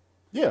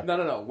 Yeah.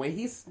 No. When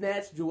he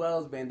snatched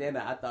Joel's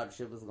bandana, I thought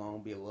shit was gonna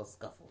be a little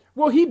scuffle.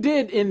 Well, he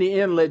did in the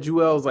end let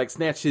Juelz like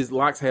snatch his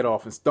Locks head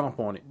off and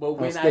stomp on it But on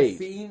when I stage.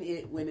 seen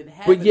it, when it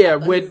happened, But yeah, I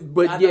thought he was-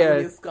 I thought it yeah.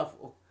 was a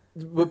scuffle.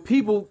 But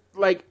people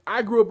like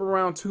I grew up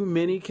around too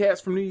many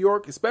cats from New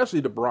York, especially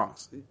the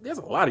Bronx. There's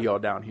a lot of y'all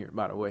down here,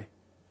 by the way.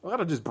 A lot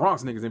of just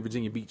Bronx niggas in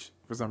Virginia Beach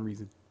for some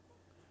reason.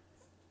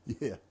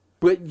 Yeah.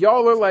 But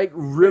y'all are like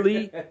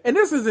really, and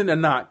this isn't a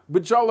knock,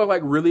 but y'all are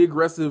like really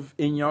aggressive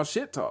in y'all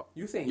shit talk.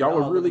 You saying y'all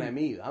y'all are really? looking at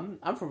me?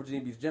 I'm from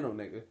Virginia Beach, General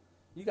nigga.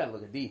 You gotta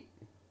look at D.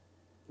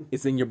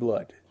 It's in your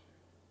blood.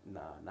 Nah,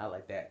 not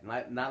like that.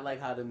 Not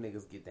like how them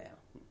niggas get down.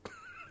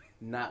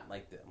 Not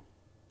like them.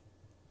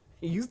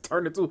 You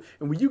turn it to,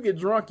 and when you get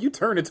drunk, you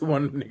turn it to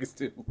one of them niggas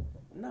too.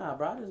 Nah,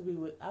 bro.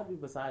 I'll be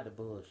beside the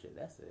bullshit.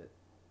 That's it.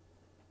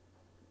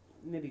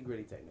 Nitty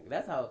gritty technique.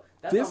 That's how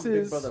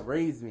Big Brother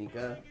raised me,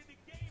 cuz.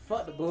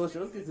 Fuck the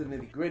bullshit. Let's get to the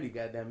nitty gritty,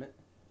 goddammit.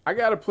 I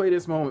gotta play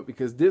this moment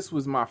because this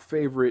was my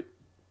favorite.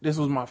 This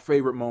was my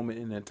favorite moment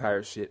in the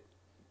entire shit.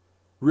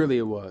 Really,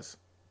 it was.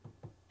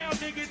 Now,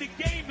 nigga, the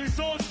game is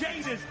all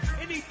jaded.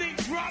 Anything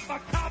drop, I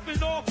cop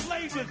in all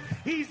flavors.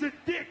 He's a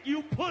dick,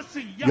 you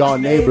pussy. Y'all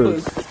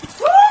neighbors.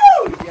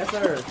 Woo! Yes,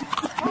 sir.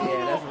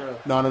 Yeah, that's real.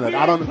 No.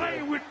 I don't.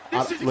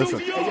 Listen.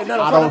 Hey,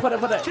 no, I don't. put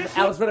it.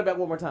 Alex, run it back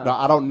one more time. No,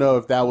 I don't know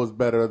if that was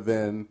better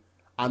than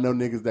I know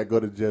niggas that go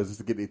to jail just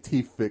to get their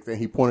teeth fixed, and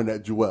he pointed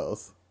at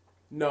Joel's.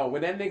 No,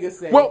 when that nigga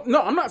said... Well,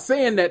 no, I'm not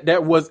saying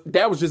that was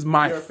just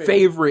my your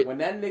favorite. When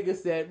that nigga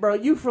said, bro,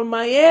 you from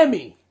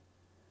Miami.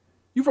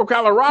 You from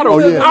Colorado? Oh,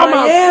 yeah. I'm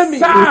Miami.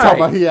 We outside. talking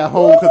about he at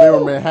home because they were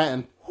in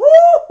Manhattan.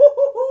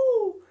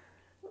 Woo!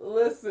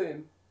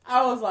 Listen,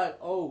 I was like,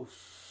 oh,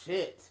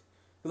 shit.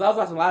 Because I was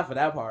watching live for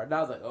that part. And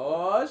I was like,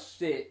 oh,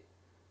 shit.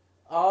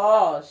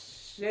 Oh,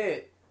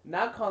 shit.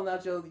 Not calling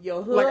out your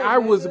hood, Like I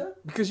was, nigga.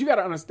 because you got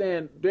to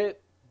understand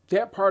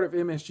that part of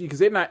MSG, because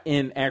they're not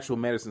in actual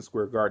Madison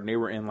Square Garden. They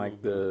were in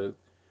like the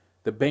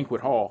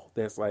banquet hall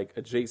that's like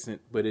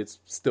adjacent, but it's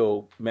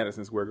still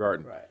Madison Square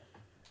Garden. Right.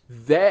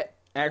 That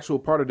actual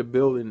part of the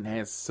building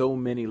has so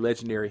many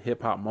legendary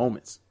hip hop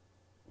moments.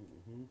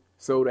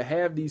 So to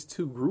have these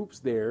two groups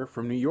there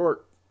from New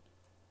York,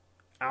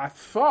 I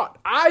thought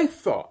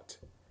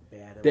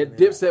that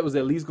Dipset was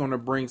at least going to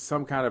bring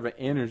some kind of an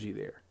energy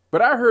there.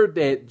 But I heard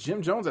that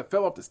Jim Jones that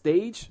fell off the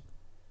stage.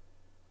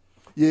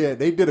 Yeah,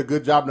 they did a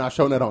good job not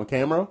showing that on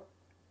camera,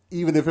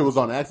 even if it was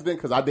on accident,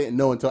 because I didn't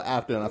know until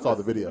after and I saw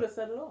the video. You would have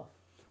set it off.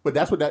 But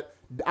that's what that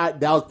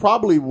was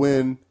probably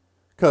when,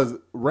 because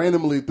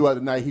randomly throughout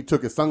the night he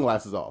took his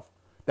sunglasses off.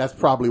 That's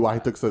probably why he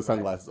took his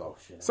sunglasses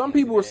off. Some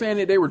people were saying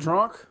that they were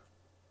drunk.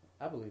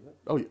 I believe it.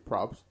 Oh yeah,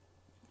 props.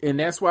 And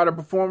that's why the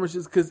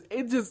performances, because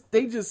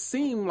they just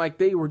seemed like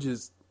they were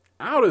just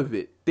out of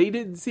it. They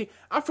didn't see.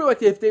 I feel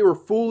like if they were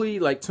fully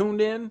like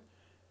tuned in,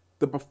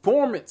 the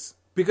performance,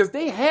 because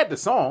they had the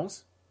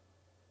songs,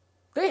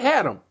 they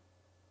had them.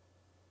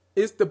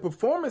 It's the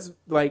performance,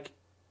 like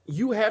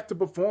you have to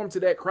perform to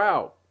that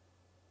crowd.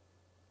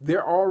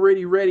 They're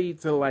already ready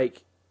to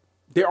like.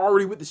 They're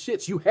already with the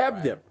shits. You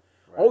have them.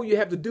 Right. All you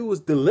have to do is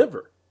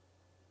deliver.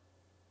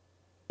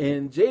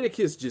 And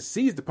Jadakiss just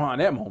seized upon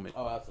that moment.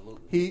 Oh,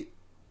 absolutely.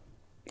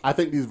 I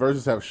think these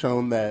verses have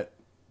shown that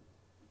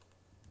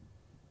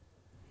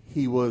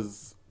he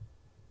was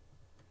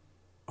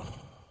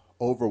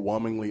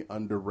overwhelmingly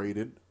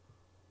underrated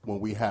when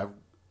we have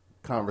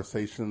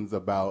conversations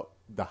about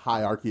the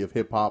hierarchy of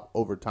hip-hop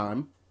over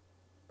time.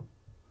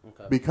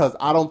 Okay. Because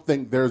I don't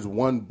think there's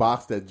one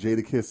box that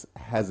Jadakiss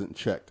hasn't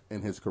checked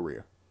in his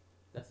career.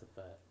 That's a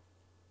fact.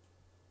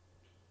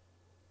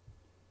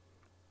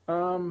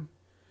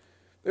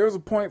 There was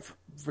a point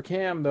for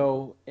Cam,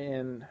 though,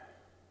 and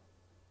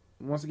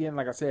once again,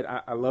 like I said,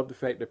 I love the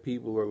fact that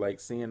people are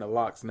like seeing the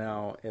Lox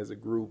now as a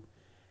group,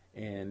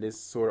 and this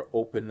sort of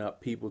opened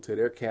up people to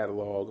their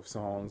catalog of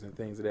songs and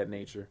things of that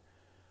nature.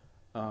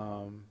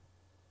 But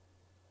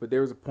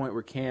there was a point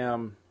where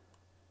Cam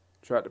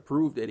tried to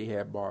prove that he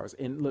had bars.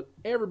 And look,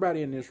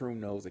 everybody in this room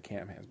knows that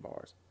Cam has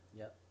bars.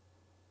 Yep.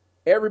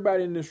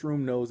 Everybody in this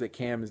room knows that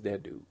Cam is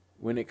that dude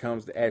when it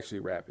comes to actually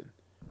rapping.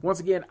 Once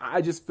again,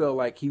 I just felt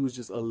like he was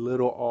just a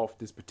little off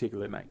this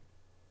particular night.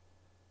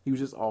 He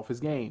was just off his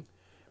game.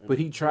 But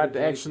he tried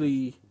to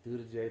actually... Do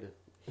the Jada.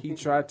 He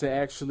tried to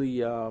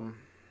actually... I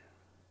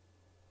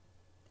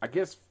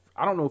guess...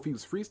 I don't know if he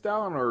was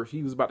freestyling or if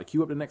he was about to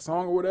cue up the next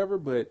song or whatever,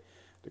 but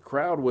the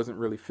crowd wasn't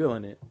really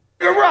feeling it.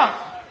 You're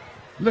right.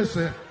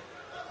 Listen,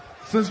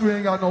 since we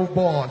ain't got no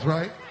bars,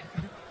 right?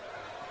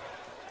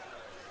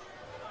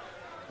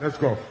 Let's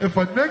go. If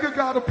a nigga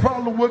got a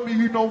problem with me,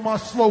 you know my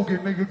slogan,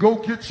 nigga, go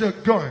get your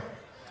gun.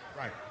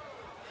 Right.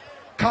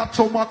 Cop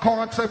told my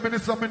car in 10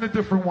 minutes, I'm in a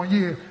different one.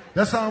 Yeah,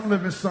 that's how I'm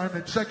living, son.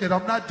 And check it,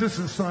 I'm not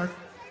dissing, son.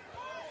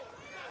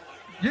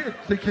 Yeah,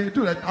 they can't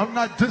do that. I'm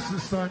not dissing,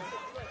 son.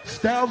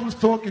 Styles was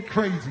talking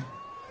crazy.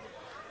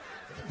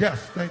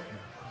 Yes, thank you.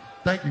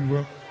 Thank you,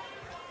 bro.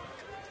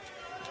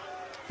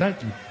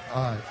 Thank you.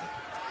 All right.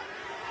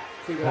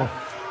 See,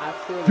 I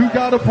feel you like,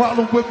 got a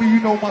problem with me, you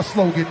know my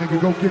slogan,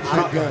 nigga. Go get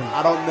your gun.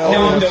 I don't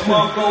know.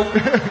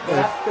 But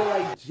I feel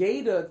like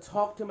Jada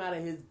talked him out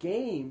of his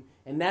game,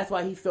 and that's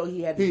why he felt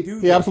he had to do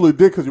that. He absolutely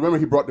did, because remember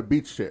he brought the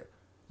beach chair.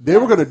 They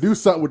were going to do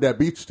something with that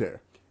beach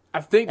chair.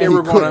 I think they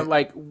were going to,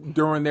 like,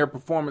 during their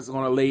performance,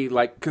 going to lay,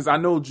 like, because I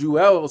know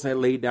Jewels had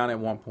laid down at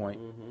one point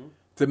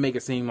to make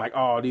it seem like,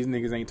 oh, these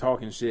niggas ain't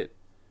talking shit.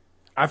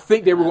 I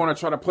think they were going to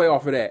try to play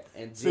off of that.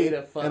 And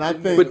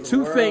Jada but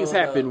two things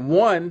happened.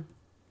 One,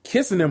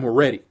 Kiss and them were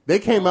ready. They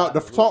came out,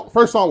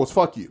 first song was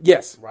Fuck You.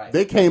 Yes. Right.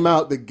 They came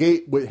out the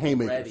gate with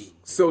haymakers. Ready.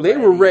 So they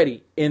were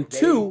ready. And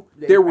two,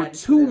 there were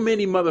too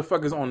many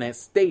motherfuckers on that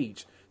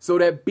stage. So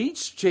that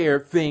beach chair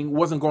thing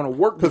wasn't going to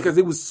work because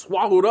it was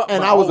swallowed up.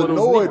 And I was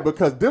annoyed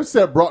because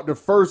Dipset brought the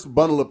first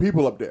bundle of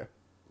people up there.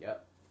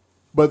 Yep.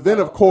 But then,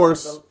 of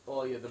course...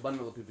 the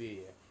bundle of people,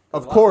 yeah.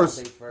 Of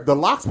course, the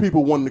Lox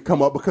people wanted to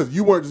come up because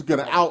you weren't just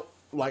going to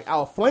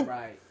outflank.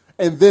 Right.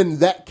 And then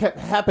that kept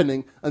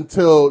happening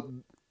until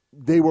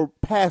they were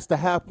past the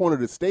half point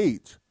of the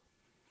stage.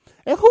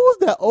 And who was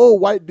that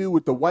old white dude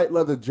with the white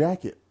leather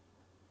jacket?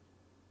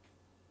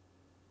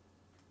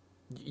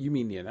 You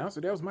mean the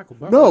announcer? That was Michael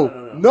Buff. No,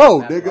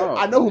 nigga.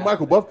 I know who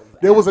Michael Buff.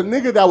 There was a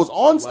nigga that was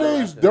on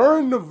stage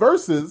during the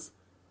verses.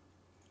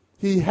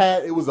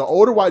 It was an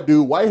older white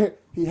dude, white hair.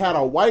 He had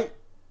a white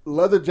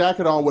leather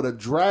jacket on with a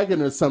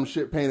dragon or some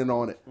shit painted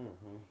on it.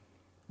 Mm-hmm.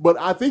 But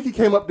I think he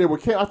came up there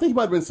with I think he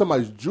might have been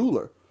somebody's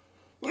jeweler.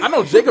 I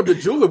know Jacob the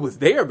jeweler was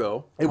there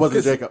though. It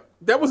wasn't Jacob.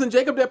 That wasn't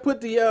Jacob that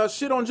put the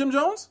shit on Jim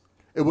Jones?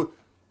 It was.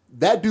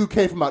 That dude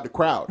came from out the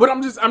crowd. But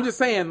I'm just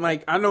saying,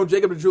 like, I know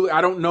Jacob the jeweler.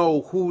 I don't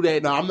know who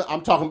that. No,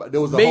 I'm talking about.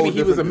 There was maybe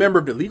he was a member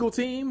of the legal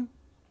team.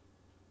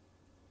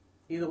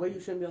 Either way, you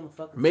shouldn't be on the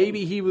fucking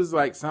maybe stage. He was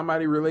like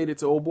somebody related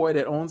to old boy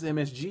that owns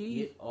MSG.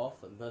 Get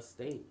off of the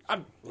stage.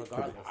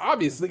 Regardless.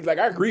 Obviously, like,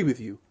 I agree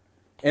with you.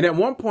 And at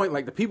one point,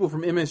 like, the people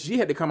from MSG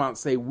had to come out and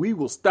say, we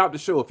will stop the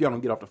show if y'all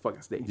don't get off the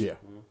fucking stage. Yeah.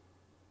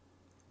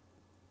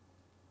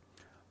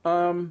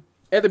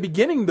 At the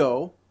beginning,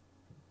 though,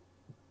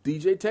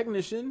 DJ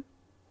Technician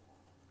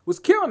was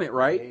killing it,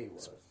 right? Yeah, he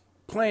was.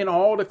 Playing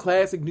all the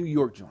classic New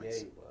York joints.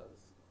 Yeah, he was.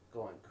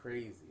 Going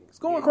crazy. It's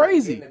going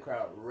crazy. Getting the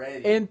crowd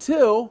ready.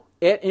 Until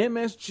At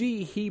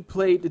MSG, he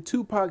played the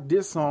Tupac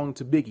diss song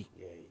to Biggie.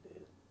 Yeah, he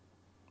did.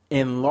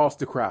 And lost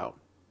the crowd.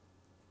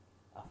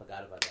 I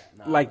forgot about that.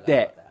 No, Like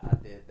that. I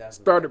did.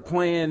 Started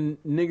playing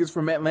niggas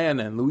from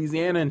Atlanta and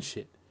Louisiana and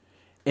shit.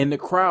 And the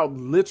crowd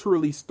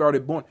literally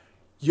started booing.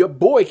 Your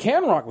boy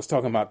Cam Rock was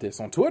talking about this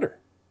on Twitter.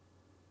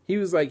 He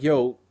was like,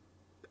 yo,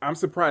 I'm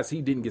surprised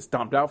he didn't get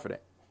stomped out for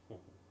that.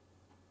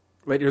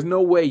 Like, there's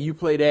no way you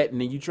play that and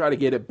then you try to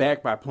get it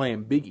back by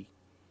playing Biggie.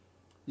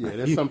 Yeah,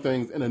 there's some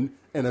things and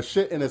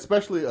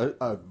especially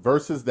a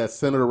verses that's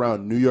centered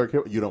around New York.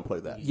 You don't play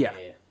that. Yeah.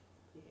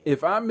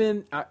 If I'm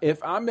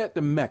at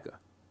the Mecca,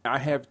 I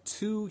have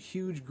two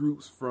huge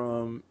groups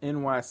from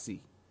NYC.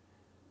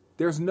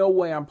 There's no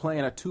way I'm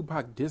playing a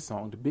Tupac diss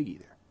song to Biggie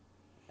there.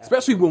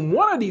 Especially when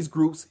one of these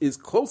groups is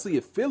closely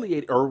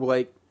affiliated or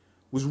like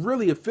was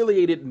really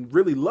affiliated and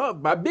really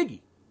loved by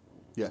Biggie.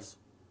 Yes.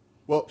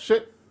 Well,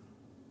 shit.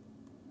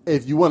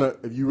 If you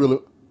really,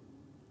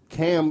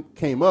 Cam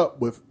came up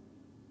with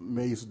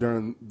Mace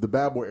during the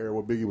Bad Boy era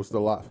where Biggie was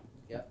still alive.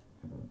 Yeah.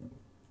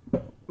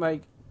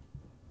 Like,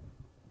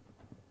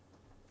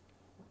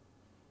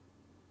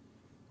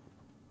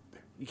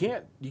 you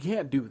can't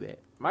do that.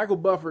 Michael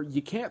Buffer,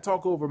 you can't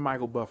talk over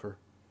Michael Buffer,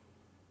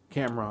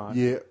 Cameron.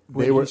 Yeah,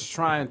 when he's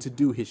trying to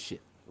do his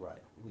shit.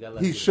 Right.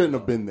 He shouldn't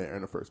have been there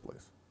in the first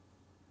place.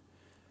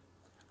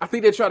 I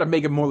think they try to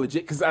make it more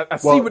legit because I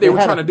see what they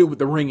were trying to do with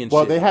the ring and shit.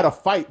 Well, they had a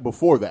fight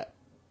before that.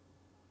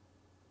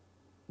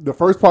 The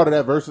first part of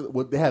that verse,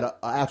 they had an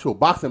actual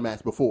boxing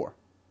match before.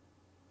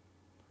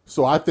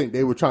 So I think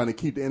they were trying to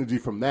keep the energy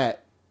from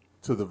that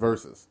to the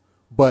verses.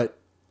 But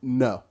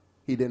no,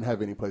 he didn't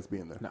have any place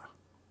being there. No.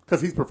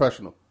 Because he's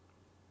professional.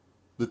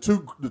 The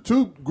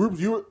two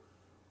groups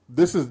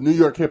this is New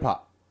York hip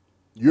hop.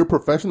 Your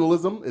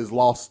professionalism is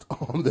lost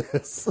on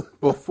this.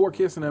 Before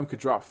Kiss and them could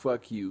drop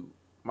 "Fuck You,"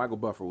 Michael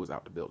Buffer was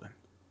out the building.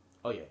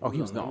 Oh yeah.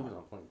 He was gone.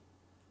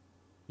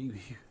 He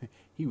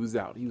was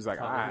out. He was like,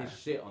 talking his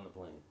shit on the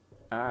plane.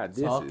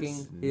 This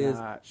Talking is his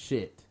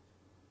shit.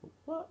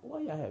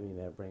 Why y'all had me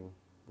there, bring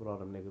with all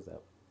them niggas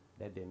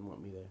that didn't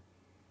want me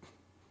there?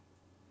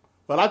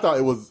 But I thought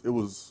it was.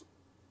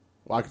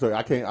 Well, I can tell you,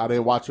 I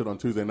didn't watch it on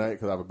Tuesday night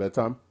because I have a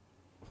bedtime.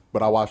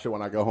 But I watch it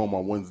when I go home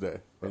on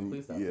Wednesday. And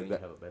please stop saying you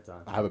have a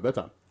bedtime. I have a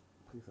bedtime.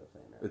 Please stop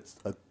saying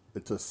that.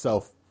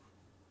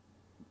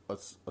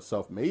 It's a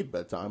self-made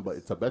bedtime, but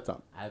it's a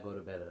bedtime. I go to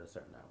bed at a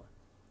certain hour.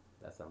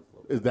 That sounds a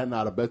little. Is that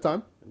not a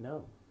bedtime?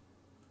 No.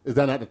 Is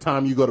that not the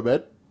time you go to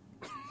bed?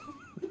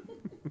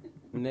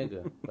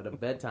 Nigga, but a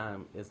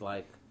bedtime is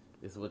like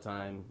this is what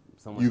time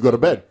someone you go to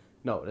bed.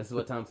 No, this is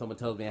what time someone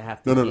tells me I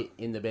have to get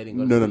in the bed and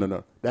go to sleep.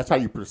 No. That's how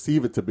you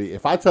perceive it to be.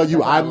 If I tell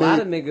you I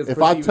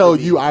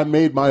I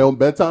made my own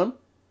bedtime,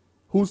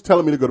 who's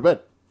telling me to go to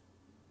bed?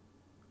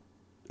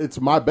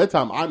 It's my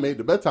bedtime. I made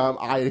the bedtime.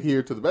 I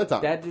adhere to the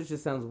bedtime. That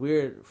just sounds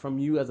weird from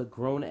you as a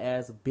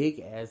grown-ass,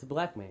 big-ass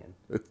black man.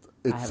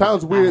 It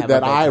sounds weird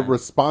that I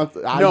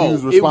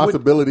use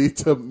responsibility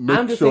to make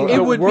I'm just sure.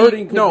 saying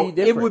wording could be different.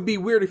 It would be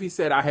weird if he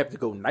said I have to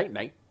go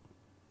night-night.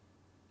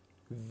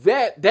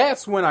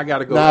 That's when I got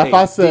to go. Now, if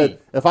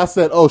I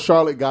said, oh,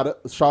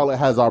 Charlotte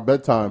has our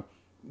bedtime,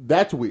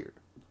 that's weird.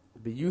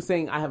 But you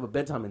saying I have a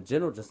bedtime in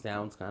general just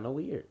sounds kind of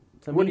weird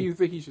to me. What do you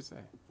think he should say?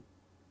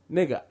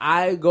 Nigga,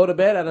 I go to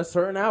bed at a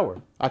certain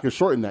hour. I can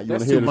shorten that. You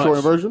want to hear the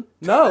shortened version?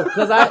 No,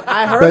 because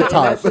I heard it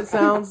and that shit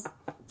sounds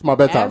it's my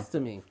bedtime. ass to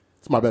me.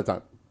 It's my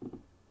bedtime.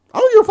 I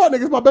don't give a fuck,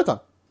 nigga. It's my bedtime.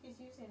 He's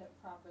using it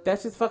properly.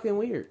 That's just fucking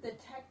weird. The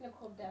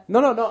technical definition.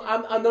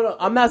 No.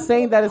 I'm not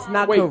saying that it's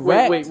not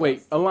correct.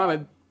 Wait.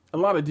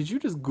 Alana, did you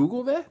just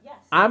Google that? Yes.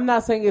 I'm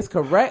not saying it's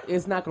correct.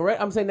 It's not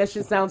correct. I'm saying that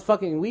shit sounds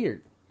fucking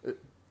weird.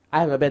 I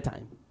have a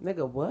bedtime.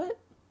 Nigga, what?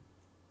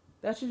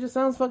 That shit just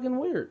sounds fucking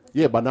weird.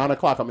 Yeah, by 9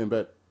 o'clock I'm in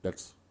bed.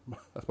 That's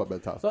my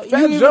bedtime. So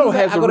Fat Joe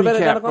has a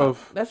recap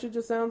of... That shit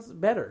just sounds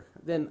better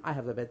than I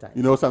have a bedtime.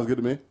 You know what sounds good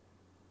to me?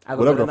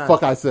 Whatever the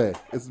fuck I say.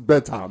 It's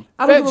bedtime.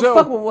 I don't give a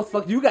fuck what the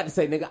fuck you got to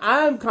say, nigga.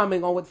 I'm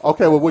commenting on what the fuck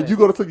okay, well, when you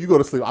go to sleep, you go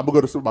to sleep. I'm going to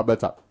go to sleep by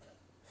bedtime.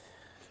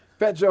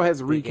 Fat Joe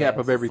has a recap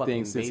of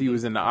everything since he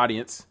was in the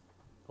audience.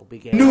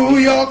 New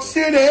York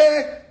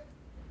City.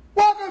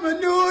 Welcome to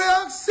New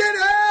York City.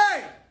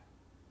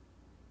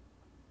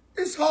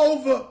 It's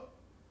over.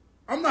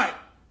 I'm like,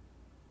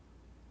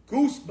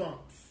 goosebumps.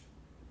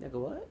 Nigga,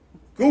 what?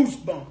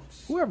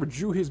 Goosebumps. Whoever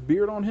drew his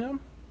beard on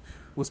him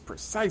was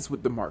precise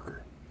with the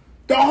marker.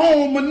 The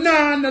home of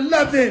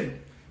 9/11.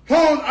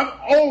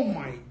 Oh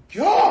my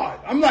God.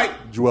 I'm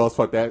like, Joel's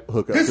fucked that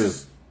hook up too.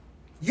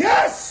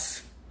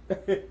 Yes.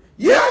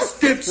 Yes,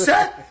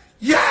 Dipset.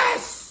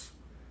 Yes.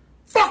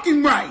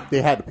 Fucking right.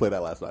 They had to play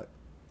that last night.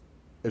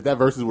 If that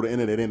verses would have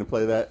ended, they didn't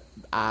play that.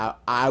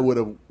 I would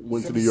have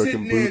went to New York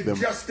and booed them.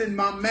 Just in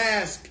my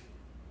mask.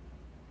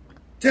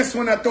 Just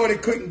when I thought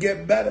it couldn't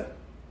get better.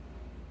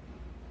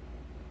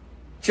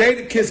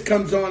 Jadakiss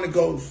comes on and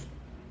goes,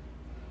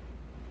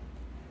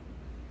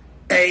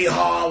 hey,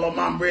 Harlem,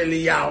 I'm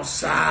really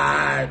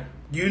outside.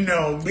 You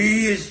know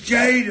me, it's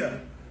Jada.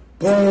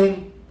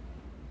 Boom.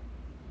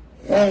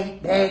 Boom,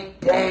 boom,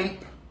 boom.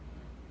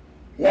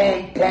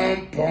 Boom,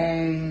 boom,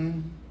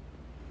 boom.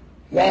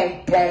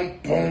 Womp, pom,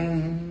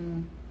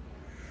 pom.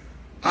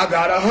 I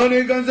got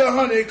 100 guns,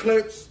 100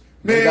 clips.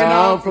 Man,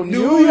 I'm from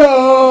New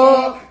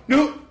York.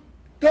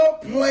 The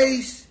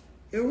place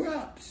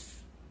erupts.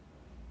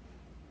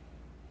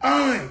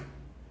 I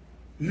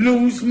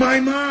lose my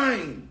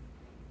mind.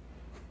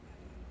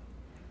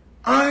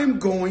 I'm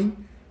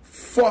going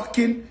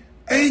fucking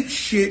ape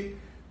shit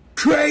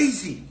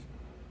crazy.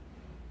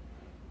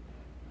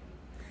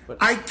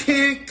 I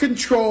can't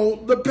control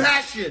the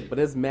passion. But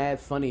it's mad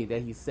funny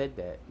that he said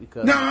that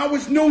because I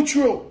was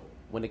neutral.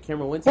 When the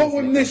camera went to but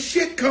when this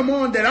shit come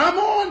on that I'm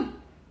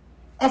on,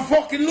 I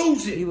fucking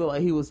lose it. He looked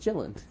like he was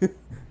chilling.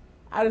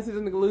 I didn't see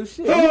this nigga lose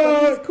shit. He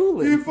was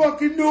cooling. You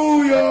fucking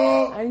New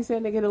York. I ain't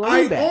saying nigga to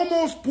lean back. I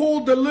almost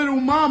pulled the little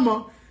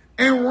mama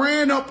and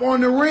ran up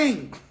on the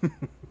ring.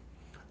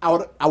 I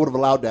would have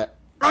allowed that.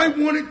 I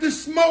wanted to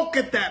smoke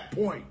at that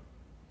point.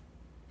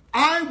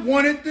 I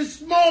wanted to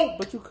smoke.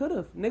 But you could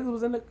have. Niggas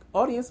was in the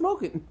audience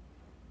smoking.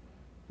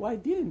 Why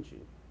didn't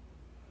you?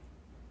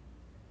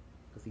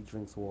 Because he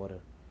drinks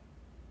water.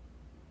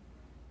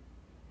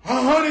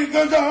 100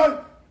 guns,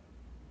 100.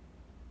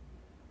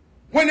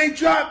 When they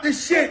dropped the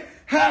shit,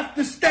 half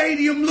the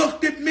stadium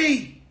looked at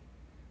me.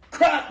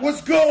 Crack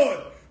was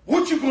good.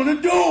 What you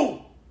gonna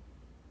do?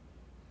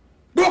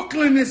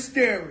 Brooklyn is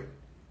staring.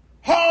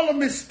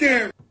 Harlem is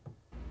staring.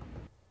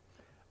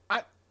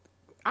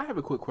 I have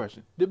a quick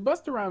question. Did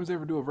Busta Rhymes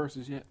ever do a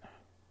versus yet?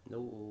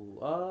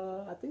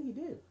 No. I think he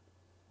did.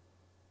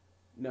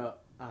 No,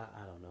 I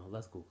don't know.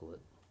 Let's Google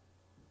it.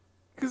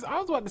 Because I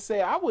was about to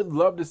say, I would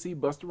love to see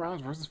Busta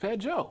Rhymes versus Fat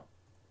Joe.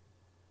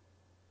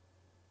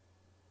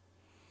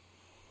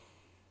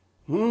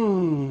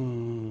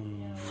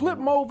 Flip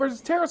Mode versus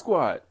Terror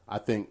Squad. I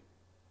think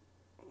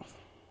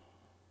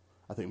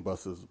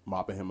Busta's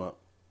mopping him up.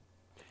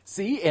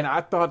 See, and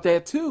I thought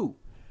that too.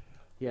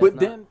 Yeah,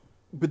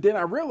 But then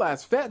I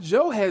realized Fat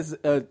Joe has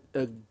a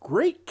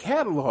great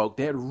catalog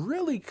that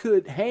really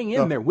could hang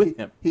in there with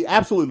him. He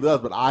absolutely does,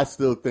 but I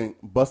still think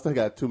Busta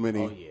got too many.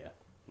 Oh, yeah.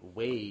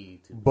 Way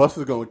too many.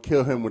 Busta's going to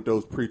kill him with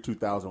those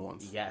pre-2000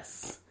 ones.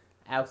 Yes.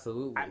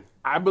 Absolutely.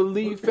 I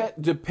believe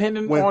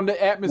depending on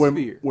the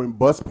atmosphere. When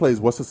Bust plays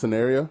What's the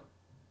Scenario?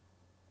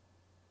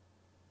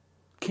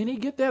 Can he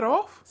get that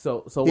off?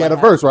 So he had a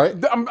verse, right?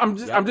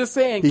 I'm just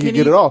saying. He can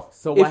get it off.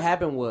 So what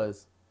happened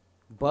was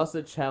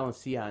Busta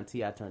challenged T.I. and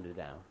T.I. turned it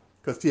down.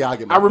 Because T.I.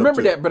 get I remember up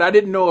too. that, but I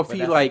didn't know if But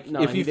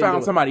he he he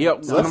found somebody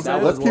else. No,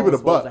 Let's keep it a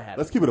buck.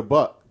 Let's keep it a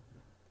buck.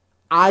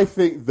 I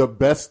think the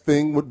best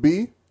thing would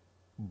be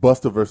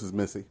Busta versus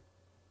Missy.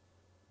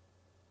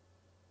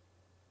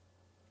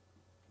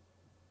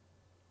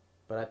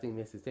 But I think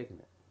Missy's taking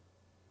it.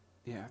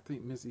 Yeah, I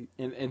think Missy,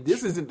 and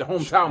this isn't the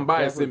hometown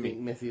bias in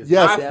me.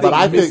 Yes, but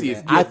I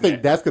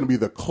think that's going to be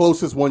the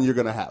closest one you're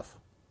going to have.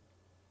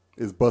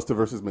 Is Busta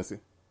versus Missy.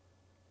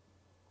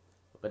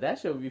 But that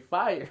shit would be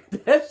fire.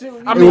 That shit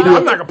would be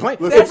I'm not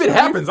complaining. If it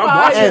happens, I'm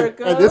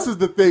watching. And this is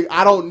the thing.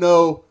 I don't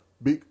know.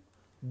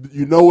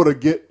 You know what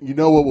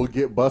will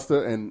get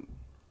Busta, and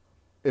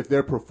if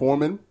they're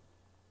performing,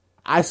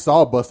 I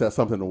saw Busta at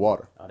Something in the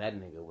Water. Oh, that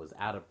nigga was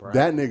out of breath.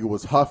 That nigga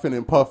was huffing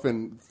and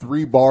puffing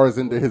 3 bars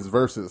into his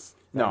verses.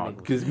 No,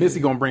 because Missy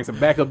gonna bring some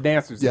backup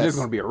dancers. Yes. And it's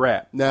gonna be a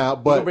rap. Now,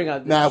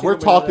 if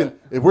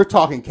we're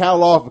talking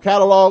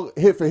catalog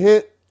hit for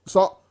hit,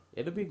 so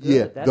it'll be good.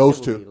 Yeah, that those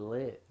shit two. Would be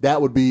lit.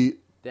 That would be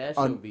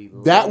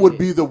that would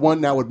be the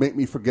one that would make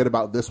me forget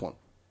about this one.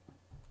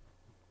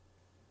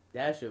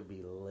 That should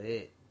be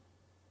lit.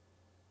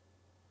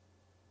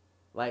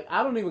 Like,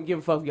 I don't even give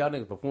a fuck if y'all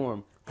niggas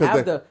perform.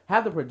 Have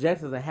the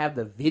projectors and have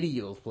the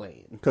videos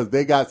playing. Because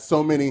they got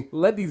so many.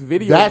 Let these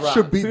videos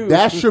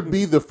that should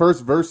be the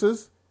first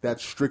verses.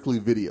 That's strictly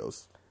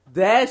videos.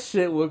 That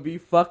shit would be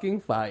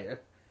fucking fire.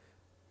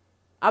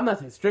 I'm not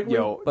saying strictly,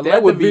 but that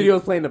let would the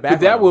videos play in the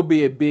background. That would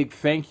be a big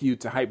thank you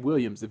to Hype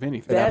Williams, if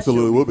anything. It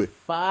absolutely will be.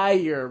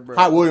 Fire, bro.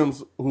 Hype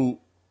Williams, who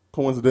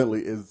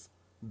coincidentally is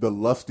the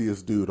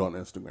lustiest dude on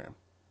Instagram.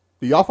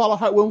 Do y'all follow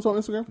Hype Williams on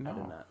Instagram? No. I do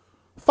not.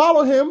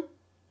 Follow him.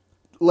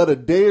 Let a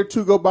day or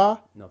two go by,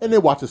 and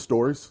then watch his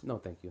stories. No,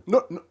 thank you.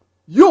 No,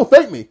 you don't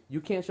thank me.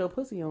 You can't show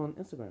pussy on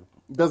Instagram.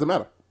 It doesn't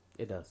matter.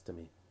 It does to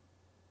me.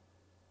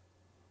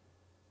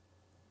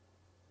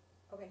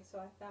 Okay, so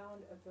I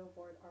found a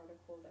Billboard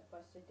article that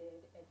Busta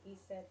did, and he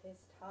said his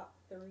top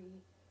 3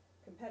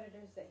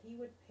 competitors that he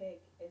would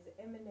pick is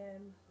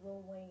Eminem,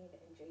 Lil Wayne,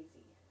 and Jay-Z.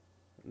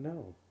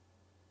 No.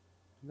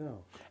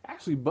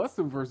 Actually,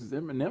 Busta versus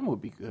Eminem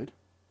would be good.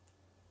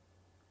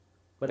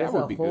 But that's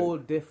a whole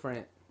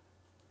different.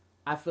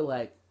 I feel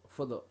like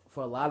for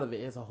a lot of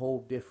it, it's a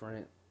whole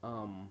different.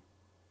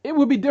 It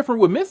would be different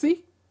with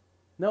Missy.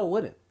 No, it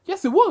wouldn't.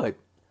 Yes, it would.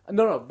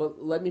 No,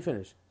 but let me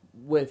finish.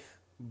 With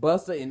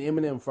Busta and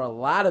Eminem, for a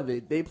lot of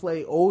it, they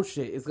play old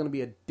shit. It's going to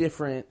be a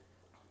different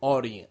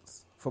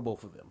audience for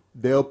both of them.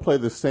 They'll play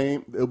the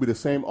same. It'll be the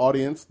same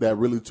audience that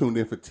really tuned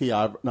in for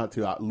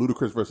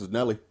Ludacris versus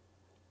Nelly.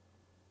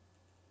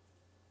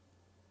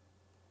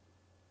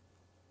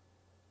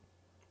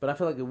 But I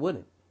feel like it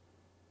wouldn't.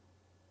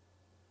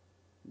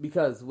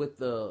 Because with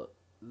the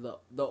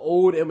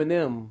old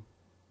Eminem,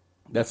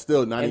 That's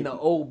still 90. And the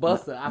old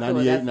Busta, I feel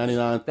 98, like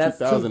 99, that's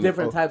 2000. two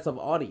different types of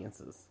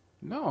audiences.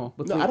 No.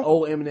 Between I don't-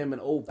 old Eminem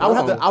and old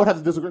Busta. I would have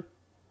to disagree.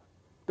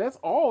 That's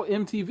all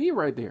MTV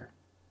right there.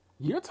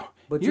 You're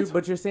But you're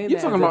saying you're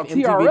that talking as about if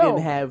MTV TRL.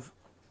 didn't have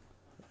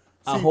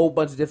a whole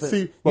bunch of different.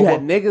 see, you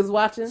had niggas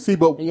watching,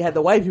 and you had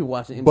the white people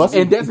watching. and that's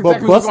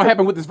exactly what's going to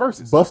happen with this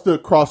versus.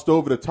 Busta crossed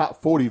over the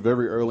top 40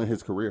 very early in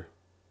his career.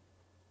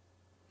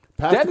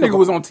 That nigga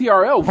was on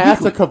TRL.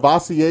 Pastor weekly.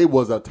 Cavassier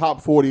was a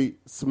top 40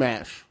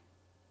 smash.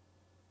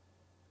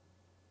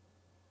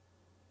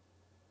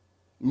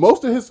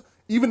 Most of his,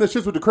 even the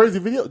shits with the crazy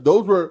video,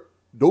 those were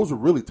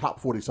really top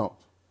 40 songs.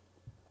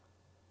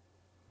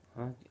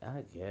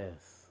 I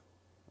guess.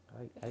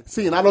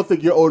 See, and I don't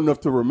think you're old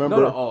enough to remember.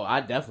 No, oh, I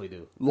definitely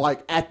do.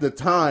 Like at the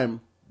time,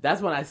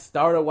 that's when I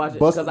started watching.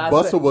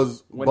 Busta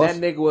was when that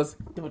nigga was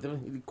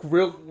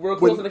real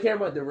close to the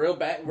camera, the real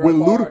back. Real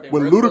when far,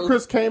 when real Ludacris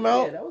close. came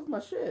out, yeah, that was my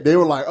shit. They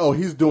were like, "Oh,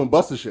 he's doing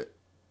Busta shit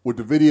with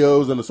the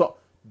videos and the song."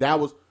 That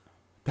was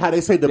how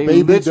they say the They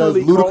baby does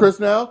literally Ludacris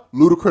now.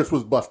 Ludacris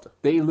was Busta.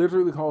 They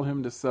literally called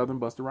him the Southern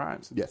Busta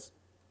Rhymes. Yes.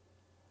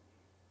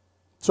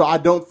 So I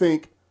don't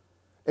think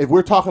if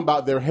we're talking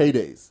about their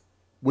heydays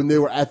when they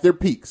were at their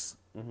peaks,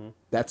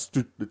 that's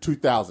the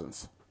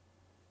 2000s.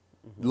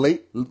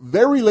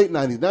 Very late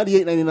 90s,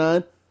 98,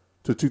 99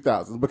 to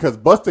 2000s. Because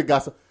Busta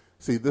got some,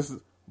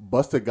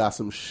 Busta got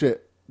some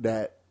shit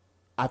that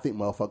I think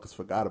motherfuckers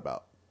forgot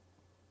about.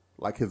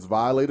 Like his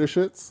Violator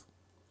shits.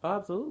 Oh,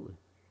 absolutely.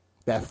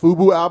 That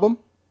FUBU album.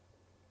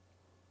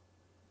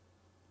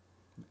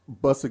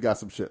 Busta got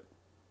some shit.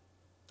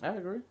 I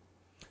agree.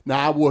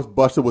 Now I wish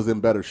Busta was in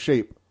better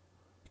shape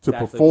to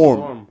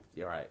perform.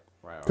 You're right.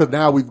 Because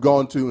now we've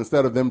gone to,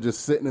 instead of them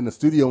just sitting in the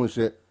studio and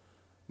shit,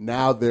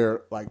 now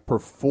they're like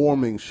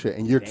performing shit,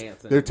 and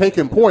they're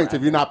taking points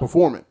if you're not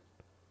performing.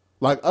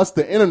 Like us,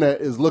 the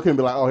internet is looking and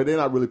be like, oh, they're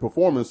not really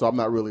performing, so they're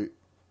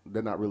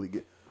not really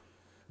good.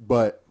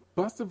 But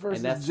Busta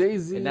versus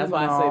Jay-Z, and that's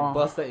why I say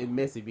Busta and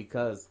Missy,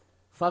 because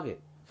fuck it,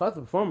 fuck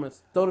the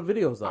performance, throw the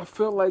videos up. I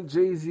feel like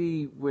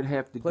Jay-Z would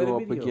have to Play go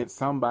the up video. against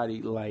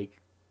somebody like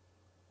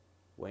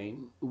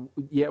Wayne.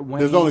 Yeah, Wayne.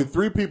 There's only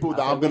three people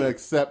that I'm going to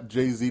accept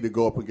Jay-Z to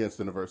go up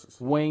against in the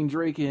verses. Wayne,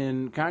 Drake,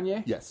 and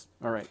Kanye? Yes.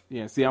 All right.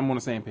 Yeah, see, I'm on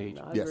the same page.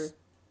 Yes.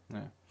 Yeah.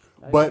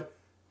 But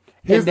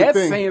here's and that's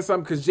the thing. saying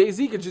something, because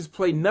Jay-Z could just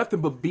play nothing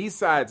but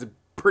B-sides and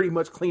pretty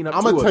much clean up.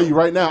 I'm going to tell you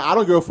right now, I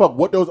don't give a fuck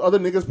what those other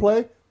niggas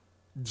play.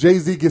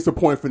 Jay-Z gets a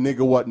point for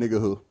nigga what,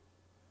 nigga who.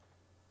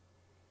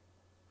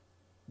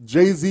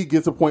 Jay-Z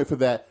gets a point for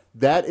that.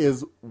 That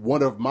is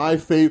one of my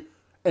favorite.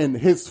 And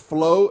his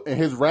flow and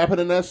his rapping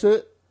and that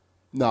shit,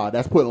 nah,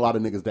 that's putting a lot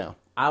of niggas down.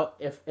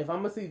 If I'm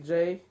going to see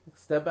Jay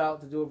step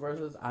out to do a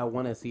versus, I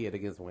want to see it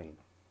against Wayne.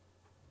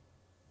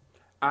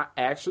 I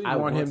actually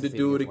want him to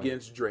do it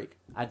against Drake.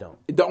 I don't.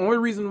 The only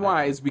reason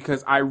why is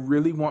because I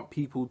really want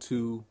people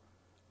to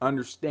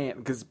understand,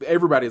 because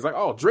everybody's like,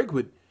 oh, Drake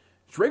would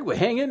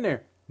hang in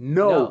there.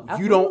 No,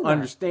 you don't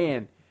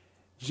understand.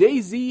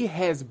 Jay-Z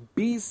has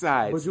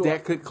B-sides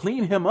that could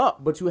clean him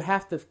up. But you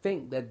have to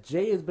think that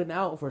Jay has been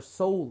out for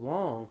so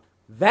long.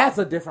 That's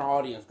a different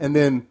audience. And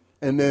then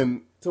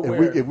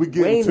if we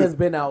get Wayne into, has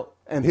been out.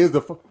 And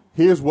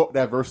here's what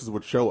that versus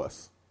would show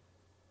us.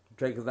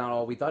 Drake is not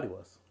all we thought he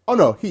was. Oh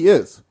no, he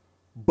is.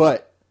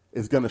 But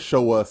it's gonna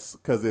show us,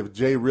 because if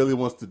Jay really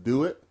wants to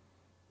do it,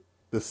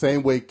 the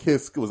same way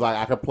Kiss was like,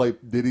 I could play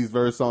Diddy's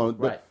verse on,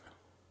 right.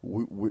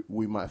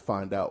 We might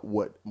find out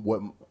what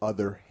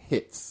other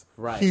hits,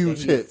 right,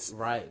 huge hits,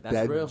 right? That's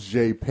that real.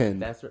 Jay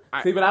penned. That's real.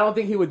 See, but I don't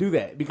think he would do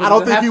that. Because I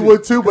don't think he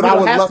would too, but I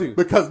would love to,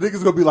 because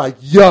niggas gonna be like,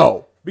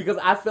 yo. Because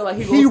I feel like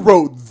he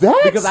wrote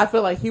that. Because I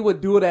feel like he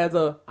would do it as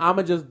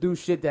I'ma just do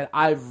shit that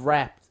I've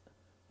rapped.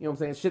 You know what I'm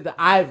saying? Shit that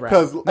I've rapped.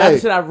 Not the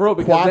shit I wrote,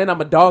 because then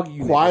I'm a dog.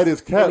 You quiet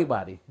as kept.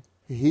 Anybody.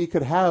 He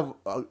could have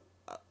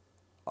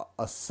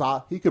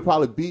he could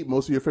probably beat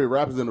most of your favorite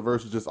rappers in the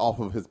verses just off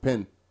of his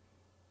pen.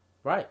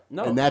 Right.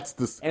 No. And that's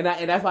the and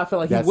that's why I feel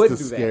like he would do that.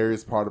 That's the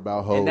scariest part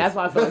about Hov. And that's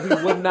why I feel like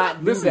he would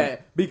not do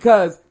that,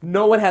 because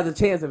no one has a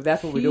chance if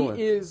that's what we're doing.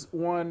 He is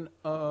one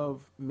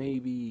of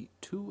maybe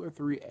 2 or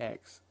 3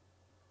 acts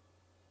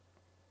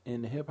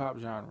in the hip hop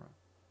genre.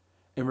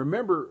 And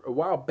remember, a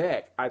while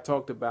back, I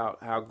talked about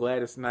how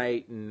Gladys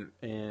Knight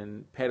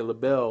and Patti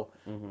LaBelle,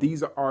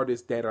 these are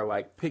artists that are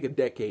like, pick a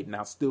decade and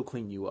I'll still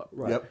clean you up.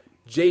 Right. Yep.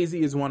 Jay-Z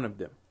is one of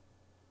them.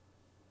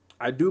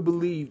 I do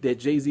believe that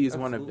Jay-Z is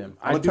one of them.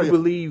 I do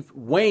believe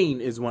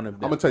Wayne is one of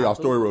them. I'm going to tell y'all a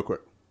story real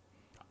quick.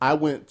 I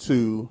went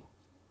to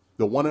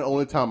the one and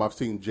only time I've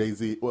seen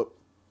Jay-Z, well,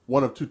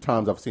 one of 2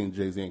 times I've seen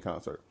Jay-Z in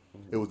concert.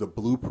 It was the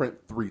Blueprint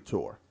 3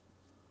 tour.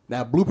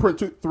 Now,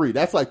 Blueprint 3,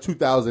 that's like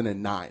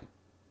 2009.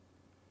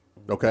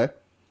 Okay?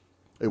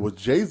 It was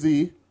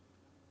Jay-Z,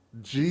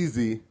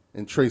 Jeezy,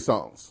 and Trey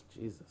Songz.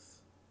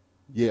 Jesus.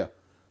 Yeah.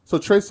 So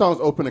Trey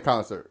Songz opened the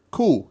concert.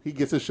 Cool. He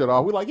gets his shit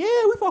off. We're like,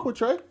 yeah, we fuck with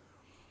Trey.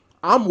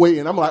 I'm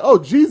waiting. I'm like, oh,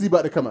 Jeezy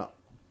about to come out.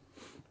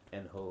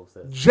 And Hov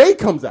says, Jay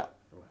comes out.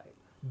 Right.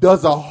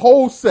 Does a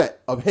whole set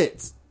of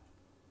hits.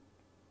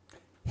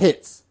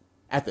 Hits.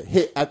 After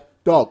hit.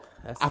 Dog.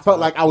 I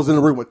felt like I was in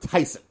the ring with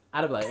Tyson.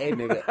 I'd be like, hey,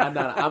 nigga,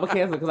 I'm a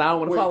cancel because I don't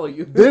want to follow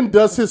you. Then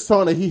does his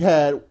song that he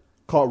had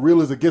called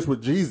Real as It Gets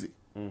with Jeezy.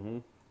 Mm-hmm.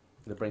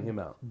 To bring him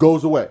out.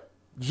 Goes away.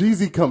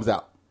 Jeezy comes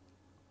out.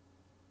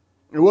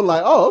 And we're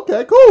like, oh,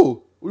 okay,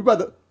 cool. We about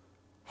to...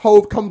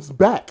 Hove comes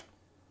back.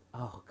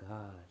 Oh,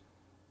 God.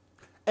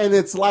 And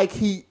it's like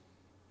he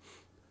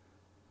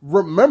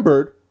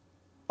remembered,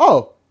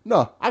 oh,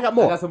 no, I got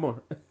more. I got some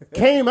more.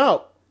 Came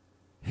out,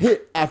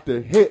 hit after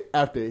hit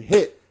after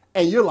hit.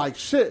 And you're like,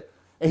 shit.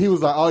 And he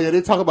was like, oh, yeah,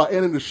 they talk about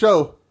ending the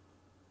show.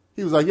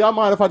 He was like, y'all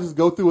mind if I just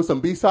go through with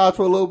some B-sides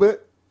for a little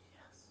bit?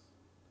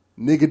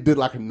 Yes. Nigga did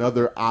like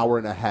another hour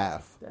and a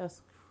half.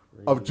 That's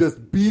crazy. Of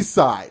just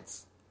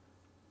B-sides.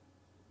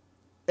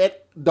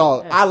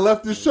 Dog, I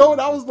left the show and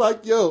I was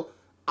like, yo,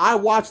 I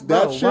watched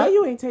that shit. Why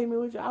you ain't take me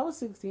with you? I was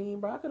 16,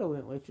 bro. I could have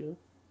went with you.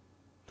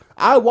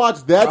 I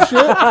watched that shit.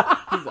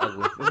 He's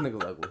ugly. This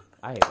nigga's ugly.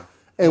 I hate him.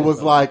 And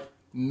was like,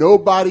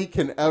 nobody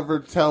can ever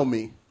tell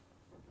me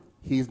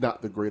he's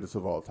not the greatest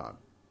of all time.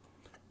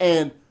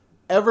 And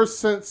ever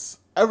since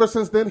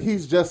then,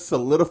 he's just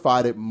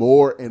solidified it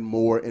more and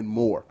more and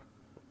more.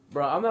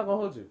 Bro, I'm not gonna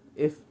hold you.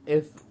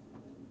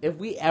 If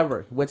we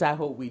ever, which I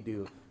hope we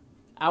do,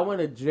 I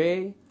want a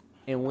Jay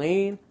and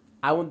Wayne.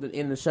 I want to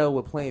end the show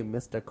with playing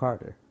Mr.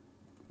 Carter.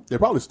 They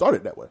probably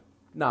started that way.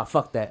 Nah,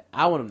 fuck that.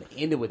 I want them to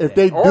end it with if that.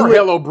 They or do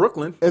Hello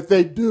Brooklyn. If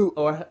they do,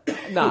 or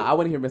I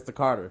want to hear Mr.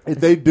 Carter. If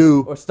they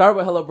do, or start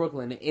with Hello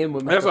Brooklyn and end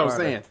with Mr. That's Carter. what I'm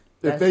saying.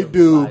 If they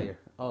do, fire.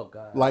 Oh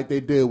god, like they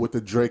did with the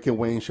Drake and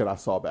Wayne shit I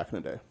saw back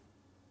in the day.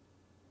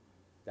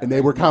 And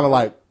they were kind of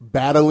like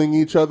battling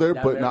each other,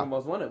 but not.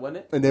 Most Wanted, wasn't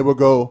it? And they would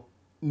go,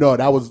 no, it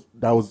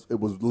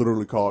was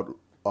literally called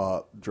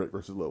Drake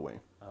versus Lil Wayne.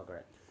 Oh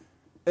great.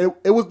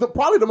 It was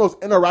probably the most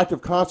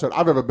interactive concert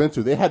I've ever been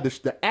to. They had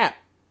the app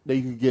that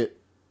you could get,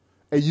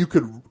 and you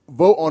could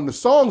vote on the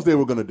songs they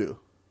were gonna do.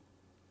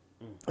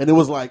 And it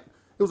was like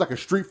a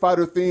Street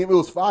Fighter theme. It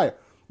was fire.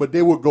 But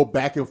they would go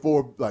back and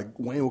forth. Like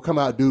Wayne would come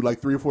out and do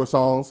like 3 or 4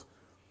 songs,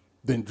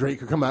 then Drake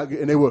could come out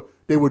and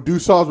they would do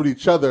songs with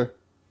each other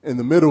in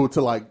the middle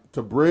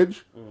to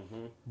bridge.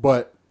 Mm-hmm.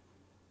 But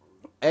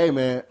hey,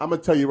 man, I'm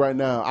gonna tell you right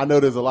now. I know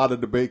there's a lot of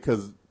debate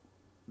because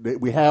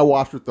we had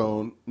Watch Your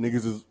Throne.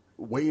 Niggas is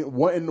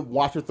wanting to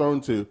Watch Your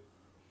Throne too.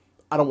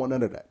 I don't want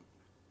none of that.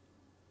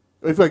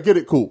 If I get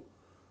it, cool.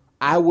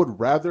 I would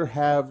rather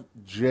have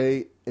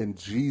Jay and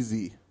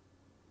Jeezy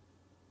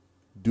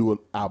do an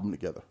album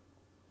together.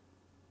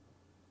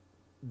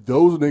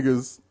 Those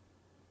niggas,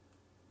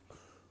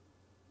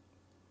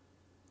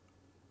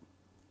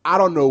 I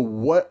don't know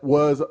what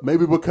was,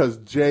 maybe because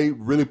Jay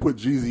really put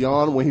Jeezy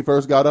on when he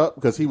first got up,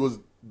 because he was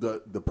the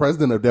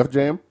president of Def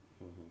Jam,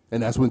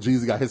 and that's when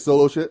Jeezy got his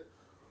solo shit.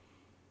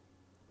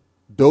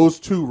 Those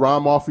two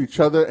rhyme off each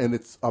other, and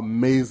it's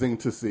amazing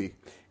to see.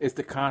 It's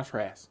the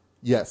contrast.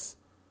 Yes.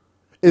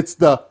 It's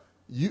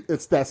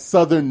that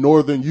southern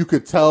northern, you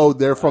could tell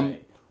they're from,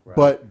 right.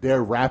 But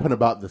they're rapping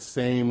about the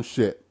same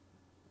shit.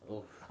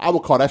 Oof. I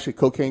would call that shit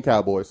Cocaine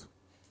Cowboys.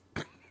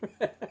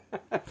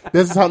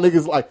 This is how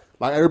niggas like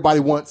everybody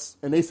wants,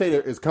 and they say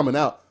there is coming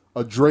out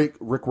a Drake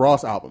Rick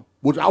Ross album,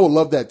 which I would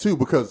love that too,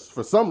 because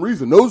for some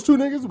reason those two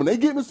niggas, when they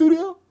get in the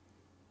studio,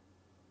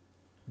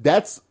 I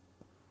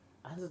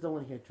just don't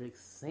want to hear Drake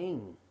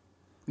sing.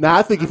 Now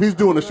I think if he's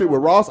doing the shit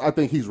with Ross, I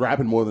think he's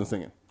rapping more than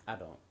singing. I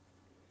don't.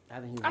 I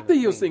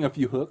think he'll sing a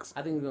few hooks.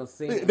 I think he's gonna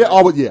sing. They're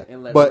always, yeah,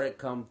 and let but Rick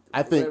come.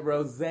 I think let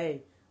Rose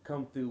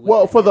come through.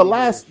 Well, for the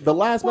last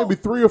maybe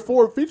 3 or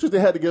 4 features they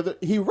had together,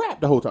 he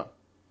rapped the whole time.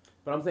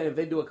 But I'm saying if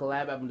they do a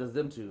collab album, just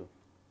them two.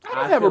 I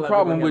don't have a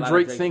problem with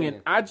Drake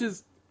singing.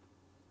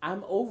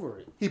 I'm over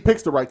it. He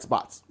picks the right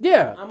spots.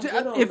 Yeah,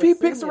 if he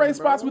picks the right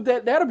spots with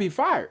that, that'll be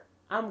fire.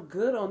 I'm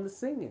good on the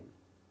singing.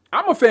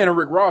 I'm a fan of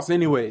Rick Ross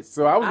anyway,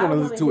 so I was going to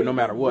listen to it no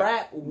matter what.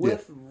 Rap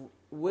with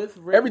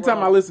Rick Every time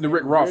Ross I listen to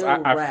Rick Ross,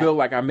 I rap. feel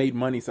like I made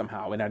money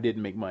somehow, and I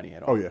didn't make money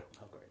at all. Oh, yeah.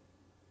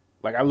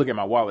 Like, I look at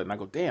my wallet, and I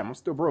go, damn, I'm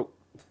still broke.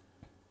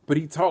 But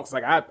he talks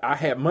like I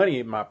had money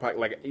in my pocket.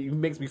 Like, it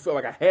makes me feel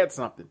like I had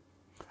something.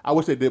 I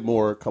wish they did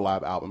more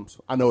collab albums.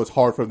 I know it's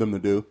hard for them to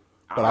do,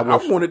 but I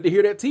wanted to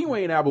hear that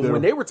T-Wayne album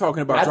when they were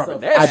talking about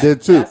dropping that. I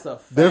did, too.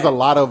 There's a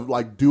lot of,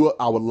 like,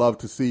 I would love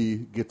to see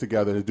get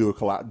together and do a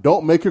collab.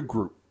 Don't make a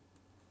group.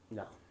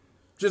 No.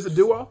 Just a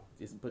duo?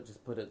 Just put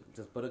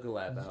a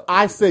collab out.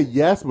 I say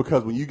yes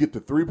because when you get to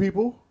 3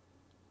 people,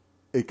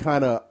 it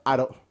kind of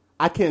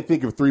I can't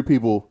think of 3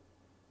 people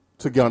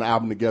to get on an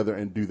album together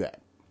and do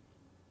that.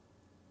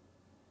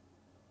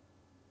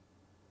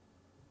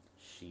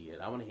 Shit,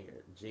 I want to hear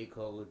J.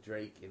 Cole,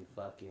 Drake, and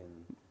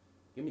fucking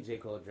give me J.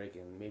 Cole, Drake,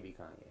 and maybe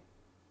Kanye.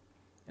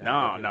 And no,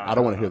 I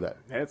don't want to hear that.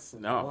 That's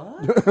no.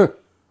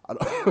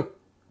 What?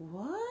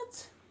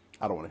 What?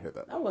 I don't want to hear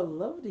that. I would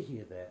love to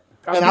hear that.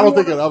 And I don't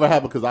think it'll ever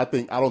happen because I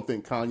don't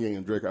think Kanye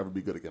and Drake will ever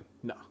be good again.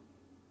 No.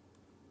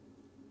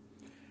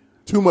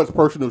 Too much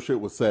personal shit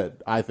was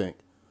said, I think.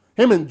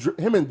 Him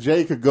and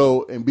Jay could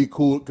go and be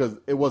cool because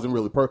it wasn't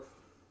really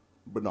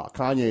but no,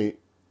 Kanye,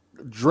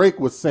 Drake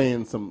was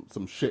saying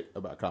some shit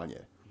about Kanye. Yeah.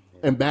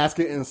 And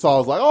Basket and Saul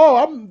was like,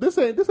 oh, this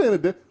ain't a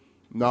dick.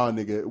 Nah,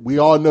 nigga. We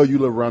all know you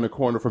live around the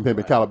corner from him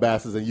in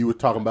Calabasas, and you were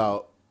talking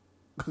about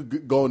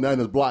going down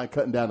this block and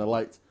cutting down the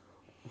lights.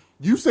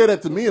 You say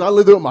that to me, and I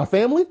live there with my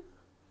family?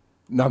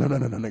 No,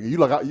 nigga.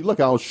 You look,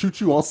 I'll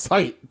shoot you on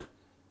sight.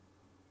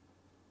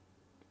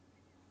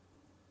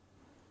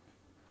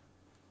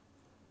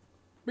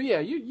 But yeah,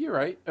 you're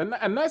right.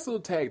 A nice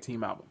little tag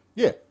team album.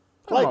 Yeah.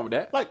 Nothing wrong with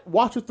that. Like,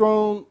 Watch Your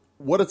Throne,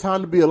 What a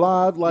Time to Be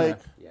Alive. Like,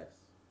 Yes.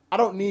 I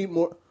don't need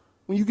more.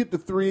 When you get to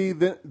 3,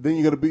 then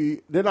you're going to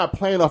be, they're not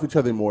playing off each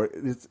other anymore.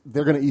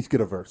 They're going to each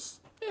get a verse.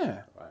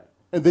 Yeah. Right.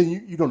 And then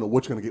you don't know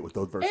what you're going to get with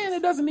those verses. And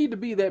it doesn't need to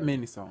be that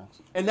many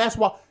songs. And that's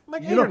why,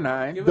 Like you 8 know, or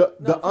 9.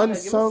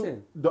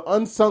 the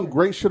unsung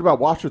great shit about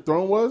Watch Your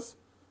Throne was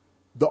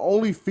the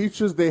only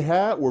features they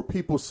had were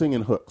people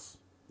singing hooks.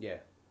 Yeah.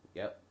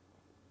 Yep.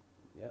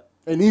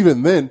 And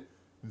even then,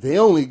 they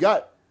only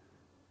got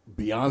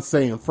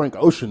Beyonce and Frank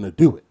Ocean to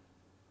do it.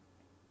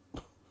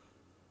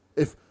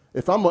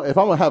 If I'm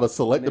gonna have a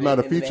select amount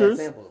of features,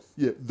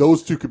 yeah,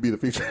 those two could be the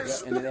features.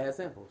 Yep. And then they had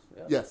samples.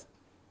 Yep. Yes.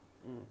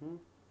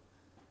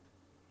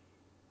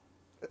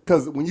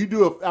 Because when you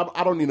do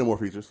I don't need no more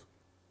features.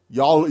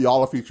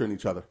 Y'all are featuring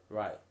each other.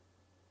 Right.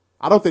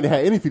 I don't think they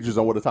had any features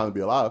on What a Time to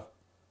Be Alive.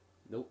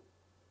 Nope.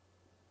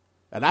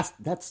 And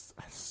that's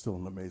still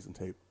an amazing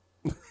tape.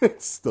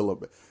 It's still a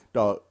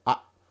dog.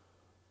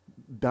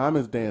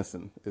 Diamonds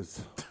Dancing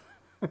is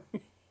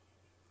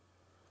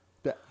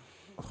that.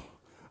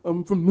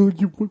 I'm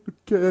familiar with the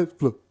cash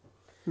flow,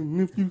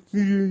 and if you see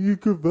it, you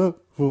could vouch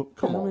for.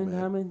 Come on,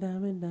 man.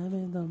 Diamond,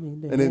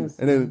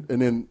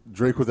 And then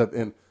Drake was at the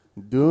end,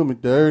 doing me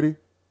dirty.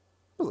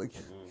 I was like,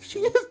 she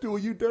is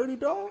doing you dirty,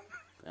 dog.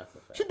 That's a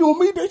fact. She doing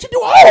me dirty. She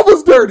doing all of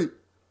us dirty.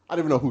 I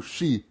didn't even know who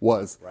she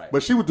was, Right.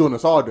 but she was doing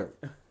us all dirty.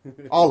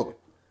 All of them.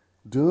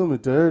 Doing me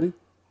dirty.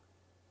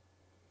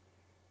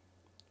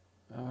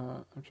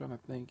 I'm trying to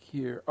think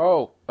here.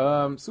 Oh,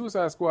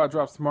 Suicide Squad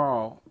drops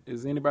tomorrow.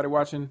 Is anybody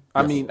watching?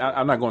 I mean,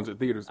 I'm not going to the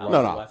theaters. To watch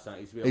No. Watch on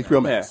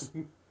HBO Max.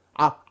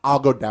 I'll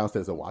go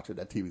downstairs and watch it.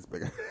 That TV's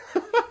bigger.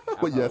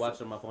 But yes, watch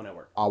it on my phone at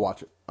work. I'll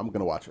watch it. I'm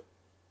gonna watch it.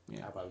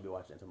 Yeah. I'll probably be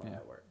watching it tomorrow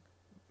at work.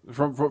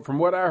 From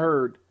what I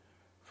heard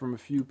from a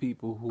few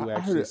people who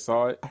actually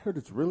saw it, I heard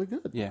it's really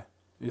good. yeah,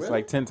 it's Really?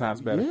 like 10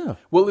 times better. Yeah.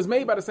 Well, it's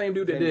made by the same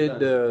dude that James did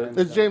Gunn.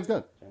 It's James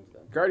Gunn,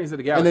 Guardians of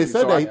the and Galaxy. they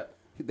said so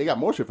they got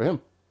more shit for him.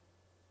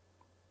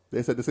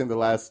 They said this ain't the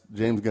last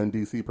James Gunn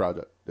DC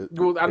project.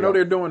 well, I know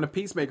they're doing the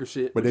Peacemaker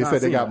shit, but with they John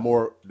said they got Cena.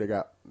 more. They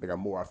got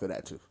more after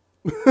that too.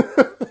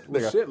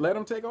 Well, shit, let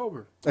them take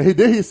over. And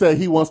he said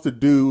he wants to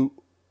do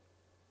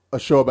a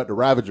show about the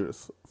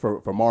Ravagers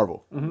for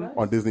Marvel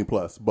on Disney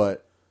Plus,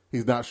 but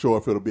he's not sure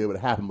if it'll be able to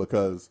happen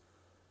because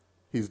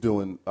he's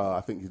doing.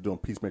 I think he's doing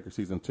Peacemaker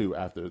season 2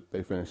 after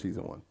they finish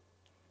season 1.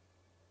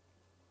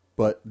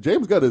 But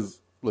James Gunn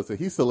is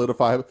he's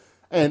solidified,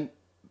 and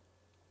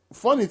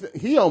funny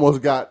he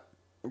almost got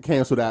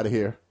canceled out of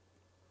here.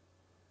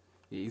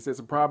 He said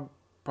some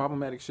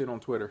problematic shit on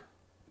Twitter.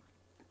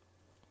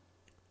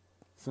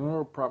 Some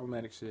more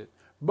problematic shit.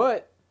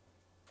 But,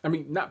 I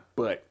mean, not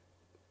but.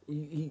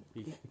 He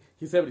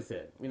said what he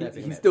said.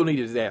 He still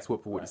needed his ass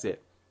whooped for what he said.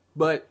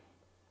 But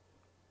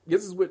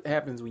this is what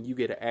happens when you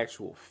get an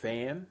actual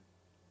fan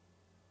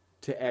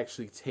to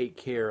actually take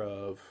care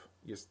of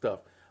your stuff.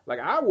 Like,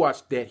 I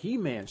watched that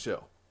He-Man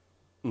show.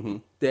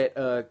 That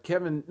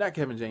not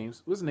Kevin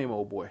James. What's the name of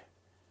old boy?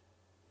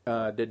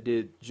 That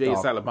did Jay and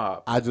Silent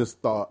Bob. I just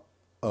thought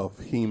of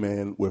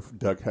He-Man with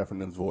Doug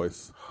Heffernan's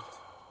voice.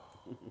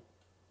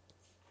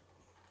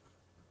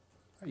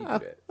 How you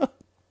do that?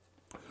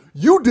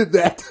 You did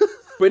that.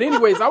 But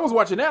anyways, I was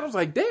watching that. I was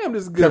like, damn,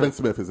 this is good. Kevin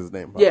Smith is his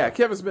name. Yeah,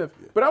 Kevin Smith.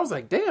 But I was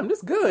like, damn, this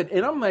is good.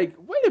 And I'm like,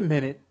 wait a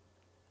minute.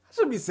 I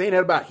shouldn't be saying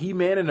that about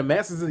He-Man and the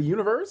Masters of the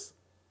Universe.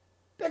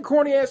 That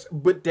corny ass.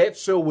 But that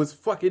show was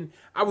fucking.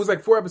 I was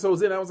like 4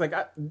 episodes in. I was like,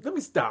 let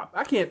me stop.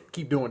 I can't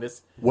keep doing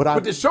this.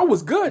 But the show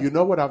was good. You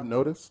know what I've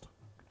noticed?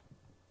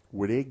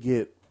 Where they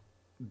get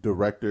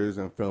directors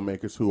and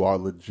filmmakers who are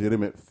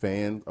legitimate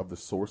fans of the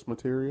source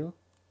material,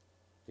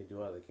 They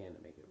do all they can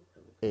to make it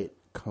really good. it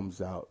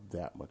comes out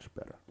that much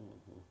better.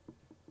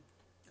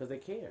 Because they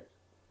care.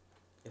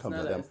 It's Comes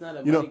not, out it's that-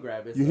 not a you money know,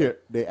 grab. It's you a, hear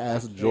they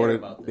asked I care Jordan,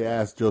 about they this.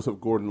 asked Joseph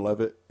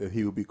Gordon-Levitt if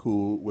he would be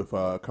cool with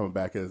coming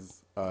back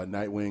as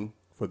Nightwing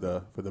for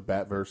the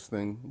Batverse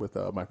thing with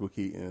Michael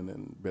Keaton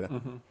and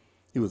Ben.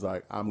 He was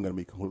like, "I'm going to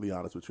be completely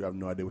honest with you. I have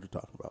no idea what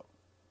you're talking about."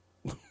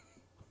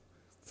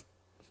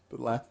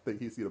 The last thing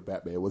he seen of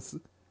Batman was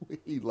when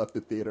he left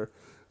the theater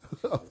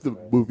of the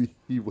movie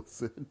he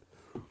was in.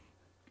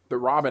 The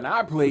Robin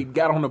I played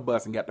got on the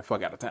bus and got the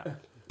fuck out of town.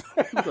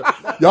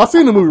 Y'all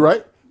seen the movie,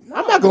 right?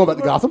 I'm not going back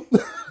to Gotham.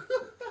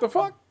 The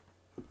fuck?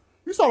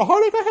 You saw the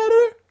heartache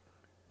I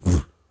had in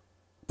there?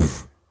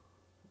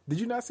 Did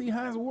you not see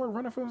Hines Ward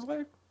running for his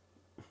life?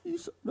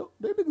 Y'all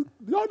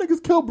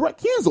niggas killed Brett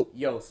Kiesel.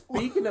 Yo,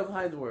 speaking of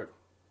Hines Ward,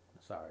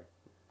 sorry,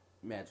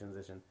 mad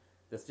transition.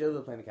 The Steelers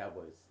are playing the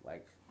Cowboys.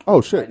 Like,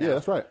 Oh shit! right now. Yeah,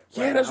 that's right.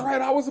 Yeah, that's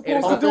right. I was And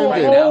supposed it's to do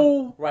right a now.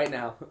 whole. Right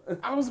now.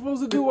 I was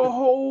supposed to do a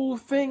whole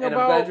thing And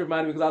I'm glad about. you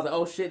reminded me because I was like,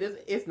 oh shit,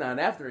 it's 9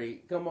 after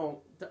 8. Come on,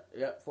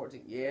 Yep,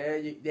 14. Yeah,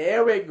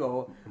 there we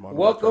go.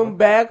 Welcome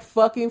back,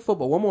 fucking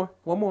football.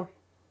 One more.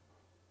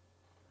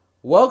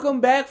 Welcome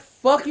back,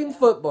 fucking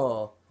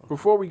football.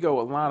 Before we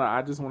go, Alana,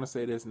 I just want to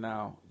say this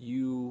now.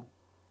 You're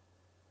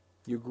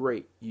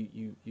great.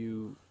 You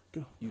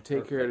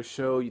take care of the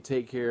show. You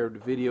take care of the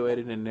video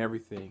editing and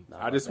everything.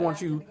 I just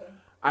want you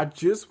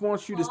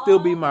to still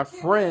be my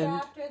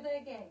friend.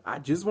 I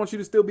just want you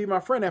to still be my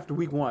friend after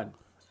week 1.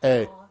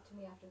 Hey.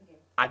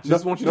 I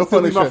just want you to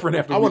still be my friend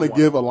after I want to week 1.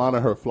 give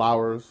Alana her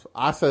flowers.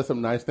 I said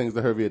some nice things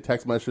to her via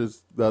text message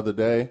the other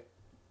day.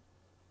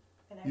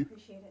 And I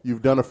appreciate it.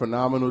 You've done a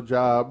phenomenal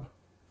job.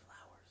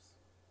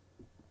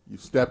 You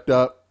stepped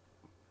up.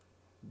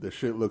 The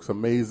shit looks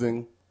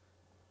amazing.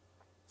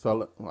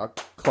 So I'll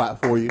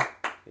clap for you.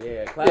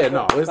 Yeah, clap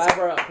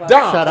her up.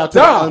 Shout out to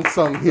the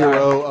unsung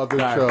hero of the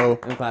show.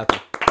 I'm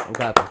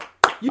clapping.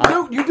 You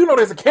do know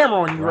there's a camera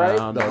on you,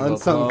 right? The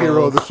unsung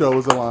hero of the show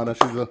is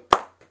Alana.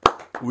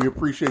 We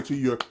appreciate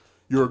you.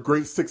 You're a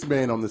great 6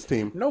 man on this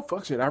team. No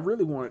fuck shit. I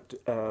really wanted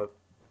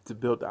to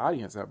build the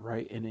audience up,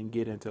 right, and then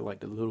get into like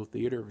the little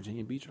theater of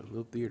Virginia Beach or the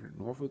little theater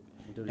in Norfolk,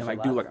 and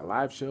like do like a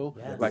live show,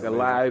 like a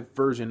live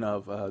version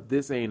of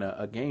This Ain't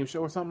a Game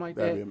Show or something like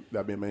that.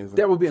 That'd be amazing.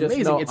 That would be Just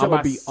amazing. know Until I'm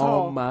gonna be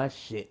on my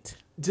shit.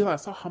 Until I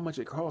saw how much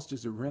it costs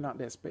just to rent out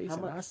that space, How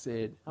and much? I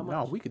said, How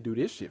 "No, much? we could do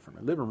this shit from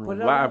the living room Put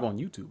it live out on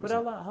YouTube." Put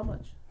out loud. How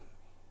much?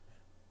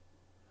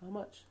 How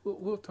much?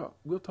 We'll talk.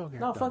 We'll talk.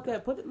 No, fuck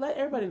that. Let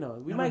everybody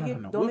know. We might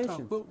get no.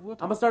 donations. We'll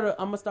talk. I'm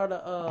gonna start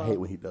a. I hate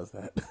when he does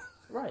that.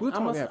 Right. We'll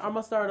I'm talk after.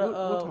 gonna start a.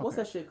 We'll talk What's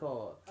that shit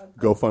called?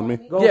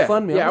 GoFundMe.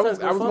 GoFundMe. Yeah, I was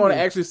going to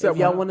actually set if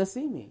y'all one up. want to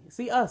see me,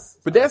 see us.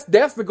 But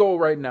that's the goal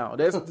right now.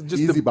 That's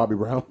just Easy, Bobby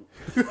Brown.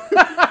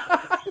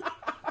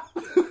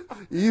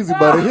 Easy,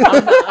 buddy.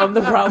 I'm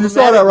the problem. You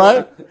saw that,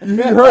 right? You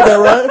heard that,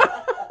 right?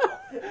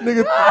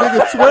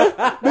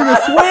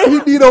 Nigga swear he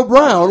Nino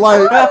Brown.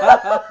 Like,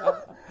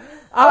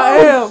 I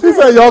am. he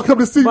said, y'all come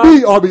to see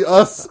me or be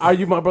us. Are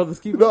you my brother's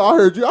keeper? No, I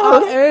heard you. I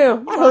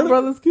am. I heard my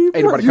brother's keeper.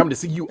 Ain't nobody coming to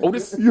see you,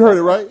 Otis. You heard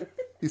it, right?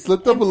 He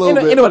slipped up a little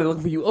bit. Anybody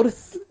looking for you,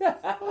 Otis?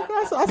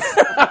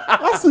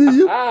 I see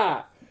you.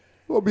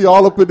 We'll be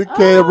all up in the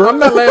camera. I'm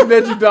not laughing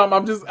at you, dumb.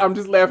 I'm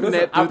just laughing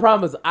at. I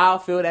promise, I'll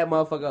fill that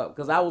motherfucker up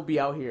because I will be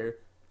out here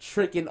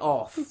tricking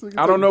off.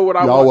 I don't know what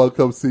I Y'all want. want to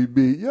come see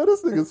me? Yo,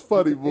 this nigga's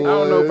funny, boy. I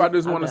don't know if I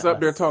just want I'm us up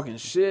there us. talking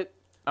shit.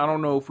 I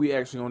don't know if we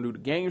actually gonna do the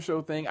game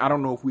show thing. I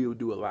don't know if we would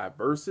do a live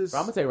versus. But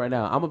I'm gonna tell you right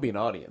now, I'm gonna be an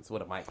audience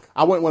with a mic.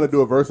 I wouldn't want to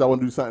do a verse. I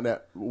want to do something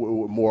that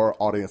with more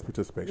audience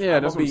participation. Yeah,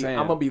 that's what I'm I'm saying.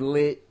 gonna be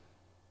lit.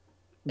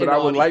 But I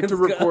would like to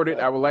record it.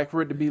 I would like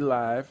for it to be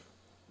live.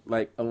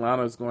 Like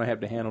Alana's going to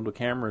have to handle the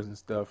cameras and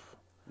stuff.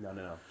 No.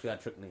 She got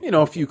to trick me. You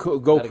know, a few Gotta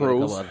get a couple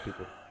GoPros. other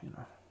people.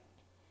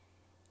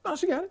 No,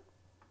 she got it.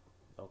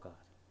 Oh God.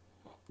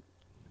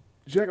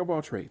 Jack of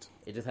all trades.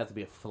 It just has to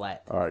be a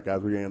flat. All right,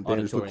 guys, we're getting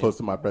dangerously Auditorium. close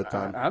to my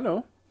bedtime. I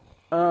know.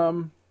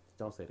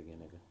 Don't say it again,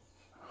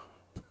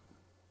 nigga.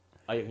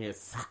 All you can hear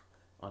is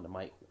on the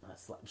mic. I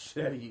slap the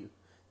shit out of you.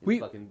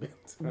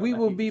 We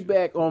will be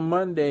back on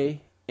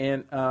Monday,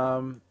 and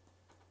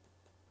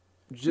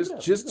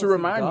just to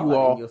remind you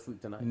all,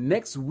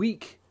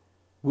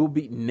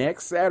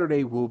 next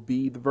Saturday will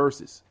be the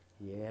verses.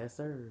 Yes,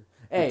 sir.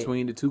 Hey,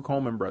 between the two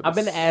Coleman brothers. I've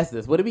been asked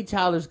this. Would it be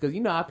childish? Because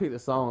I picked the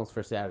songs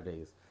for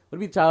Saturdays. Would it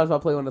be childish if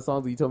I play one of the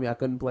songs that you told me I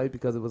couldn't play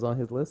because it was on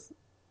his list?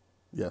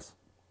 Yes,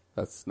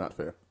 that's not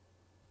fair.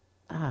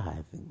 I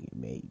think it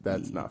may be.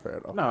 That's not fair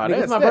at all. No, Nigga,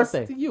 that's it's my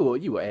birthday.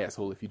 You an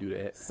asshole if you do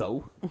that.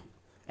 So,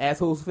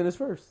 assholes finish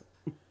first.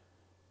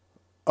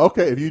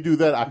 Okay, if you do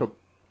that,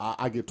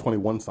 I get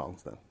 21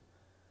 songs then.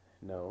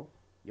 No,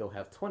 you'll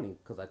have 20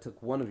 because I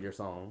took one of your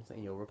songs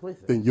and you'll replace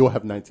it. Then you'll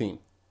have 19.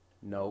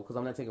 No, because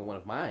I'm not taking one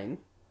of mine.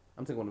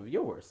 I'm taking one of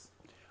yours.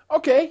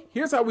 Okay,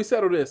 here's how we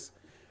settle this.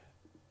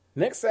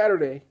 Next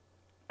Saturday,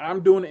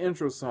 I'm doing the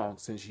intro song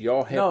since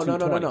y'all have No.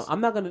 220s.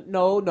 I'm not gonna.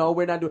 No,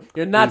 we're not doing.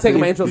 You're not taking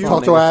my intro You song.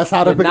 talk your ass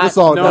how to You're pick the not-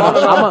 song. No.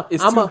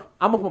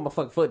 I'm gonna put my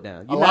fucking foot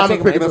down. You're I'm not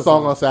taking my picking intro a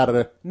song on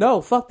Saturday.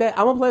 No, fuck that.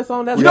 I'm gonna play a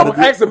song that's.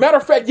 As a matter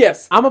of fact,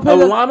 yes. I'm gonna play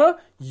Alana,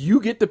 you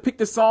get to pick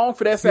the song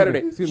for that Saturday.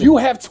 excuse me. You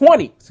have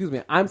 20. Excuse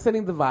me. I'm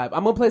setting the vibe.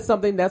 I'm gonna play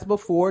something that's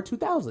before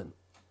 2000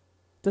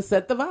 to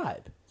set the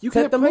vibe. You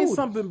set can't the play mood.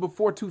 something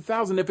before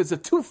 2000 if it's a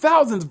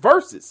 2000s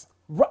versus.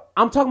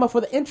 I'm talking about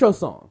for the intro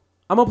song.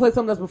 I'm gonna play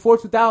something that's before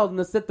 2000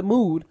 to set the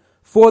mood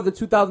for the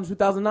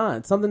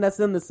 2000-2009. Something that's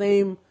in the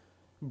same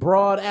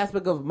broad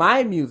aspect of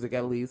my music,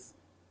 at least.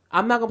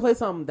 I'm not gonna play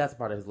something that's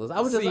part of his list. I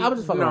was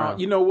just fucking around.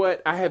 You know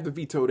what? I have to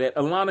veto that.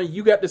 Alana,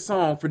 you got the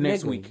song for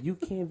next Nigga, week. You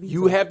can't veto.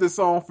 You have the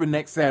song for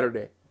next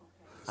Saturday.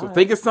 So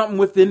think of something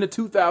within the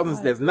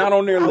 2000s that's not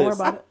on their Don't worry list.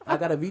 about it. I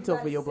got a veto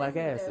for your black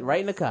ass right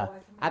in the car.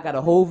 I got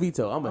a whole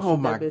veto. I'm gonna Oh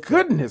shoot my that bitch up.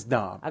 goodness,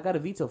 Dom. I got a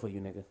veto for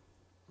you, nigga.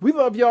 We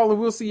love y'all and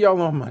we'll see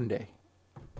y'all on Monday.